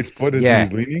with his saved. right foot as he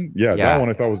was leaning? Yeah, that one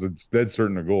I thought was a dead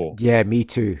certain a goal. Yeah, me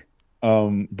too.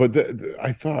 But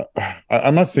I thought,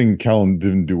 I'm not saying Callum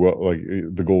didn't do well, like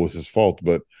the goal was his fault,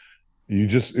 but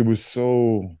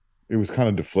it was kind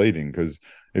of deflating because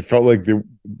it felt like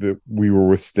we were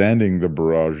withstanding the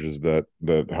barrages that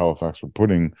Halifax were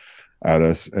putting at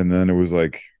us, and then it was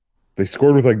like they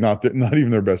scored with like not even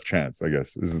their best chance, I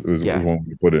guess is one way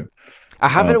to put it. I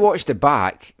haven't watched it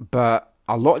back, but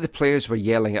a lot of the players were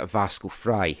yelling at Vasco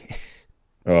Fry.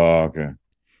 Oh, okay.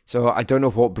 So I don't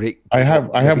know what break. I have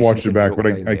watched it back, but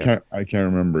I can't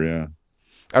remember. Yeah,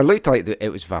 I looked like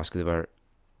it was Vasco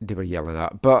they were yelling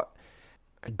at, but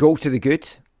goal to the good.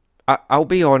 I'll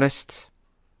be honest,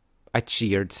 I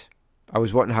cheered. I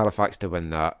was wanting Halifax to win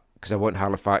that because I want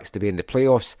Halifax to be in the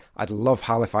playoffs. I'd love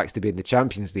Halifax to be in the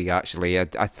Champions League, actually. I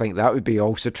think that would be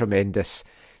also tremendous.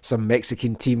 Some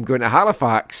Mexican team going to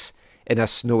Halifax in a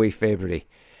snowy February.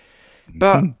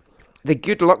 But the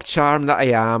good luck charm that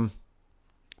I am,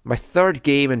 my 3rd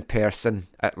game in person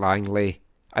at Langley,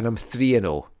 and I'm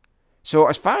 3-0. So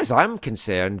as far as I'm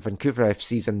concerned, Vancouver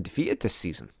FC's undefeated this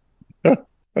season.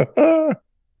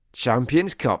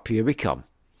 Champions Cup, here we come.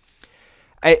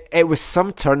 It was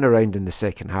some turnaround in the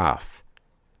second half.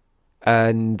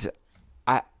 And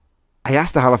I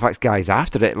asked the Halifax guys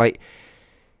after it, like,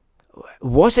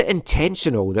 was it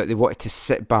intentional that they wanted to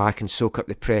sit back and soak up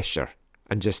the pressure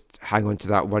and just hang on to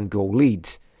that 1-goal lead?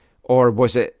 Or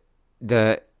was it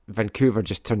that Vancouver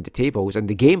just turned the tables and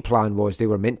the game plan was they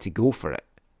were meant to go for it?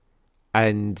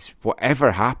 And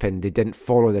whatever happened, they didn't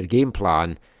follow their game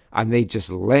plan and they just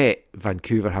let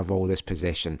Vancouver have all this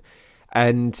possession.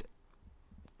 And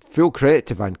full credit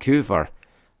to Vancouver,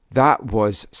 that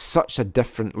was such a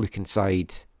different looking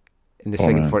side in the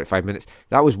second 45 minutes.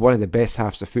 That was one of the best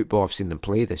halves of football I've seen them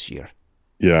play this year.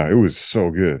 Yeah, it was so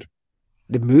good.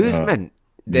 The movement,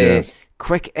 the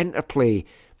quick interplay,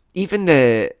 even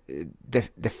the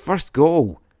first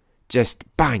goal, just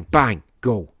bang, bang,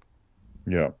 goal.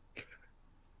 Yeah.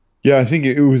 Yeah, I think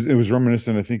it was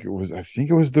reminiscent. I think it was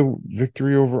the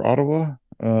victory over Ottawa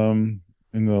in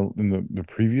the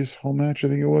previous home match, I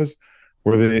think it was,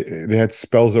 where they had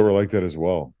spells that were like that as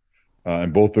well.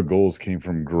 And both the goals came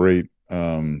from great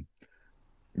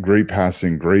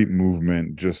passing, great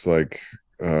movement, just like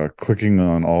clicking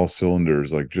on all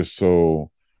cylinders, like just so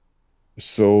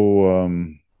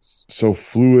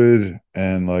fluid,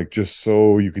 and like just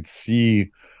so you could see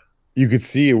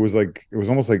it was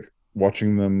almost like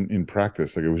watching them in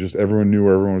practice. Like it was just everyone knew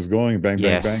where everyone was going. Bang,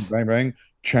 bang, bang, bang, bang,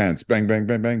 chance, bang, bang,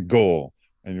 bang, bang, goal.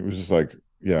 And it was just like,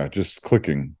 yeah, just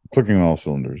clicking on all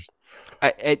cylinders.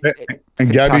 And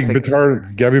Gabby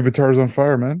Bitar's on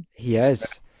fire, man. He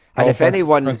is. And if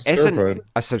anyone isn't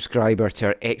a subscriber to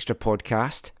our extra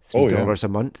podcast, $3 a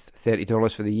month,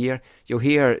 $30 for the year, you'll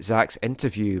hear Zach's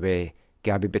interview with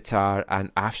Gabby Bitar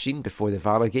and Afshin before the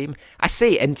Valor game. I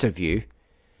say interview.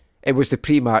 It was the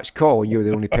pre-match call, and you were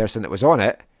the only person that was on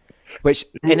it, which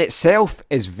in itself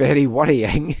is very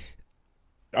worrying.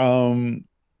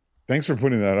 Thanks for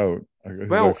putting that out.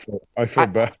 Well, I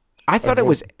felt bad. I thought it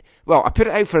was... Well, I put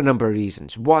it out for a number of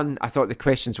reasons. One, I thought the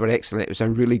questions were excellent. It was a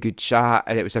really good chat,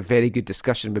 and it was a very good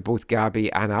discussion with both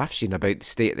Gabby and Afshin about the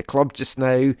state of the club just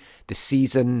now, the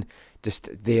season, just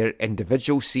their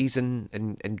individual season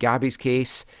in Gabby's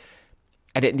case.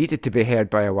 And it needed to be heard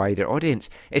by a wider audience.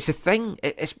 It's a thing.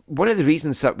 It's one of the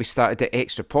reasons that we started the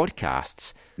extra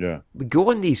podcasts. Yeah, we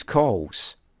go on these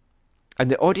calls, and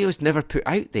the audio's never put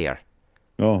out there.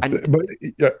 No, but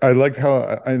I like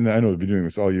how I know we've been doing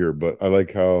this all year, but I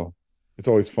like how it's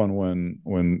always fun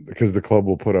when because the club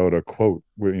will put out a quote,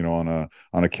 on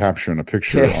a caption, a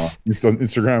picture on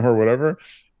Instagram or whatever.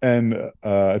 And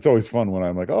it's always fun when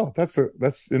I'm like, oh, that's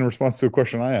in response to a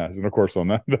question I asked. And of course, on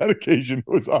that occasion, it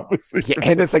was obviously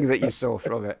anything that you saw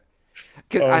from it.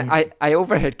 Because I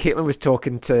overheard Caitlin was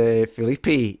talking to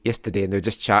Felipe yesterday, and they were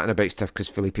just chatting about stuff because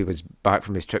Felipe was back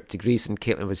from his trip to Greece, and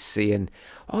Caitlin was saying,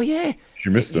 "Oh yeah,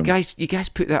 you missed them. You guys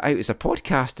put that out as a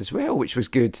podcast as well, which was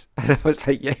good." And I was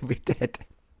like, "Yeah, we did."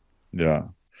 Yeah,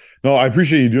 no, I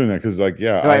appreciate you doing that because, like,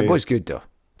 it was good though.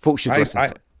 Folks should listen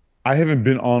to it. I haven't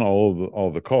been on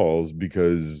all the calls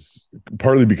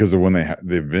partly because of when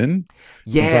they've been.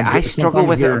 Yeah, I struggle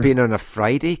with it being on a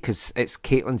Friday because it's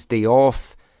Caitlin's day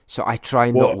off. So I try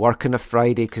and not work on a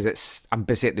Friday because I'm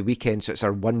busy at the weekend. So it's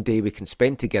our one day we can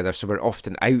spend together. So we're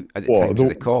often out at the times of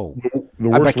the call.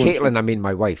 By Caitlin, I mean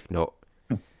my wife, not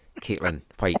Caitlin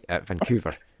White at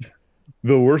Vancouver.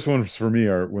 The worst ones for me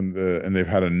are and they've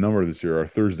had a number this year, are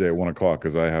Thursday at 1:00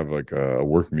 because I have like a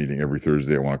work meeting every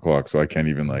Thursday at 1:00. So I can't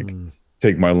even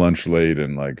take my lunch late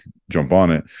and like jump on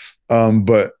it.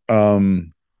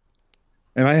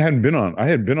 And I hadn't been on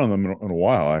them in a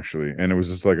while actually, and it was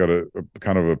just like at a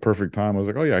kind of a perfect time. I was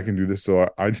like, oh yeah, I can do this. So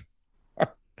I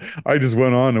just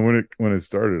went on, and when it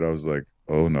started, I was like,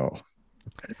 oh no.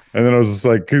 And then I was just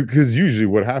like, because usually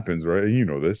what happens, right? And you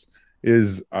know this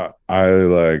is I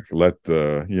like let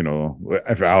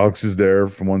if Alex is there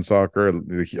from One Soccer, I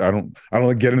don't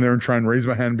like get in there and try and raise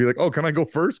my hand and be like, oh, can I go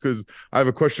first? Because I have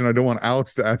a question. I don't want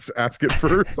Alex to ask it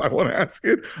first. I want to ask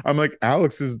it. I'm like,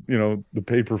 Alex is the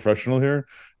paid professional here.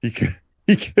 He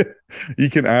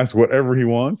can ask whatever he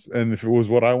wants, and if it was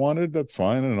what I wanted, that's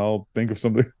fine, and I'll think of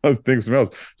something. I'll think of something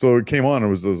else. So it came on. I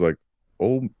was like,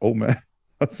 oh man.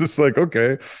 I was just like,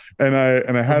 okay, and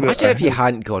I had. Imagine if you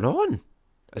hadn't gone on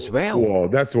as well. Well,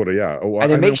 that's what, yeah.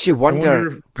 And it makes you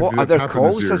wonder what other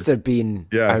calls has there been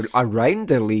around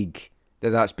the league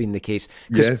that's been the case.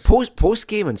 Because post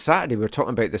game on Saturday, we were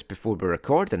talking about this before we were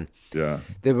recording. Yeah,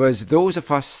 there was those of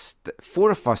us,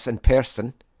 4 of us in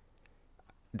person,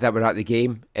 that were at the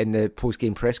game in the post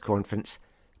game press conference.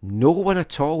 No one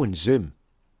at all in Zoom.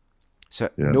 So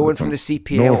no one from the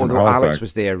CPL, although Alex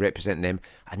was there representing them,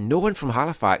 and no one from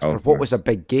Halifax for what was a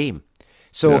big game.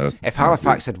 So if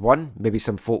Halifax had won, maybe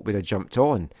some folk would have jumped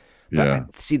on. Yeah.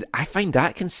 But see, I find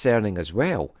that concerning as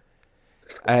well.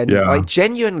 And Yeah. like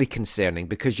genuinely concerning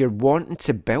because you're wanting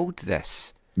to build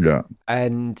this. Yeah.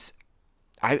 And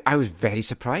I was very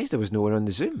surprised there was no one on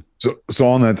the Zoom. So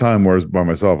on that time where I was by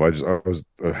myself, I was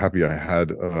happy I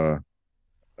had a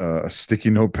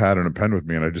sticky notepad and a pen with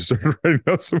me, and I just started writing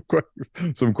out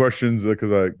some questions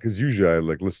because usually I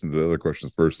like listen to the other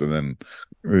questions first and then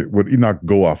would not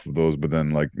go off of those, but then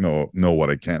like know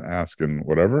what I can't ask and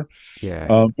whatever. Yeah.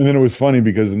 And then it was funny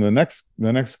because in the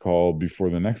next call before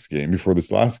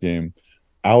this last game,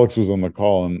 Alex was on the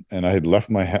call and I had left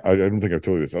my I don't think I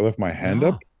told you this. I left my hand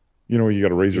up. You know, you got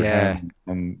to raise your hand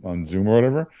on Zoom or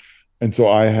whatever. And so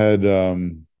I had,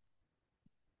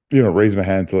 raised my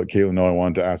hand to let Caitlin know I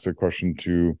wanted to ask a question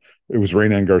it was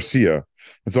Reynan Garcia.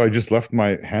 And so I just left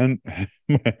my hand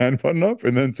button up.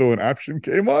 And then so an action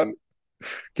came on.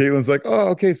 Caitlin's like, oh,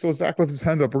 okay. So Zach left his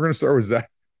hand up. We're going to start with Zach.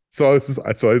 So I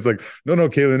was like, no,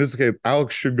 Caitlin, it's okay.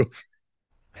 Alex should go.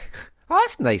 Oh,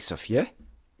 that's nice of you.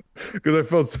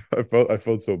 Because I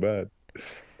felt so bad.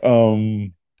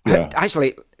 Yeah.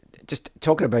 Actually, just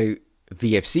talking about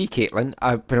VFC, Caitlin,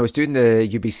 when I was doing the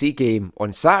UBC game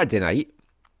on Saturday night,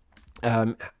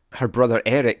 her brother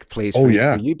Eric plays for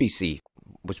UBC,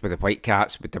 was with the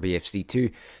Whitecaps, with WFC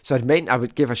too. So I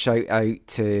would give a shout out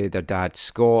to their dad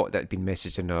Scott that had been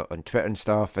messaging on Twitter and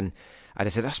stuff, and I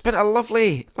said I spent a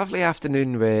lovely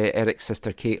afternoon with Eric's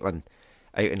sister Caitlin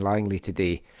out in Langley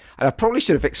today, and I probably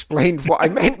should have explained what I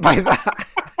meant by that.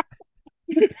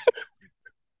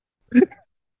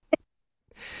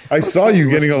 I saw you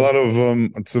getting a lot of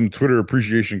some Twitter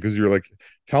appreciation because you're like,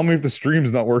 tell me if the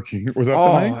stream's not working. Was that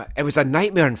the night? It was a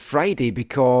nightmare on Friday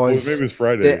because maybe it was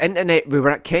Friday. The internet, we were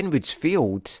at Kenwood's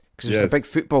Field because there was a big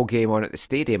football game on at the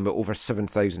stadium with over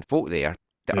 7,000 folk there,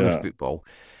 the other football,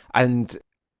 and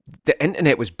the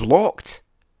internet was blocked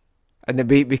and then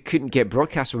we couldn't get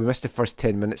broadcast, so we missed the first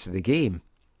 10 minutes of the game.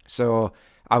 So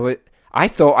I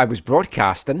thought I was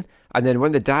broadcasting, and then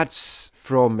when the dads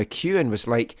from McEwen was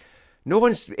like, no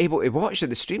one's able to watch it,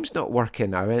 the stream's not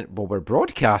working. I went, well, we're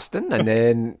broadcasting, and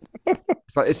then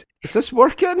it's like, is this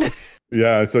working?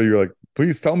 Yeah, so you're like,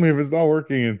 please tell me if it's not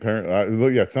working. And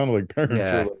it sounded like parents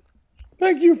were like,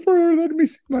 thank you for letting me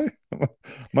see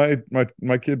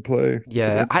my kid play.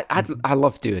 Yeah, so, I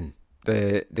love doing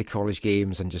the college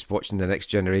games and just watching the next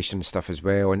generation stuff as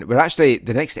well. And we're actually,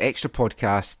 the next extra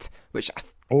podcast, which I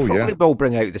probably will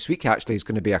bring out this week, actually, is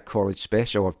going to be a college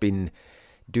special. I've been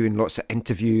doing lots of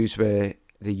interviews with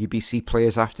the UBC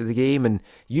players after the game, and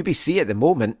UBC at the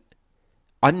moment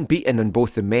unbeaten on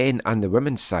both the men and the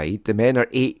women's side. The men are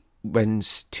 8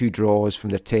 wins, 2 draws from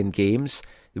their 10 games.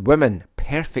 The women,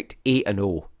 perfect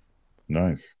 8-0.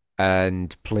 Nice.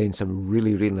 And playing some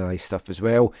really, really nice stuff as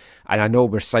well. And I know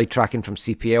we're sidetracking from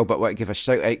CPL, but I want to give a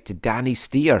shout out to Danny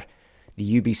Steer,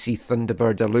 the UBC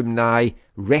Thunderbird alumni,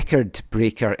 record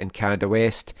breaker in Canada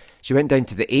West. She went down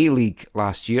to the A-League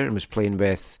last year and was playing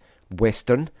with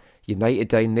Western United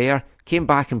down there. Came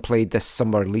back and played this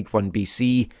summer League One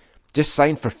BC. Just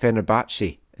signed for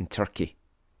Fenerbahce in Turkey.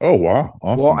 Oh, wow.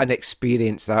 Awesome. What an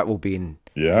experience that will be in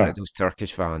those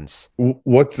Turkish fans.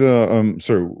 What,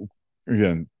 sorry,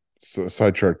 again,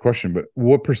 sidetrack question, but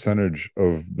what percentage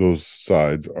of those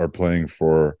sides are playing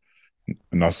for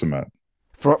Nasamat?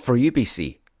 For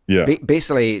UBC? Yeah.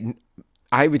 Basically,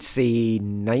 I would say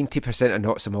 90% of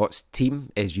Not So Hot's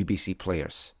team is UBC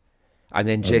players. And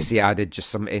then Jesse added just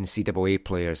some NCAA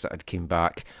players that had came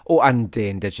back. Oh, and the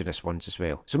Indigenous ones as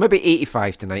well. So maybe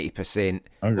 85 to 90%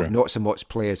 of Not So Hot's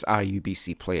players are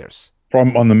UBC players.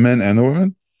 From on the men and the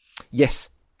women? Yes.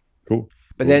 Cool.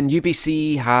 But then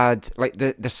UBC had, like,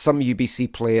 there's some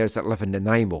UBC players that live in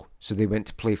Nanaimo. So they went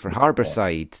to play for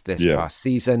Harbourside this past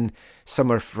season.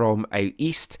 Some are from out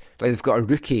east. Like, they've got a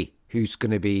rookie who's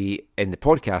going to be in the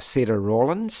podcast, Sarah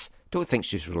Rollins. Don't think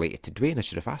she's related to Dwayne. I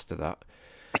should have asked her that.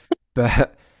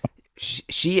 But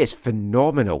she is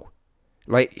phenomenal.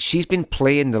 Like, she's been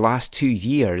playing the last 2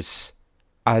 years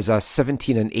as a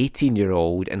 17 and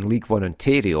 18-year-old in League One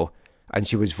Ontario, and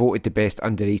she was voted the best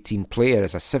under-18 player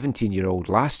as a 17-year-old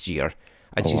last year,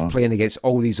 and she's playing against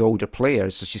all these older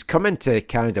players. So she's come into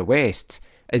Canada West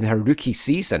in her rookie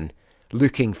season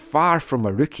looking far from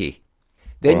a rookie.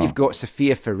 Then you've got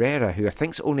Sofia Ferreira, who I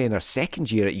think's only in her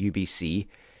second year at UBC,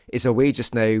 is away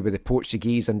just now with the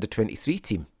Portuguese under-23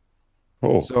 team.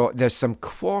 So there's some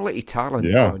quality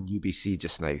talent on UBC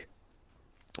just now,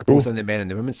 both on the men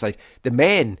and the women's side. The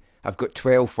men have got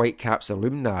 12 Whitecaps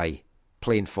alumni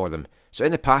playing for them. So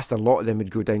in the past, a lot of them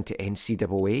would go down to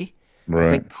NCAA.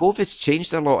 I think COVID's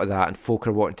changed a lot of that, and folk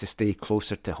are wanting to stay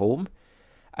closer to home.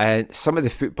 And some of the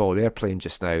football they're playing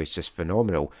just now is just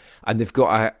phenomenal. And they've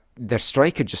got their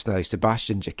striker just now,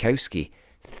 Sebastian Jakowski,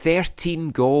 13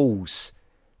 goals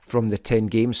from the 10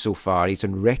 games so far. He's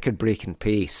on record-breaking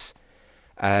pace,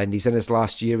 and he's in his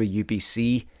last year with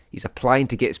UBC. He's applying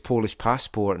to get his Polish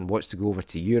passport and wants to go over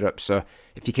to Europe. So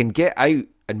if you can get out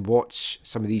and watch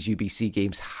some of these UBC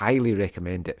games, highly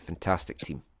recommend it. Fantastic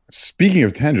team. Speaking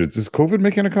of tangents, is COVID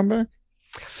making a comeback?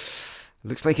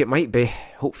 Looks like it might be.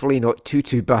 Hopefully not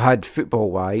too bad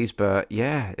football-wise, but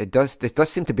yeah, it does. This does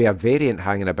seem to be a variant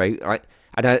hanging about.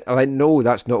 I know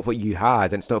that's not what you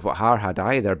had, and it's not what Har had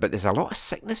either, but there's a lot of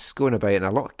sickness going about, and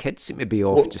a lot of kids seem to be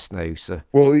off just now. So,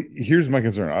 well, here's my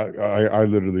concern. I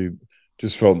literally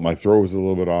just felt my throat was a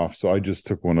little bit off, so I just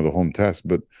took one of the home tests.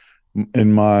 But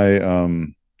in my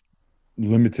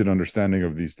limited understanding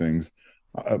of these things,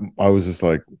 I was just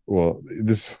like, well,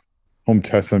 this home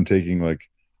test I'm taking, like,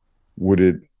 would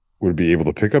it be able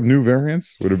to pick up new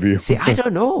variants? Would it be? See, I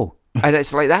don't know. And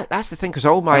it's like that. That's the thing, because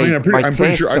all my I'm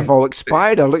tests have all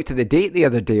expired. I looked at the date the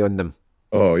other day on them.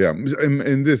 Oh yeah,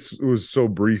 and this was so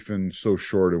brief and so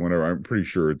short and whatever. I'm pretty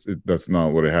sure that's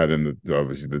not what I had in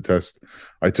obviously the test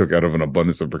I took out of an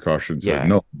abundance of precautions. Yeah.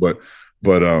 No, but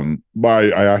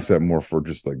I asked that more for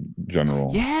just like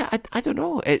general. Yeah, I don't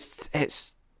know. It's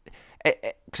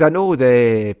because I know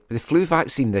the flu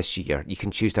vaccine this year, you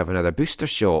can choose to have another booster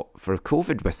shot for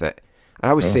COVID with it. And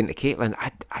I was saying to Caitlin,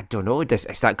 I don't know,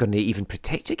 is that going to even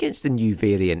protect against the new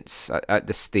variants at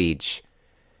this stage?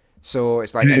 So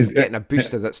it's like getting a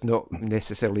booster that's not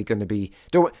necessarily going to be...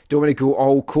 Don't want to go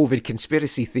all COVID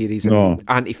conspiracy theories and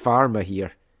anti-pharma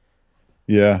here.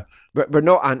 Yeah. But we're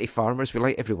not anti-farmers. We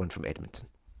like everyone from Edmonton.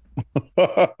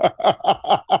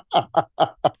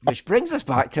 Which brings us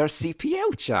back to our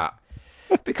CPL chat.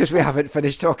 Because we haven't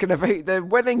finished talking about the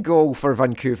winning goal for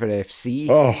Vancouver FC.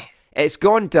 Oh. It's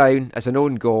gone down as an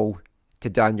own goal to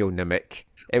Daniel Nimick.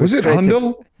 Was it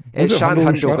Hundle? It's Shan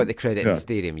Hundle got the credit in the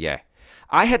stadium, yeah.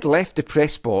 I had left the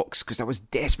press box because I was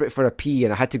desperate for a pee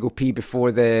and I had to go pee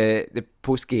before the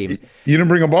post-game. You didn't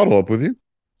bring a bottle up with you?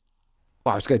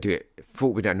 Well, I was going to do it.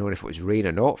 Folk wouldn't have known if it was rain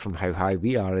or not from how high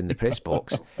we are in the press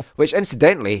box. Which,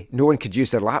 incidentally, no one could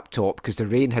use their laptop because the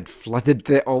rain had flooded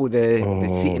all the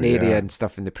seating area and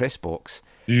stuff in the press box.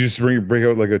 Did you just break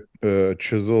out like a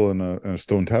chisel and a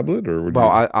stone tablet?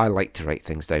 I like to write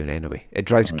things down anyway. It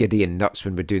drives Gideon nuts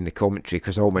when we're doing the commentary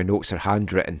because all my notes are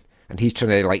handwritten and he's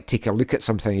trying to like take a look at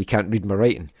something, he can't read my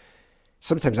writing.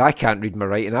 Sometimes I can't read my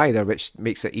writing either, which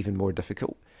makes it even more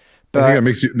difficult. But I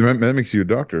think that makes you a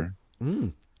doctor.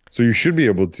 So you should be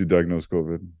able to diagnose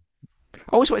COVID. I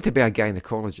always wanted to be a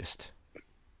gynecologist.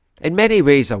 In many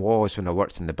ways I was when I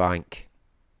worked in the bank.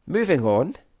 Moving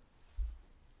on,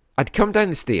 I'd come down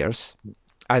the stairs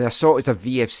and I saw it was a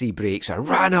VFC break, so I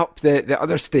ran up the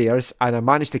other stairs and I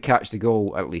managed to catch the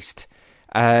goal at least.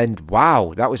 And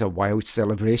wow, that was a wild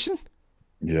celebration.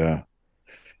 Yeah.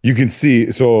 You can see, you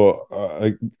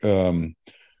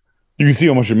can see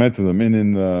how much it meant to them. And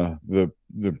in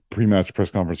the pre-match press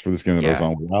conference for this game that I was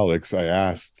on with Alex, I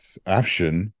asked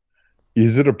AFTN,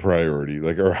 is it a priority?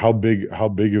 Like, or how big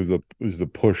is the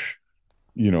push,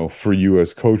 for you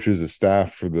as coaches, as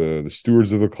staff, for the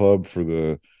stewards of the club, for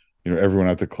the, everyone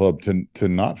at the club to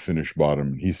not finish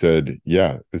bottom? He said,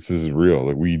 yeah, this is real.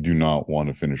 Like, we do not want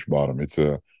to finish bottom. It's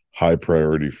a high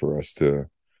priority for us to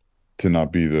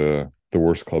not be the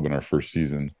worst club in our first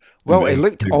season. Well, it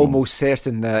looked almost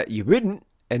certain that you wouldn't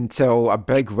until a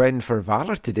big win for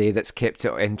Valor today that's kept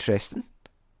it interesting.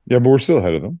 Yeah, but we're still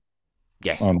ahead of them.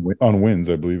 Yeah. On wins,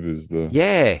 I believe is the...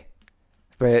 Yeah,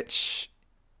 which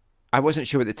I wasn't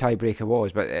sure what the tiebreaker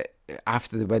was, but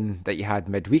after the win that you had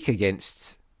midweek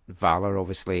against Valor,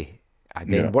 obviously, I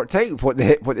then worked out what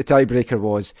the tiebreaker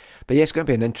was. But yeah, it's going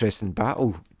to be an interesting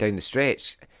battle down the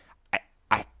stretch.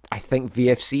 I think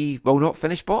VFC will not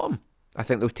finish bottom. I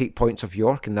think they'll take points off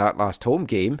York in that last home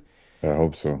game. I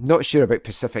hope so. Not sure about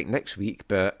Pacific next week,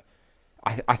 but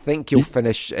I think you'll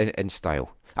finish in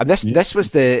style. And this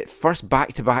was the first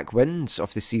back-to-back wins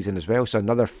of the season as well, so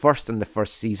another first in the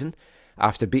first season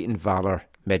after beating Valor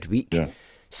midweek. Yeah.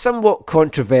 Somewhat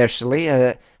controversially,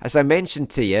 as I mentioned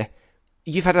to you,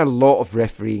 you've had a lot of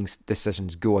refereeing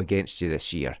decisions go against you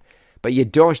this year, but you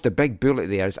dodged a big bullet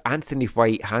there as Anthony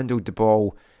White handled the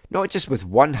ball not just with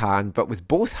one hand, but with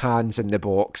both hands in the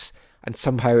box, and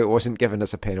somehow it wasn't given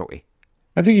as a penalty.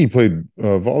 I think he played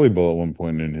volleyball at one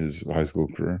point in his high school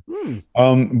career.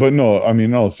 But no, I mean,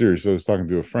 in all seriousness, I was talking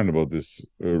to a friend about this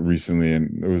recently,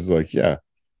 and it was like,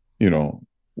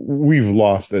 we've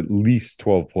lost at least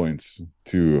 12 points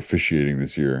to officiating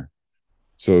this year.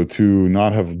 So to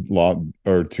not have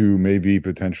or to maybe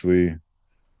potentially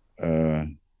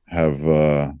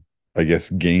have,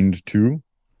 gained 2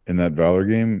 in that Valor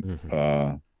game,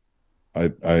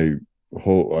 I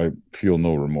hope I feel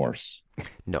no remorse.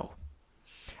 No.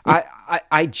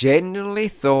 I genuinely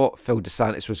thought Phil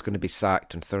DeSantis was going to be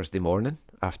sacked on Thursday morning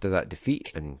after that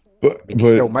defeat, and he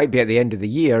still might be at the end of the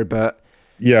year, but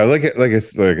yeah, like I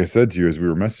said to you as we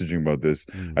were messaging about this,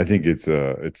 I think it's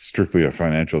strictly a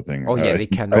financial thing. Oh yeah, they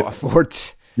cannot afford.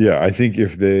 Yeah, I think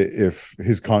if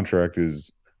his contract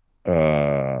is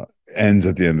ends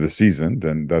at the end of the season,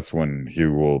 then that's when he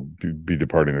will be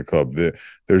departing the club.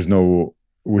 There's no,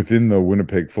 within the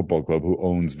Winnipeg Football Club, who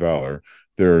owns Valor,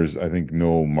 there's, I think,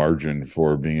 no margin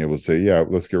for being able to say, yeah,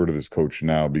 let's get rid of this coach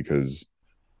now because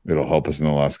it'll help us in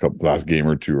the last game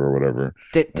or two or whatever.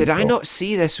 Did I not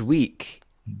see this week?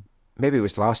 Maybe it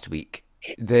was last week.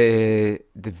 The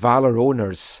Valor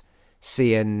owners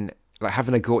saying, like,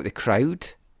 having a go at the crowd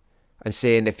and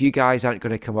saying, if you guys aren't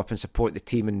going to come up and support the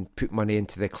team and put money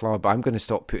into the club, I'm going to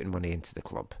stop putting money into the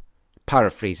club.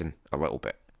 Paraphrasing a little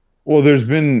bit. Well, there's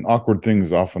been awkward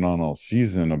things off and on all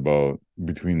season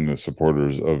between the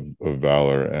supporters of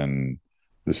Valor and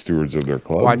the stewards of their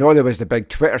club. Well, I know there was the big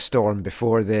Twitter storm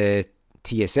before the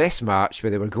TSS match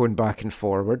where they were going back and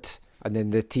forward, and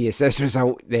then the TSS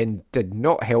result then did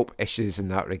not help issues in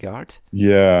that regard.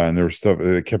 Yeah, and there was stuff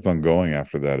that kept on going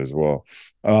after that as well.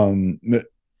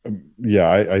 Yeah,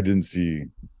 I didn't see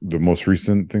the most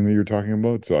recent thing that you're talking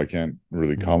about, so I can't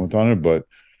really comment on it, but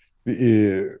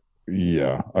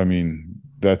yeah, I mean,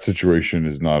 that situation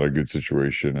is not a good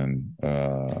situation, and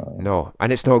no,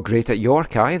 and it's not great at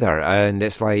York either. And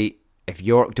it's like, if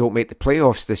York don't make the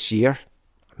playoffs this year,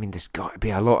 I mean, there's got to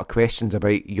be a lot of questions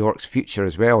about York's future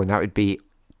as well, and that would be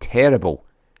terrible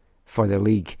for the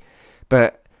league.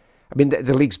 But I mean,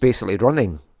 the league's basically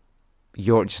running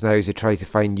York just now as they try to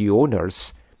find new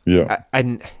owners. Yeah,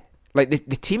 and like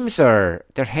the teams they're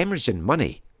hemorrhaging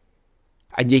money,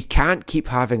 and you can't keep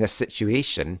having a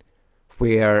situation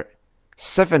where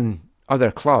 7 other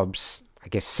clubs, I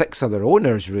guess 6 other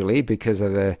owners really, because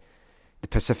of the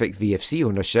Pacific VFC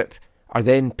ownership, are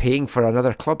then paying for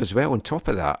another club as well on top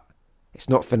of that. It's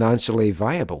not financially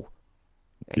viable.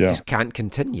 It just can't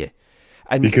continue.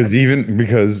 And because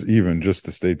even just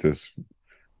to state this,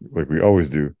 like we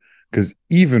always do, because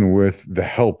even with the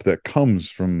help that comes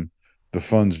from the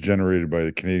funds generated by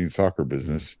the Canadian soccer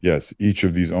business, yes, each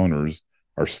of these owners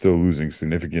are still losing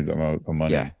significant amount of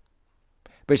money. Yeah.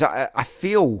 Which I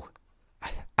feel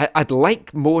I'd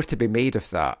like more to be made of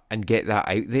that and get that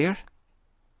out there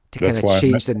to kind of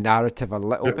change the narrative a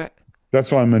little bit.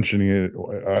 That's why I'm mentioning it.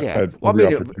 Well, I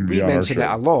mean, we mention it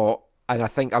a lot, and I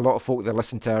think a lot of folk that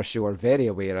listen to our show are very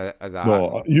aware of that.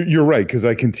 No, you're right, because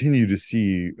I continue to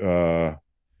see,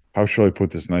 how shall I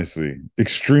put this nicely,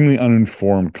 extremely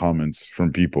uninformed comments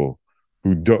from people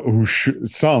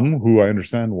some who I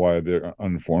understand why they're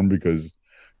uninformed because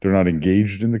they're not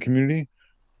engaged in the community.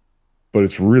 But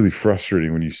it's really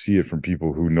frustrating when you see it from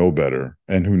people who know better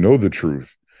and who know the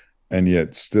truth, and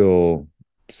yet still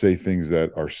say things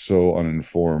that are so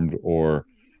uninformed or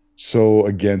so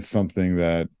against something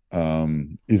that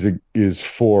is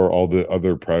for all the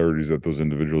other priorities that those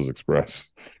individuals express.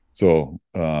 So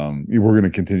we're going to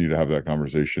continue to have that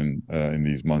conversation in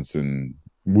these months and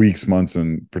weeks, months,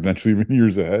 and potentially even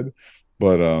years ahead.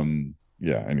 But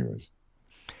yeah, anyways.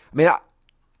 I mean,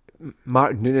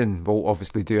 Mark Noonan will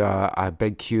obviously do a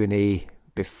big Q&A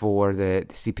before the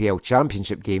CPL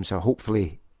Championship game, so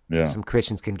hopefully some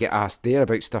questions can get asked there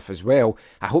about stuff as well.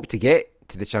 I hope to get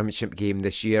to the Championship game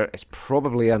this year. It's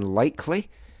probably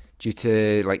unlikely due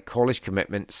to like college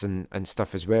commitments and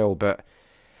stuff as well, but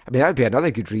I mean, that would be another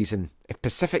good reason. If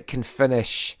Pacific can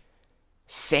finish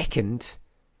second,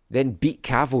 then beat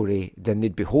Cavalry, then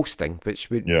they'd be hosting,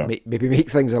 which would maybe make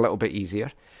things a little bit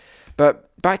easier.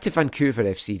 But back to Vancouver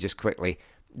FC just quickly.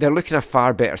 They're looking a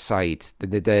far better side than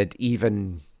they did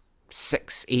even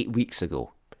 6-8 weeks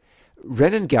ago.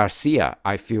 Renan Garcia,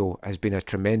 I feel, has been a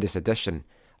tremendous addition.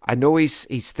 I know he's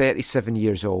 37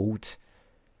 years old.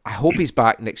 I hope he's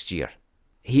back next year.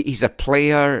 He's a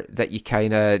player that you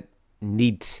kind of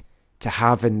need to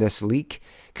have in this league,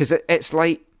 because it's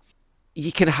like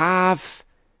you can have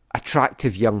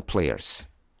attractive young players,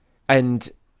 and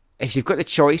if you've got the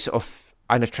choice of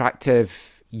an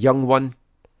attractive young one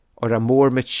or a more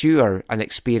mature and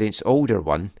experienced older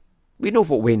one, we know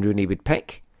what Wayne Rooney would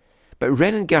pick. But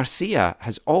Renan Garcia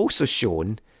has also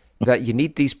shown that you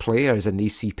need these players in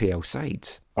these CPL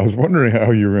sides. I was wondering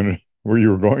where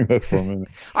you were going that from.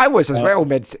 I was as well,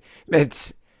 mid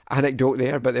anecdote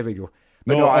there, but there we go.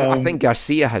 But I think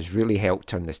Garcia has really helped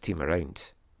turn this team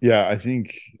around. Yeah, I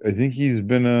think he's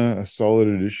been a solid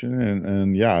addition,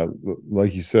 and yeah,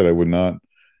 like you said, I would not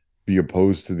be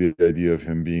opposed to the idea of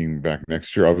him being back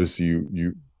next year. Obviously,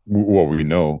 we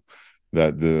know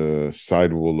that the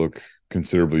side will look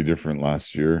considerably different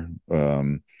last year,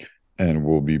 and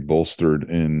will be bolstered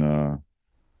in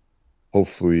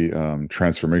hopefully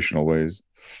transformational ways.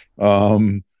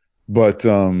 But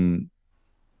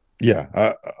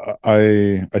yeah,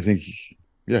 I think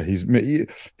yeah,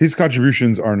 his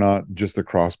contributions are not just the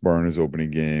crossbar in his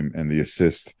opening game and the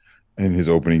assist in his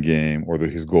opening game or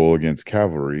his goal against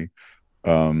Cavalry.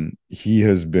 He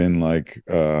has been like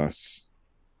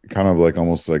kind of like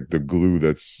almost like the glue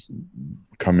that's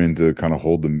come in to kind of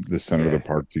hold the center of the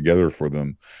park together for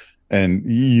them. And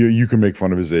you can make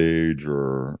fun of his age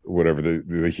or whatever.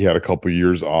 He had a couple of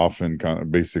years off and kind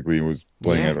of basically was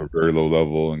playing at a very low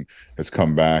level and has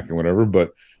come back and whatever.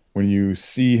 But when you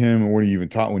see him, or when you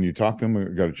talk to him, I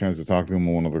got a chance to talk to him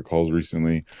on one of the calls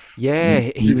recently. Yeah,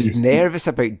 he was nervous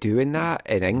about doing that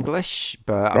in English,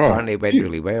 but apparently it went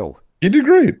really well. He did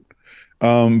great.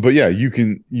 But yeah, you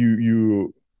can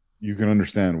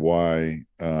understand why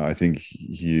I think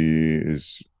he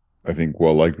is,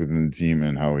 well liked within the team,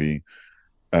 and how he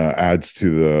adds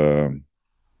to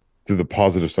the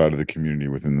positive side of the community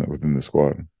within the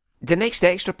squad. The next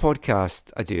extra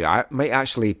podcast I might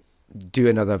actually do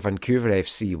another Vancouver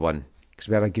FC one, because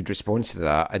we had a good response to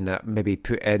that, and maybe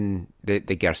put in the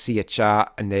Garcia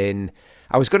chat, and then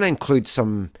I was going to include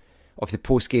some of the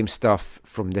post-game stuff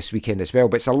from this weekend as well,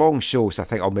 but it's a long show, so I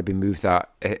think I'll maybe move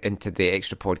that into the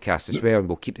extra podcast as well, and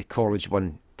we'll keep the college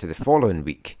one to the following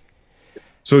week.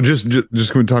 So just can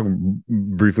we talk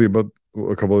briefly about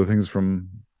a couple of things from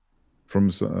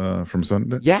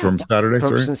Sunday? Yeah, from Saturday.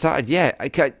 From Saturday. Yeah.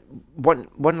 Okay. One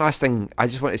last thing I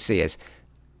just want to say is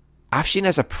Afshin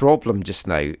has a problem just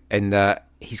now in that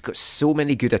he's got so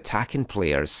many good attacking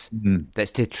players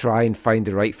that's to try and find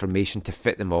the right formation to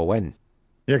fit them all in.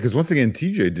 Yeah, because once again,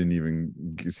 TJ didn't even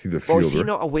see the field. Oh, is he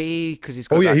not away because he's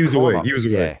got he was away. He was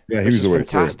away. Yeah, he was away.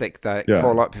 Fantastic that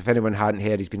call up. If anyone hadn't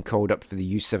heard, he's been called up for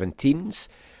the U17s.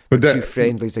 But 2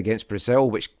 friendlies against Brazil,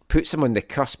 which puts him on the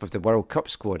cusp of the World Cup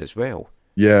squad as well.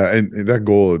 Yeah, and that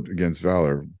goal against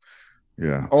Valor.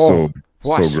 Yeah. Oh,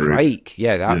 what a strike.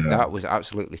 Yeah, that was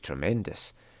absolutely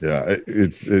tremendous. Yeah,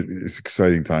 it's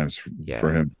exciting times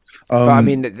for him. But I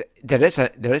mean, there is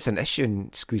an issue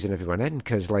in squeezing everyone in,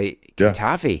 because like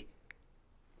Tavi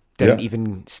didn't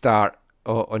even start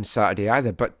on Saturday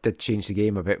either, but did change the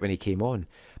game a bit when he came on.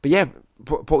 But yeah,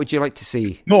 what would you like to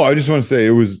see? No, I just want to say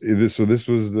it was this. So this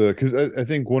was because I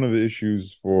think one of the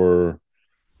issues for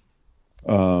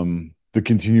the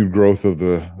continued growth of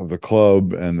the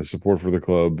club and the support for the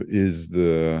club is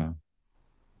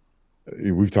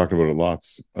we've talked about it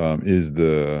lots,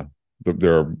 there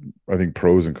are, I think,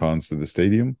 pros and cons to the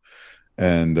stadium.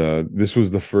 And this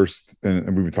was the first, and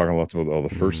we've been talking a lot about all the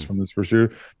firsts from this first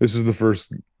year. This is the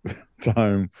first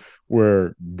time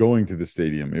where going to the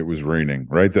stadium, it was raining,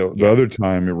 right? The other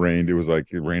time it rained, it was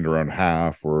like it rained around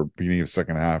half or beginning of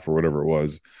second half or whatever it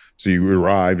was. So you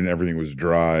arrived and everything was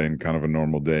dry and kind of a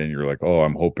normal day, and you're like, oh,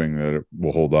 I'm hoping that it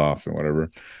will hold off and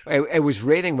whatever. It was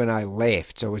raining when I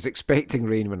left, so I was expecting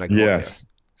rain when I got there. Yes,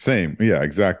 same. Yeah,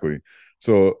 exactly.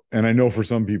 So, and I know for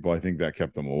some people, I think that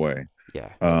kept them away.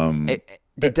 Yeah.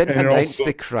 They didn't announce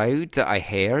the crowd that I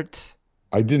heard.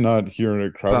 I did not hear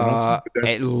a crowd announcement.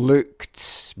 It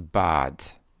looked bad.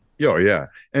 Oh, yeah.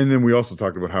 And then we also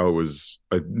talked about how it was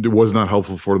not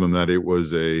helpful for them that it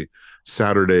was a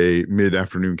Saturday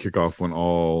mid-afternoon kickoff when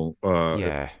all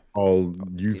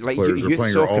youth players are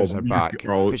playing, are back,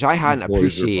 which I hadn't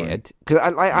appreciated, because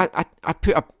I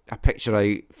put a picture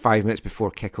out 5 minutes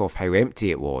before kickoff how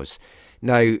empty it was.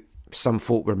 Now, some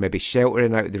folk were maybe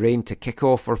sheltering out of the rain to kick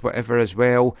off or whatever as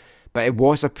well, but it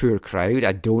was a poor crowd.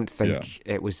 I don't think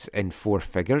it was in 4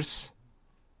 figures.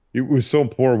 It was so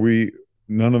poor.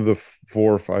 None of the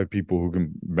 4 or 5 people who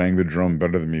can bang the drum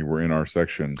better than me were in our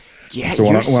section. Yeah, so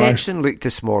your section looked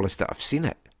the smallest that I've seen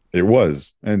it. It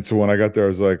was. And so when I got there, I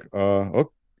was like,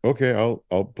 okay,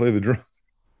 I'll play the drum.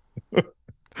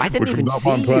 I didn't even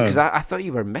see you because I thought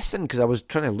you were missing, because I was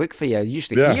trying to look for you. I used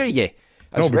to hear you.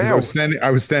 Because I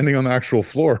was standing on the actual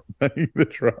floor playing the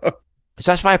drum.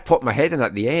 So that's why I popped my head in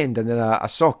at the end, and then I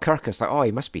saw Kirk. I was like, oh,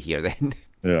 he must be here then.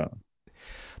 Yeah.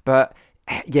 But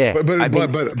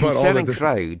concerning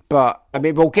crowd. But I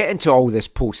mean, we'll get into all this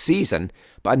post-season.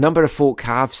 But a number of folk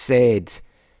have said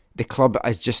the club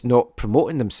is just not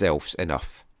promoting themselves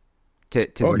enough to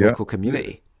the local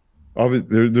community.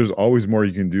 There's always more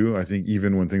you can do. I think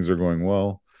even when things are going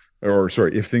well,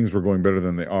 if things were going better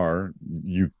than they are,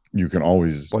 you can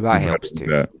always. Well, that helps too.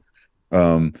 That.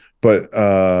 The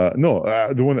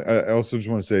one that I also just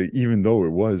want to say, even though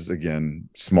it was again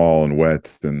small and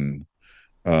wet and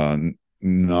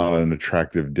not an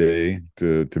attractive day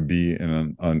to be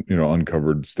in an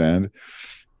uncovered stand,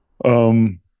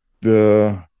 Um,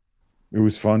 the it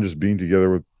was fun just being together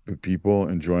with people,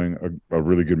 enjoying a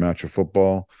really good match of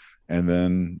football, and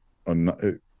then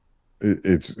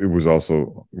it was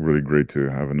also really great to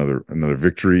have another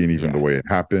victory, and even the way it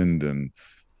happened, and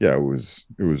yeah, it was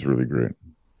really great.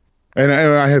 And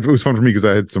it was fun for me because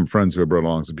I had some friends who I brought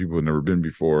along, some people who had never been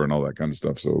before, and all that kind of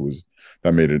stuff. So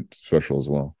that made it special as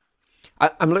well.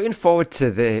 I'm looking forward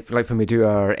to when we do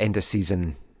our end of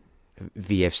season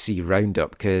VFC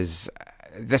roundup, because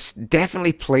there's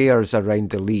definitely players around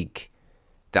the league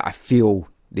that I feel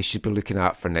they should be looking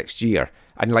at for next year.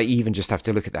 And even just have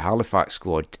to look at the Halifax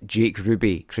squad, Jake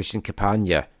Ruby, Christian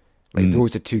Campagna,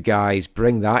 those are two guys.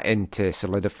 Bring that in to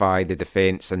solidify the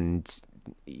defence, and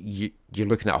you're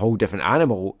looking at a whole different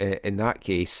animal in that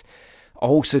case.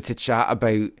 Also to chat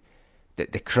about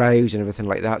the crowds and everything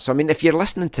like that. So, I mean, if you're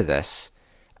listening to this,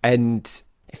 and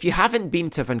if you haven't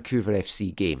been to a Vancouver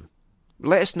FC game,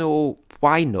 let us know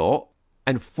why not,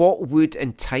 and what would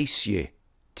entice you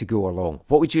to go along.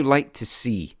 What would you like to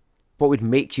see? What would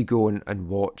make you go and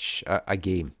watch a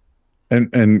game?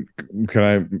 And can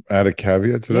I add a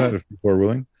caveat to that, if people are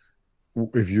willing?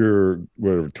 If you're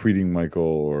tweeting Michael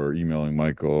or emailing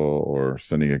Michael or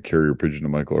sending a carrier pigeon to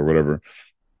Michael or whatever,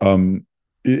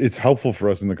 it's helpful for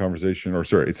us in the conversation,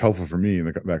 it's helpful for me in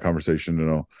that conversation to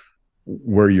know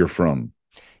where you're from.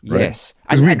 Right? Yes.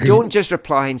 And don't just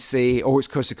reply and say, it's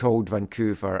because it's called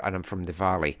Vancouver and I'm from the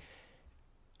Valley.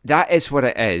 That is what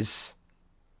it is.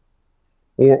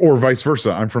 Or vice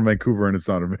versa. I'm from Vancouver and it's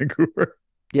not in Vancouver.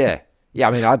 Yeah.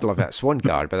 I mean, I'd love it at Swan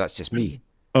Guard, but that's just me.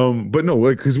 But no,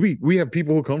 because we have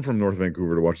people who come from North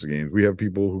Vancouver to watch the games. We have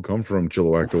people who come from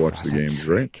Chilliwack to watch the games,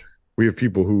 right? We have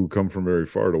people who come from very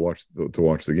far to watch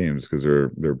the games because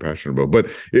they're passionate about.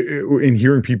 But in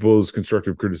hearing people's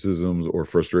constructive criticisms or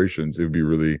frustrations, it would be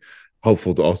really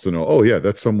helpful to also know, oh yeah,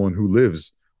 that's someone who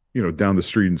lives, down the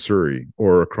street in Surrey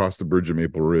or across the bridge of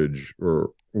Maple Ridge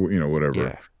or whatever.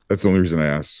 Yeah. That's the only reason I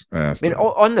asked. I mean,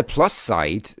 on the plus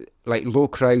side, low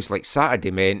crowds like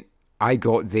Saturday meant I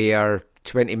got there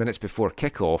 20 minutes before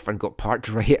kickoff and got parked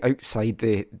right outside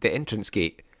the entrance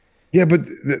gate. Yeah, but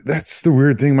that's the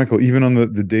weird thing, Michael. Even on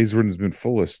the days when it's been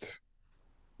fullest,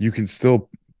 you can still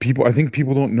I think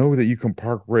people don't know that you can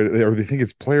park right, or they think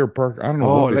it's player park. I don't know.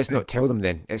 Oh, let's not tell them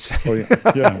then. It's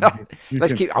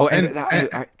let's keep.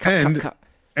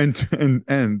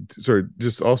 And sorry,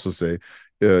 just also say,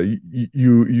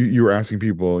 you were asking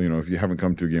people, if you haven't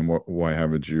come to a game, why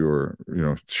haven't you, or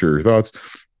share your thoughts.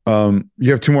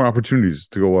 You have two more opportunities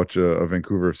to go watch a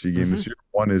Vancouver FC game this year.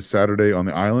 One is Saturday on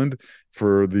the island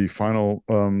for the final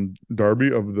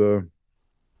derby of the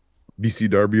BC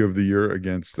derby of the year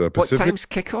against Pacific. What time's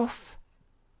kickoff?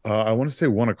 I want to say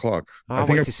 1:00. I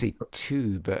think to say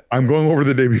 2, but I'm going over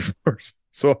the day before,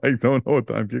 so I don't know what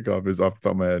time kickoff is off the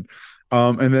top of my head.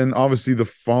 And then obviously the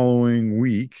following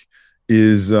week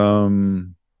is Friday,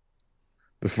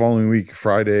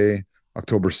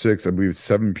 October 6th, I believe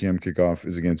 7 p.m. kickoff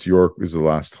is against York, is the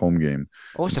last home game.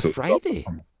 Oh, it's a Friday.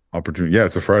 Opportunity. Yeah,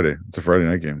 it's a Friday. It's a Friday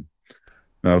night game.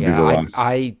 That'll be the last.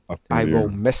 I will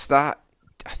miss that.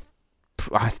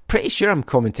 I'm pretty sure I'm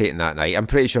commentating that night. I'm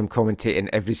pretty sure I'm commentating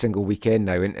every single weekend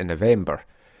now into November.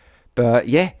 But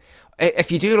yeah,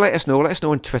 if you do, let us know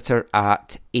on Twitter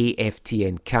at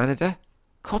AFTN Canada.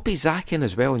 Copy Zach in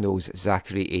as well in those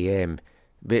Zachary AM.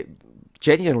 But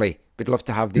genuinely, we'd love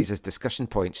to have these as discussion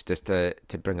points just to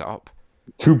bring it up.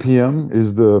 2 p.m.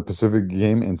 is the Pacific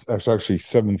game, and actually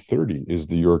 7:30 is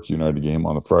the York United game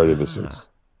on the Friday the 6th,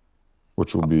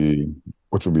 which will be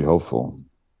helpful.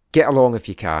 Get along if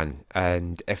you can,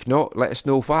 and if not, let us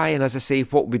know why. And as I say,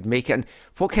 what would make it, and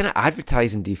what kind of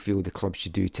advertising do you feel the club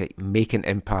should do to make an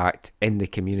impact in the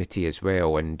community as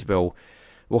well? And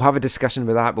we'll have a discussion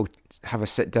with that. We'll have a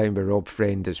sit down with Rob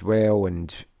Friend as well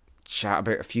and chat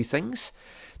about a few things.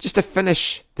 Just to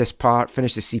finish this part,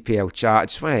 finish the CPL chat, I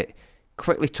just want to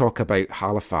quickly talk about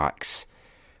Halifax.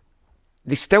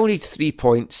 They still need 3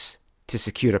 points to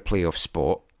secure a playoff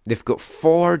spot. They've got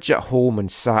Forge at home on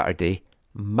Saturday.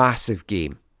 Massive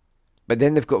game. But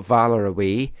then they've got Valor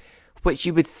away, which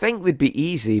you would think would be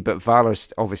easy, but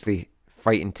Valor's obviously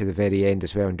fighting to the very end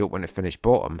as well and don't want to finish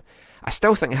bottom. I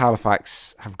still think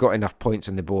Halifax have got enough points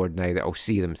on the board now that I'll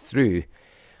see them through.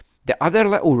 The other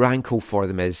little rankle for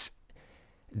them is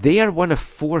they are one of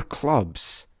 4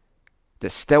 clubs that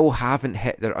still haven't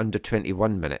hit their under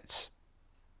 21 minutes.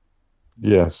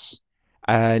 Yes.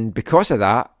 And because of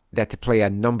that, they had to play a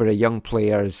number of young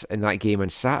players in that game on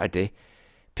Saturday.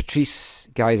 Patrice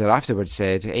Geyser afterwards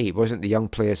said, hey, it wasn't the young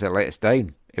players that let us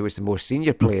down. It was the more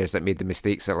senior players that made the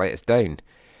mistakes that let us down.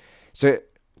 So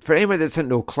for anyone that doesn't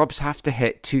know, clubs have to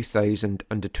hit 2,000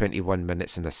 under 21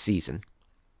 minutes in a season.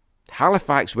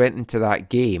 Halifax went into that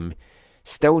game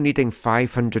still needing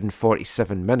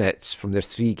 547 minutes from their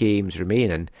 3 games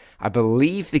remaining. I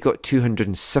believe they got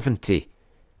 270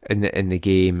 in the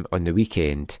game on the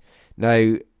weekend.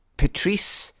 Now,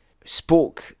 Patrice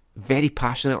spoke very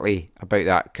passionately about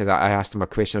that because I asked him a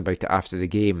question about it after the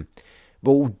game.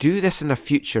 We'll do this in a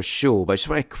future show, but I just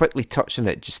want to quickly touch on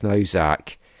it just now,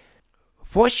 Zach.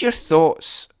 What's your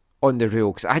thoughts on the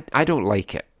rule? Because I don't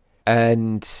like it.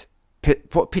 And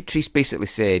what Patrice basically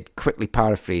said, quickly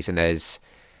paraphrasing, is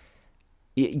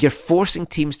you're forcing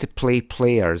teams to play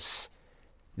players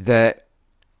that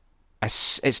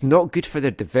it's not good for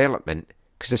their development,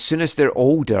 because as soon as they're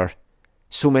older,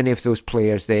 so many of those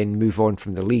players then move on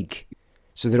from the league.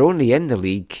 So they're only in the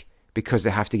league because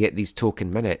they have to get these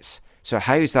token minutes. So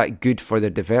how is that good for their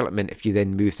development if you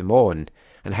then move them on?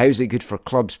 And how is it good for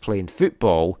clubs playing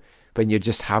football when you're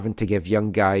just having to give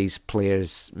young guys,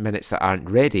 players, minutes that aren't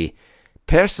ready?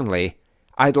 Personally,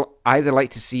 I'd either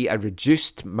like to see a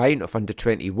reduced amount of under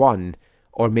 21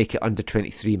 or make it under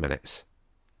 23 minutes.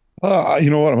 You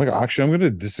know what? I'm going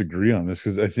to disagree on this,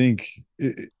 because I think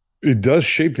it does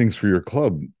shape things for your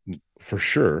club for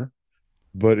sure,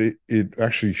 but it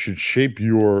actually should shape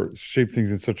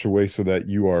things in such a way so that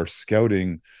you are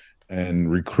scouting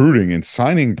and recruiting and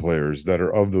signing players that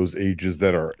are of those ages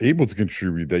that are able to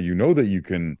contribute, that you know that you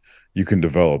can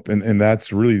develop, and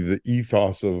that's really the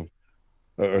ethos of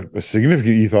a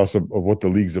significant ethos of what the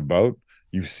league's about.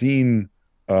 You've seen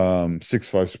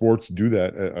 6-5 Sports do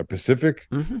that at Pacific.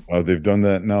 Mm-hmm. They've done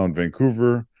that now in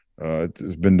Vancouver.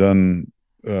 It's been done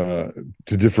to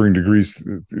differing degrees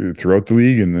throughout the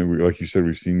league, and then, like you said,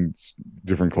 we've seen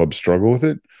different clubs struggle with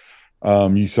it.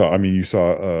 You saw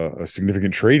a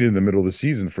significant trade in the middle of the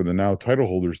season for the now title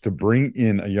holders to bring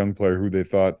in a young player who they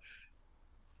thought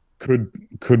could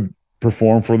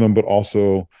perform for them, but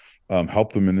also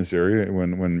help them in this area.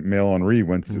 When Mail Henry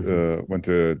went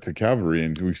to Cavalry,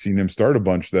 and we've seen him start a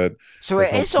bunch that. So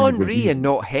it is Henry and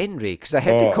not Henry, because I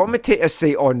heard the commentators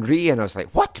say Henry, and I was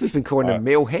like, "What? We've been calling him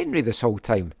Mail Henry this whole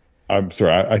time." I'm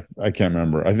sorry, I can't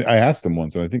remember. I asked him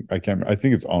once, and I can't. I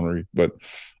think it's Henry, but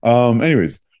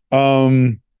anyways. So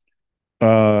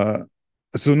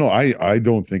no, I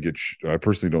don't think I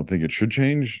personally don't think it should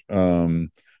change. I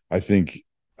think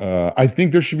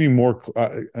there should be more,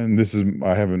 and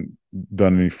I haven't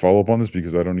done any follow-up on this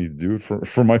because I don't need to do it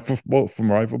for my football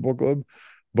club,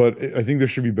 but I think there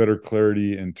should be better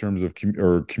clarity in terms of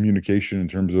communication in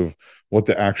terms of what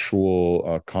the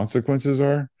actual consequences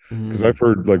are, because I've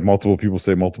heard like multiple people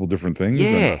say multiple different things.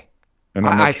 Yeah. And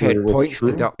I've heard points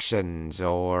deductions,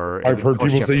 or I've heard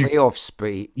people say playoffs.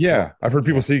 I've heard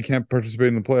people say you can't participate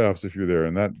in the playoffs if you're there,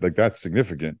 and that's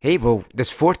significant. Hey, well,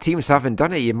 there's 4 teams haven't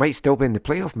done it. You might still be in the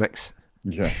playoff mix.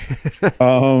 Yeah.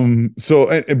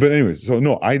 But anyways, so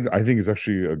no, I think it's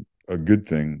actually a good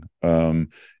thing.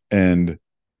 And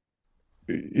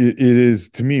it is,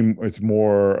 to me, it's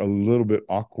more a little bit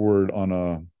awkward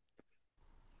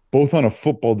both on a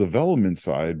football development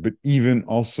side, but even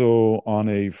also on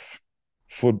a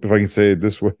if I can say it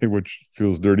this way, which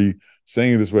feels dirty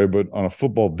saying it this way, but on a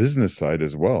football business side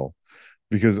as well.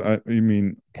 Because I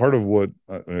mean, part of what,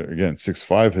 again,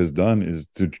 6-5 has done is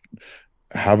to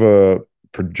have a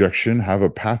projection, have a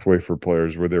pathway for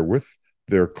players where they're with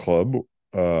their club,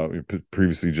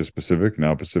 previously just Pacific,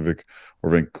 now Pacific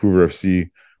or Vancouver FC,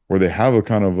 where they have a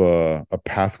kind of a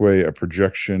pathway, a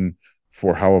projection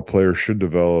for how a player should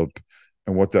develop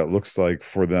and what that looks like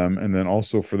for them. And then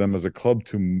also for them as a club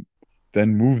to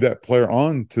then move that player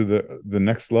on to the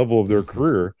next level of their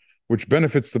career, which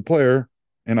benefits the player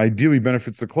and ideally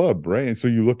benefits the club, right? And so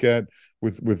you look at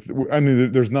I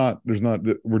mean, there's not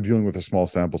we're dealing with a small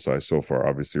sample size so far,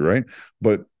 obviously, right?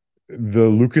 But the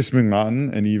Lucas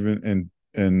McNaughton and even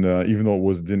though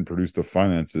it didn't produce the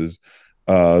finances,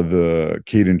 the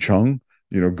Caden Chung,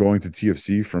 going to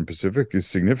TFC from Pacific is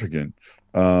significant.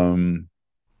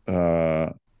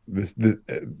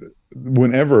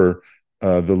 Whenever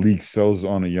the league sells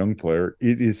on a young player,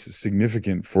 it is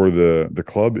significant for the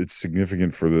club. It's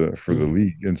significant for the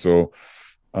league, and so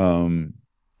I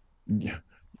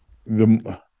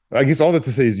guess all that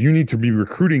to say is you need to be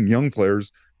recruiting young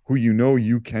players who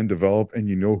you can develop and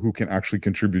who can actually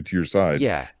contribute to your side.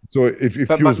 Yeah. So if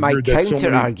my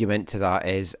counter argument to that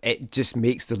is it just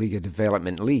makes the league a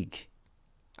development league,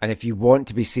 and if you want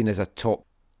to be seen as a top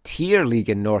tier league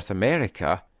in North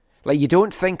America, like, you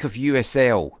don't think of the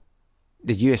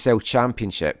USL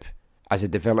Championship, as a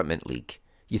development league.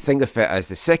 You think of it as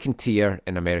the second tier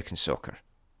in American soccer.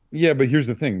 Yeah, but here's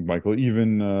the thing, Michael.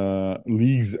 Even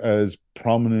leagues as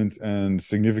prominent and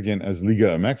significant as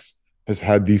Liga MX has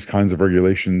had these kinds of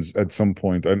regulations at some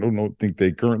point. I don't think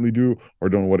they currently do, or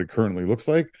don't know what it currently looks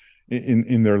like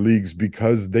in their leagues,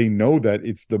 because they know that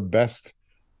it's the best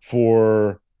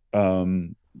for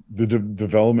the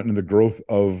development and the growth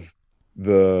of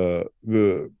the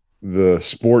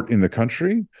sport in the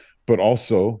country. But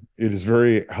also, it is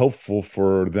very helpful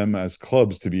for them as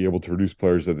clubs to be able to produce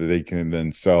players that they can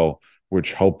then sell,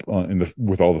 which help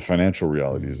with all the financial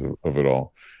realities of it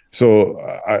all. So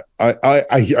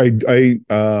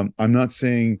I'm not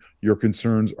saying your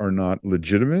concerns are not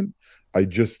legitimate. I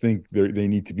just think they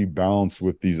need to be balanced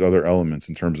with these other elements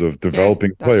in terms of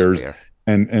developing players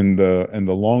and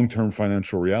the long-term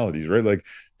financial realities, right? Like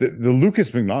the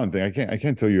Lucas Mignon thing, I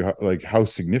can't tell you how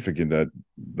significant that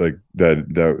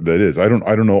is. I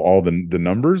don't know all the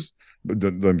numbers, but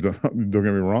don't get me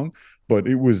wrong, but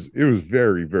it was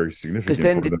very, very significant. Because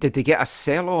then did they get a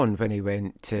sell on when he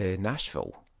went to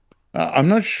Nashville? I'm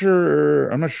not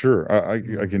sure.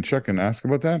 I can check and ask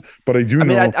about that, but I do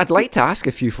know. I'd like to ask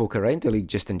a few folk around the league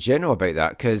just in general about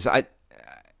that, because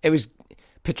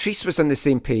Patrice was on the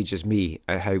same page as me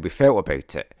at how we felt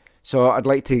about it. So I'd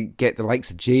like to get the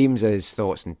likes of James's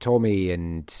thoughts and Tommy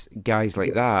and guys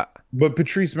like that. But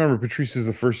Patrice is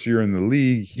the first year in the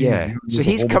league.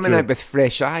 He's coming out with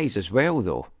fresh eyes as well,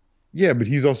 though. Yeah, but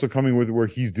he's also coming with where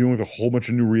he's dealing with a whole bunch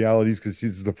of new realities, because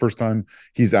this is the first time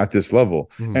he's at this level.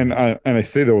 And I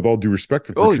say that with all due respect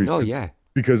to Patrice.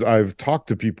 Because I've talked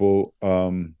to people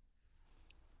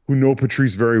who know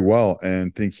Patrice very well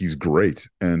and think he's great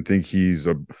and think he's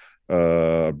a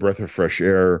breath of fresh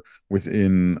air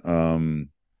within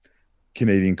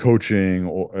Canadian coaching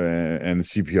and the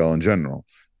CPL in general.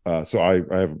 So I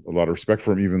have a lot of respect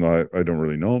for him, even though I don't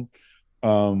really know him.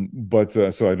 So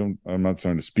I'm not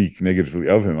trying to speak negatively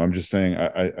of him. I'm just saying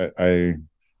I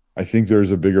think there's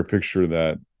a bigger picture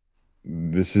that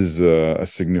this is a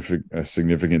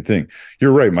significant thing.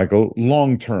 You're right, Michael.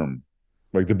 Long term,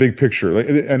 like the big picture,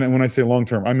 and when I say long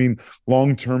term, I mean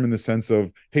long term in the sense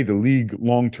of, hey, the league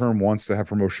long term wants to have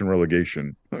promotion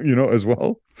relegation, as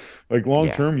well. Like long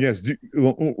term, yes.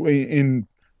 In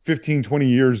 15, 20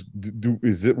 years,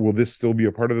 will this still be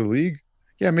a part of the league?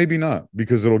 Yeah, maybe not,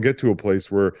 because it'll get to a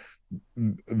place where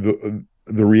the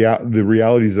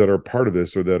realities that are part of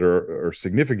this or that are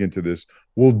significant to this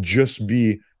will just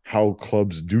be how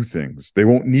clubs do things. They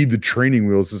won't need the training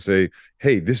wheels to say,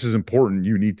 hey, this is important,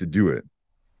 you need to do it.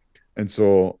 And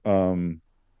so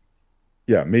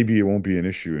maybe it won't be an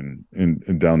issue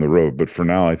in down the road, but for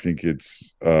now I think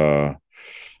it's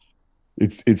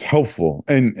helpful.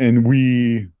 And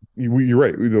you're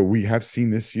right, though. We have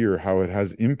seen this year how it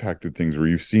has impacted things, where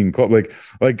you've seen club like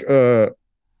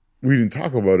we didn't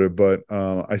talk about it, but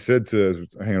I said to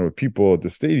hang out with people at the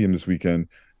stadium this weekend,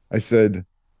 I said,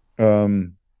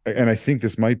 and I think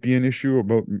this might be an issue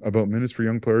about minutes for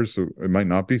young players, so it might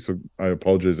not be. So I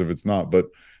apologize if it's not. But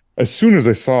as soon as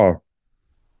I saw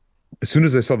the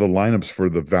lineups for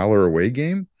the Valor away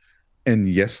game, and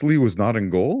Yesley was not in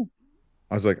goal,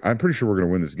 I was like, I'm pretty sure we're going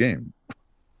to win this game.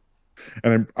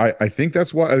 And I think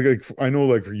that's why, I know,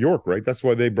 like for York, right? That's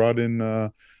why they brought in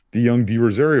the young Di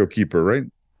Rosario keeper, right?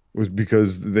 It was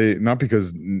because not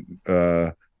because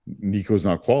Nico's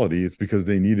not quality. It's because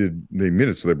they needed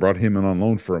minutes, so they brought him in on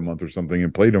loan for a month or something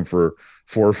and played him for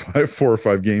four or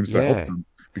five games to help them,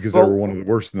 because they were one of the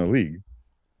worst in the league.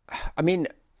 I mean,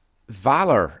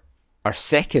 Valor are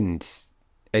second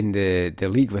in the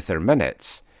league with their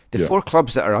minutes. The four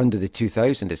clubs that are under the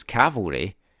 2,000 is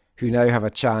Cavalry, who now have a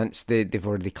chance. They've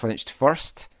already clinched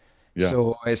first. Yeah.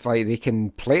 So it's like they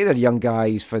can play their young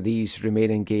guys for these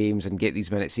remaining games and get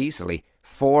these minutes easily.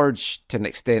 Forge, to an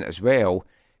extent as well.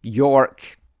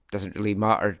 York doesn't really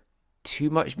matter too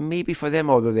much maybe for them,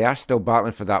 although they are still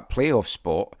battling for that playoff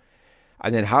spot.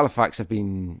 And then Halifax have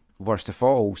been worst of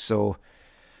all. So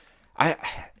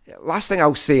last thing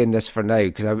I'll say in this for now,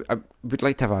 because I would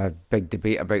like to have a big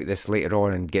debate about this later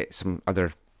on and get some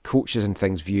other coaches and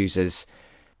things views, is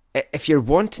if you're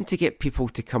wanting to get people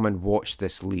to come and watch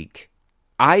this league,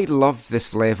 I love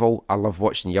this level. I love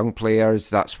watching young players.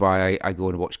 That's why I go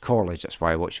and watch college. That's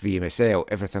why I watch VMSL,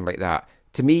 everything like that.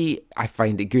 To me, I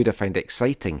find it good. I find it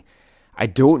exciting. I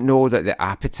don't know that the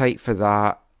appetite for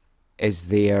that is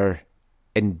there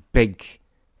in big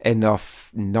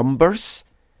enough numbers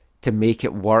to make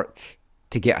it work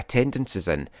to get attendances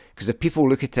in. Because if people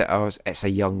look at it as it's a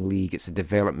young league, it's a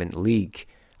development league,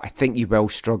 I think you will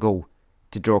struggle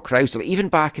to draw crowds. Like even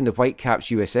back in the Whitecaps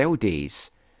USL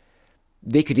days,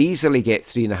 they could easily get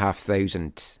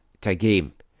 3,500 to a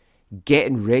game.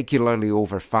 Getting regularly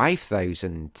over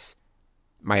 5,000,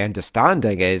 my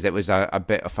understanding is it was a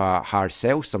bit of a hard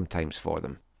sell sometimes for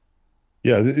them.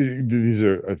 Yeah, these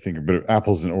are, I think, a bit of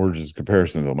apples and oranges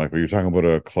comparison, though, Michael. You're talking about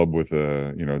a club with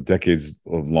decades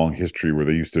of long history where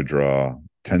they used to draw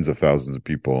tens of thousands of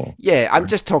people. Yeah, I'm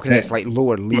just talking it's like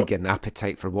lower league and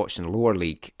appetite for watching lower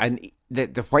league. And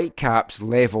the Whitecaps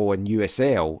level in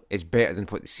USL is better than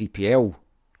what the CPL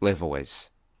level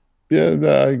is. Yeah,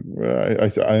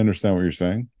 I understand what you're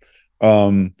saying.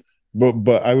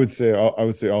 But I would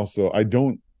say also I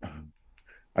don't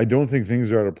think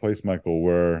things are at a place, Michael,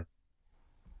 where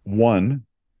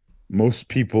most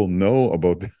people know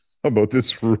about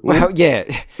this rule. Well, yeah,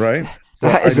 right. So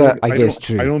that is, I guess,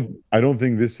 true. I don't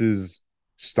think this is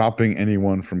stopping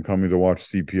anyone from coming to watch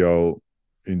CPL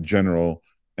in general,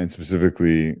 and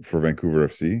specifically for Vancouver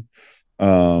FC.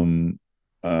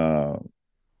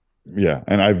 Yeah,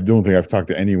 and I don't think I've talked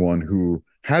to anyone who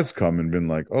has come and been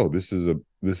like, "Oh, this is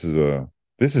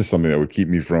something that would keep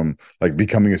me from like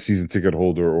becoming a season ticket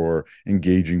holder or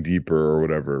engaging deeper or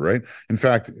whatever." Right. In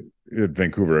fact, at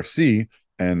Vancouver FC,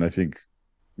 and I think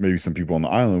maybe some people on the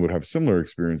island would have similar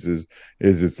experiences,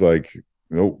 is it's like,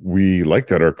 we like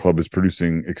that our club is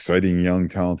producing exciting, young,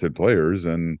 talented players,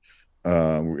 and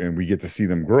we get to see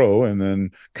them grow. And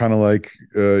then kind of like,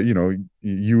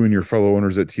 you and your fellow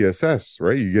owners at TSS,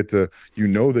 right? You get to,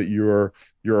 that you're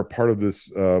a part of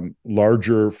this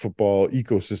larger football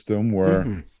ecosystem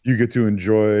where you get to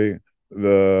enjoy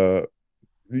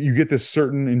you get this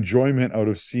certain enjoyment out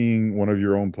of seeing one of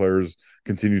your own players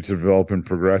continue to develop and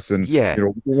progress. And,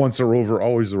 once they're over,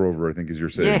 always they're over, I think, as you're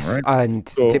saying, yes, right?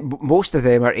 And most of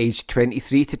them are aged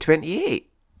 23 to 28.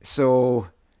 So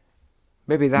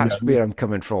maybe that's where I'm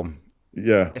coming from.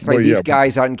 Yeah. It's like these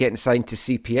guys aren't getting signed to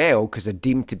CPL because they're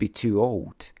deemed to be too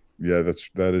old. Yeah,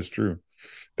 that is true.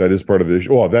 That is part of the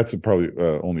issue. Well, that's probably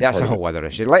only. That's part a whole other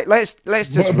issue. Let's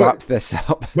just wrap this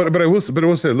up. But I will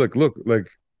say, look, like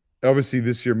obviously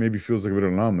this year maybe feels like a bit of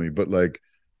an anomaly, but like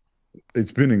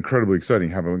it's been incredibly exciting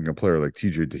having a player like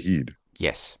TJ Taheed.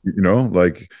 Yes.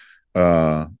 Very,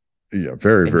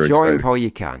 very enjoy exciting. Him while you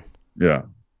can. Yeah.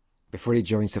 Before he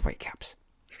joins the Whitecaps.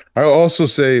 I'll also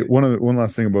say one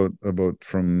last thing about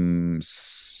from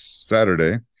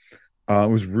Saturday. It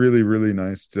was really, really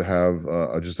nice to have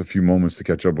just a few moments to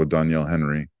catch up with Danielle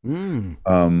Henry.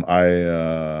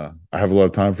 I have a lot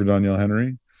of time for Danielle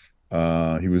Henry.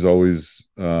 He was always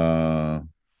really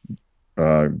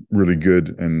good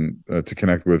and to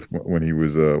connect with when he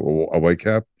was a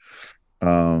Whitecap.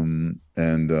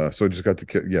 So I just got to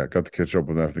catch up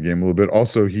with him after the game a little bit.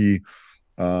 Also, he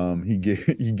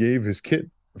gave his kit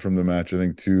from the match, I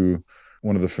think, to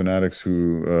one of the fanatics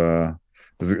who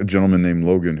was a gentleman named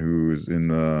Logan, who's in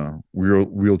the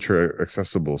wheelchair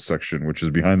accessible section, which is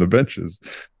behind the benches.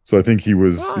 So I think he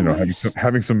was,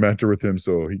 having some banter with him.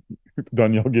 So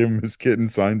Danielle gave him his kit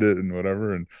and signed it and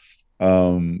whatever. And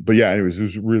but yeah, anyways, it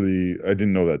was really, I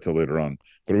didn't know that till later on,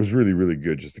 but it was really, really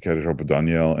good just to catch up with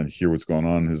Danielle and hear what's going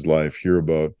on in his life, hear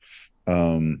about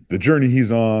the journey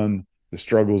he's on, the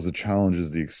struggles, the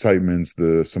challenges, the excitements,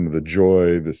 some of the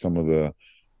joy, some of the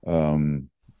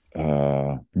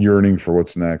yearning for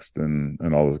what's next, and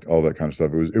all that kind of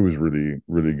stuff. It was really,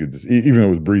 really good to see. Even though it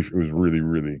was brief, it was really,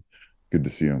 really good to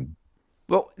see him.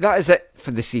 Well, that is it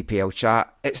for the CPL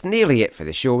chat. It's nearly it for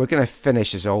the show. We're going to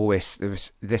finish, as always,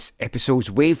 this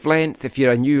episode's Wavelength. If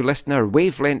you're a new listener,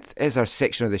 Wavelength is our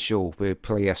section of the show where we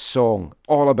play a song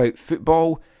all about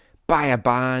football, by a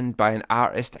band, by an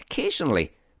artist,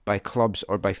 occasionally by clubs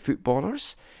or by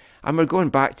footballers. And we're going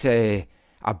back to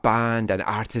a band, an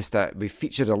artist that we've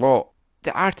featured a lot.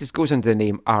 The artist goes under the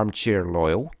name Armchair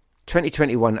Loyal.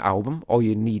 2021 album, All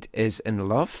You Need Is in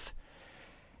Love.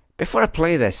 Before I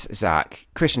play this, Zach,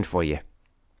 question for you.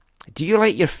 Do you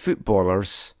like your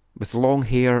footballers with long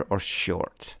hair or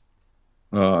short?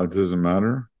 It doesn't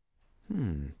matter.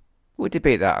 We'll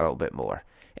debate that a little bit more.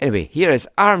 Anyway, here is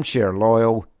Armchair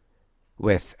Loyal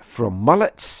with From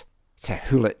Mullets to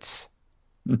Hoilett.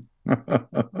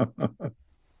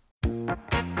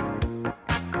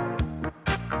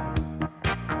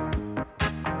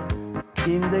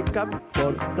 In the cup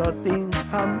for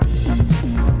Tottenham.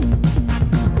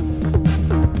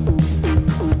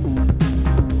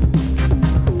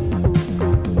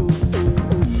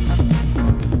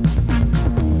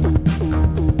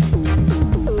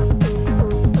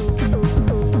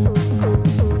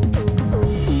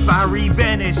 Barry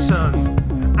Venison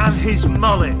and his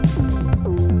mullet,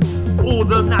 or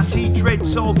the natty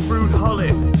dreads of Rude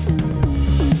Hoilett,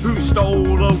 who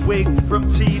stole a wig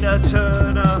from Tina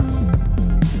Turner,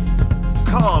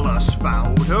 Carlos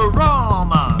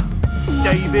Valderrama,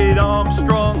 David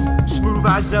Armstrong, smooth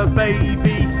as a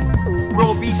baby,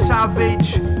 Robbie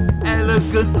Savage,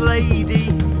 elegant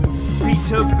lady,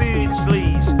 Peter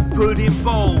Beardsley's pudding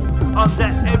bowl,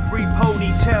 Under every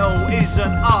ponytail is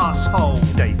an arsehole.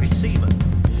 David Seaman.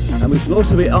 And we should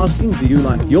also be asking, do you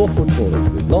like your footballers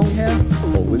with long hair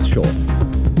or with short?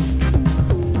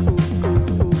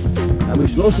 And we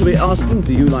should also be asking,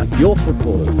 do you like your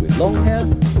footballers with long hair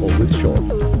or with short?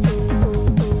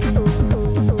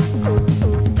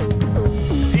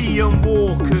 Ian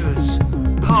Walker's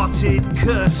parted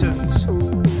curtains,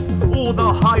 or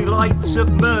the highlights of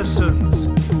Mersons.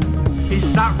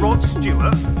 Is that Rod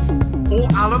Stewart or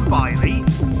Alan Bailey?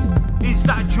 Is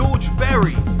that George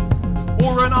Berry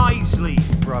or an Isley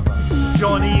brother?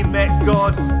 Johnny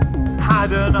Metgod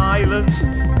had an island.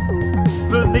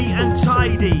 The neat and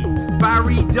tidy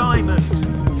Barry Diamond,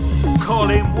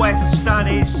 Colin West and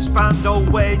his Spandau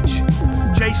wedge,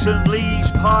 Jason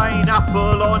Lee's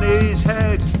pineapple on his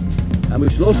head. And we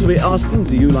should also be asking,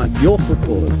 do you like your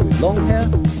footballers with long hair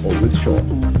or with short?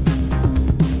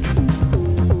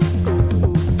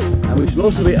 And we should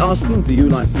also be asking, do you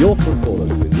like your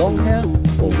footballers with long hair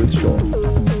or with short?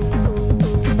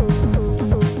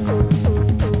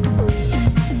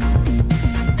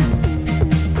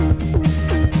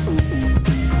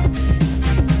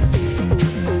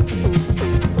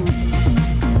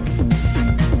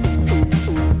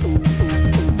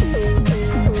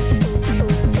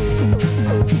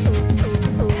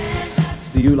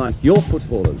 Do you like your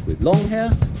footballers with long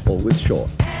hair or with short?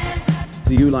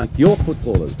 Do you like your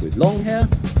footballers with long hair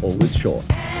or with short?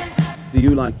 Do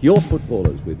you like your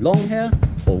footballers with long hair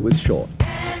or with short?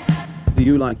 Do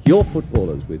you like your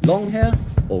footballers with long hair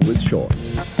or with short?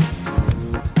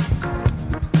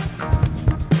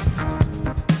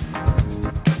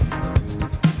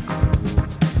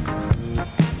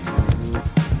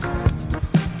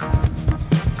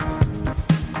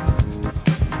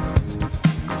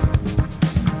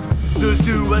 The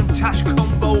Do and Tash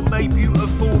combo made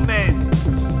beautiful men.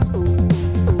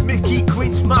 Mickey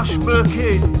Quint's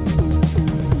mushmirkin.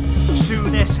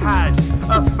 Souness had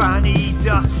a fanny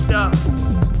duster.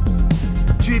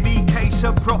 Jimmy Case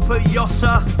a proper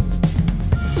yosser.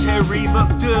 Terry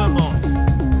McDermott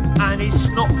and his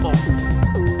snot mop.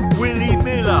 Willie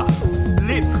Miller,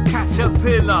 lip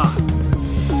caterpillar.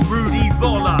 Rudy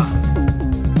Voller,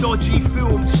 dodgy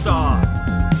film star.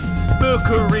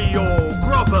 Mercury or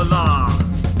Grobbler.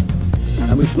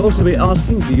 And we should also be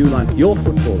asking, do you like your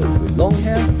footballers with long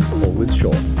hair or with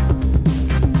short?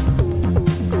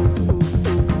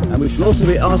 And we should also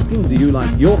be asking, do you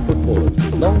like your footballers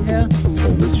with long hair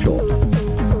or with short?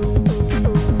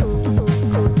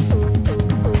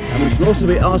 And we should also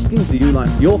be asking, do you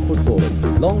like your footballers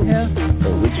with long hair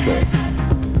or with short?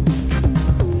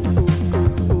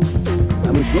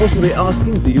 And we should also be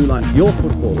asking, do you like your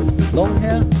footballers with long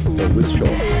hair or with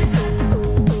short?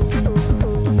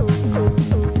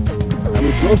 And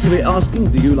we should also be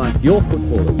asking, do you like your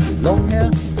footballers with long hair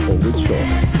or with short?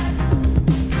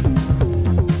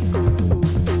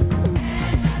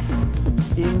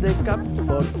 In the cup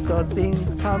for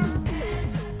Tottenham.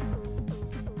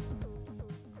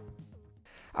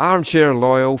 Armchair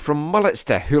Loyal from Mullets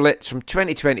To Gullits from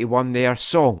 2021 there,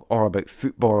 song all about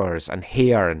footballers and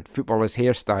hair and footballers'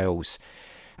 hairstyles.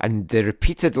 And the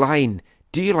repeated line,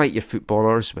 do you like your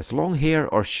footballers with long hair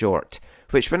or short?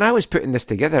 Which when I was putting this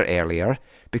together earlier,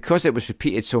 because it was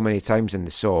repeated so many times in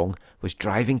the song, was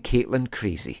driving Caitlin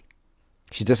crazy.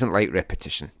 She doesn't like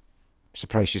repetition.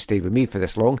 Surprised she stayed with me for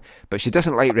this long, but she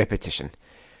doesn't like repetition.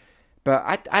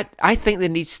 But I think there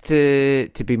needs to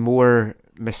be more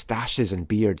moustaches and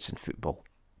beards in football.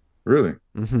 Really?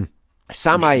 Mm-hmm.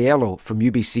 Sam Aiello from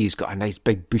UBC's got a nice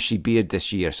big bushy beard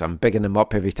this year, so I'm bigging him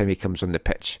up every time he comes on the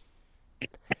pitch.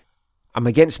 I'm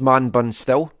against man buns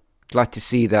still. Glad to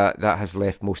see that has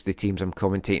left most of the teams I'm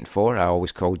commentating for. I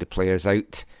always called the players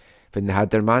out when they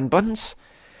had their man buns.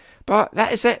 But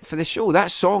that is it for the show.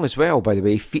 That song as well, by the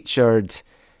way, featured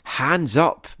Hands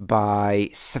Up by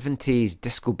 70s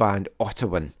disco band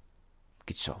Ottawa.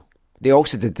 Good song. They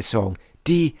also did the song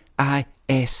D-I-S-C-O.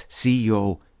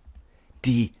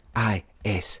 D-I-S-C-O.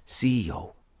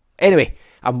 Anyway,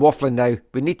 I'm waffling now.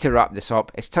 We need to wrap this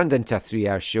up. It's turned into a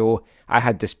 3-hour show. I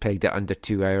had this pegged at under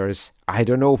 2 hours. I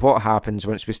don't know what happens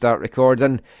once we start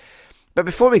recording. But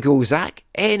before we go, Zach,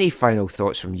 any final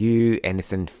thoughts from you?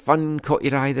 Anything fun caught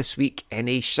your eye this week?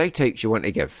 Any shout-outs you want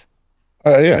to give?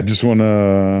 I just want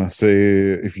to say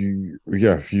if you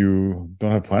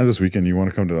don't have plans this weekend, you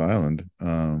want to come to the island,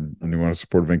 and you want to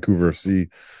support Vancouver FC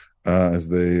as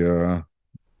they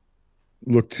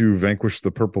look to vanquish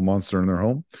the Purple Monster in their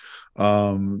home,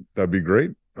 that'd be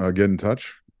great. Get in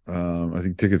touch. I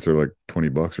think tickets are like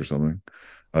 $20 or something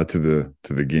to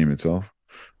the game itself.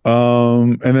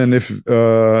 And then if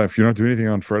you're not doing anything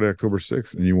on Friday, October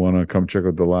 6th, and you want to come check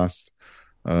out the last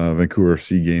Vancouver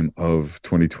FC game of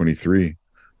 2023.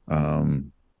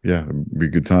 Yeah, it'd be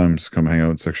good times. Come hang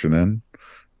out in Section N.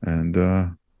 And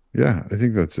yeah, I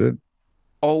think that's it.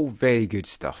 All very good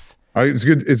stuff. It's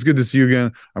good to see you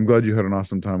again. I'm glad you had an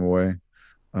awesome time away.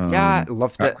 Yeah,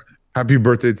 loved it. Happy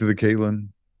birthday to the Caitlin.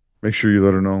 Make sure you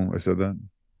let her know I said that.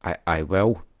 I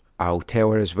will. I'll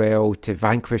tell her as well to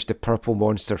vanquish the purple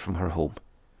monster from her home.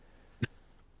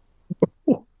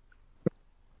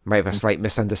 Might have a slight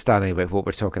misunderstanding about what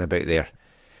we're talking about there.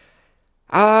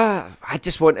 I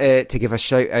just want to give a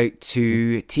shout out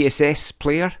to TSS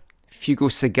player Fugo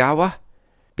Sagawa.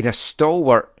 Been a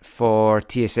stalwart for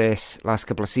TSS last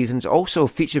couple of seasons. Also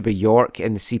featured by York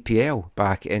in the CPL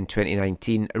back in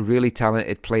 2019. A really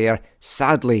talented player.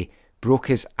 Sadly broke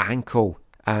his ankle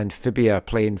and fibia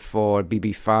playing for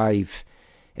BB5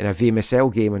 in a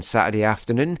VMSL game on Saturday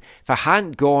afternoon. If I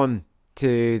hadn't gone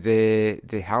to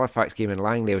the Halifax game in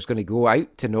Langley, I was going to go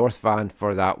out to North Van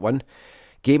for that one.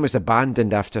 Game was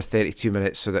abandoned after 32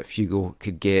 minutes so that Fugo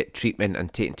could get treatment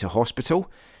and taken to hospital.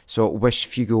 So wish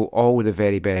Fugo all the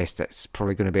very best. It's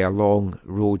probably going to be a long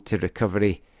road to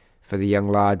recovery for the young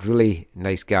lad. Really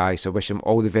nice guy. So wish him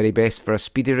all the very best for a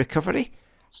speedy recovery.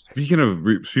 Speaking of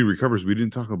speedy recovers, we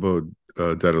didn't talk about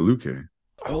Dadaluke.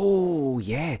 Oh,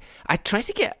 yeah. I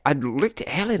looked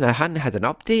at earlier and I hadn't had an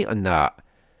update on that.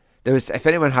 There was, if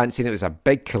anyone hadn't seen it, was a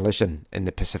big collision in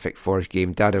the Pacific Forge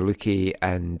game. Dadaluke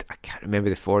and I can't remember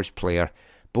the Forge player,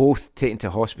 both taken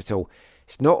to hospital.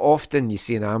 It's not often you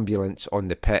see an ambulance on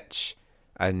the pitch,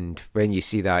 and when you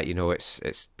see that, you know it's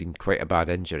been quite a bad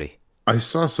injury. I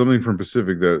saw something from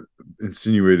Pacific that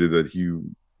insinuated that he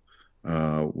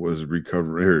was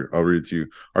recovering. Here, I'll read it to you.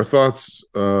 Our thoughts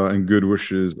and good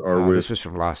wishes are with... This was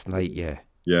from last night, yeah.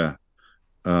 Yeah.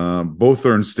 Both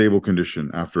are in stable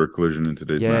condition after a collision in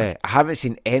today's match. Yeah, I haven't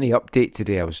seen any update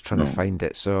today. I was trying to find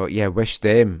it. So, yeah, wish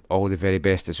them all the very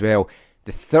best as well.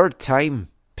 The third time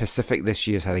Pacific this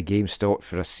year has had a game stopped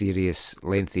for a serious,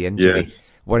 lengthy injury.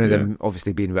 Yes. One of them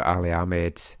obviously being with Ali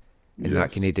Ahmed in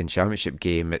that Canadian Championship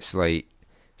game. It's like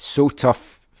so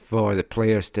tough for the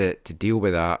players to deal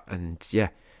with that. And yeah,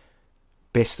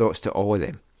 best thoughts to all of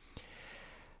them.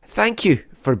 Thank you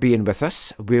for being with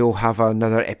us. We'll have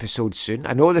another episode soon.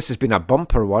 I know this has been a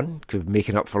bumper one,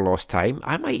 making up for lost time.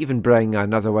 I might even bring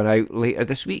another one out later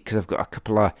this week because I've got a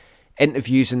couple of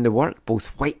interviews in the work, both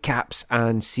Whitecaps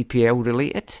and CPL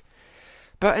related.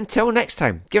 But until next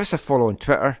time, give us a follow on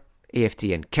Twitter,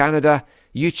 AFTN Canada,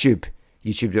 YouTube,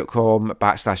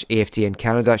 youtube.com/AFTN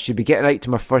Canada. Should be getting out to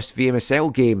my first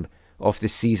VMSL game of the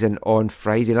season on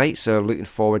Friday night, so looking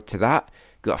forward to that.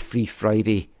 Got a free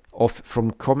Friday off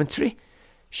from commentary.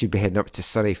 Should be heading up to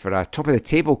Surrey for a top of the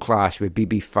table clash with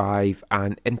BB5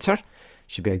 and Inter.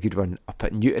 Should be a good one up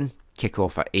at Newton. Kick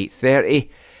off at 8:30.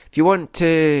 If you want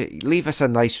to leave us a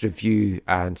nice review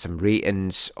and some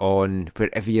ratings on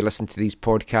wherever you listen to these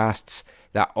podcasts,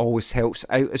 that always helps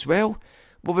out as well.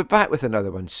 We'll be back with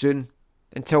another one soon.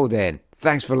 Until then,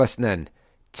 thanks for listening.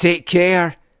 Take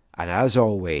care, and as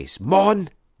always, Mon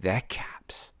the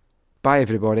Caps. Bye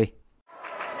everybody.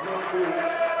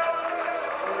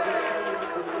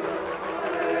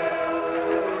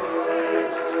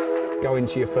 Going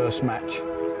to your first match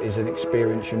is an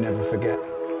experience you never forget.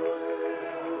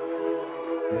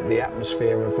 The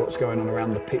atmosphere of what's going on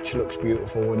around the pitch looks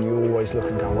beautiful, and you always look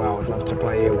and go, wow, I'd love to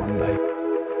play here one day.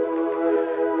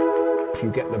 If you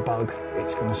get the bug,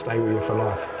 it's going to stay with you for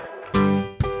life.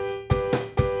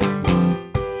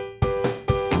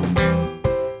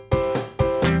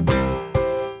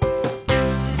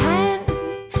 10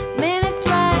 minutes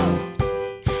left,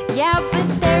 yeah, but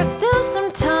there's still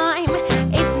some time.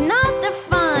 It's not the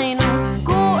final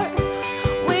score.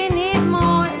 We need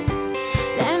more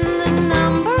than the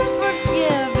numbers we're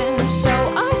given.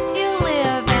 Show us you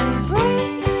live and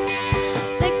breathe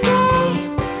the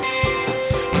game.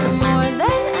 You're more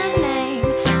than a name.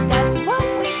 That's what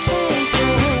we came for.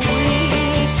 We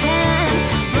can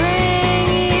bring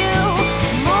you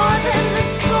more than the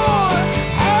score.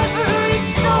 Every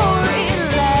story.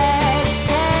 Let's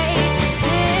take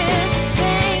this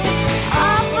thing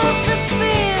off of the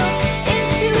field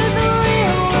into the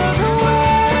real world, away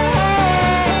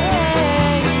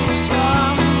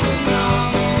from the numbers,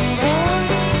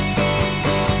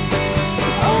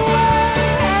 away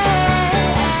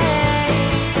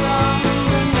from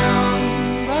the numbers.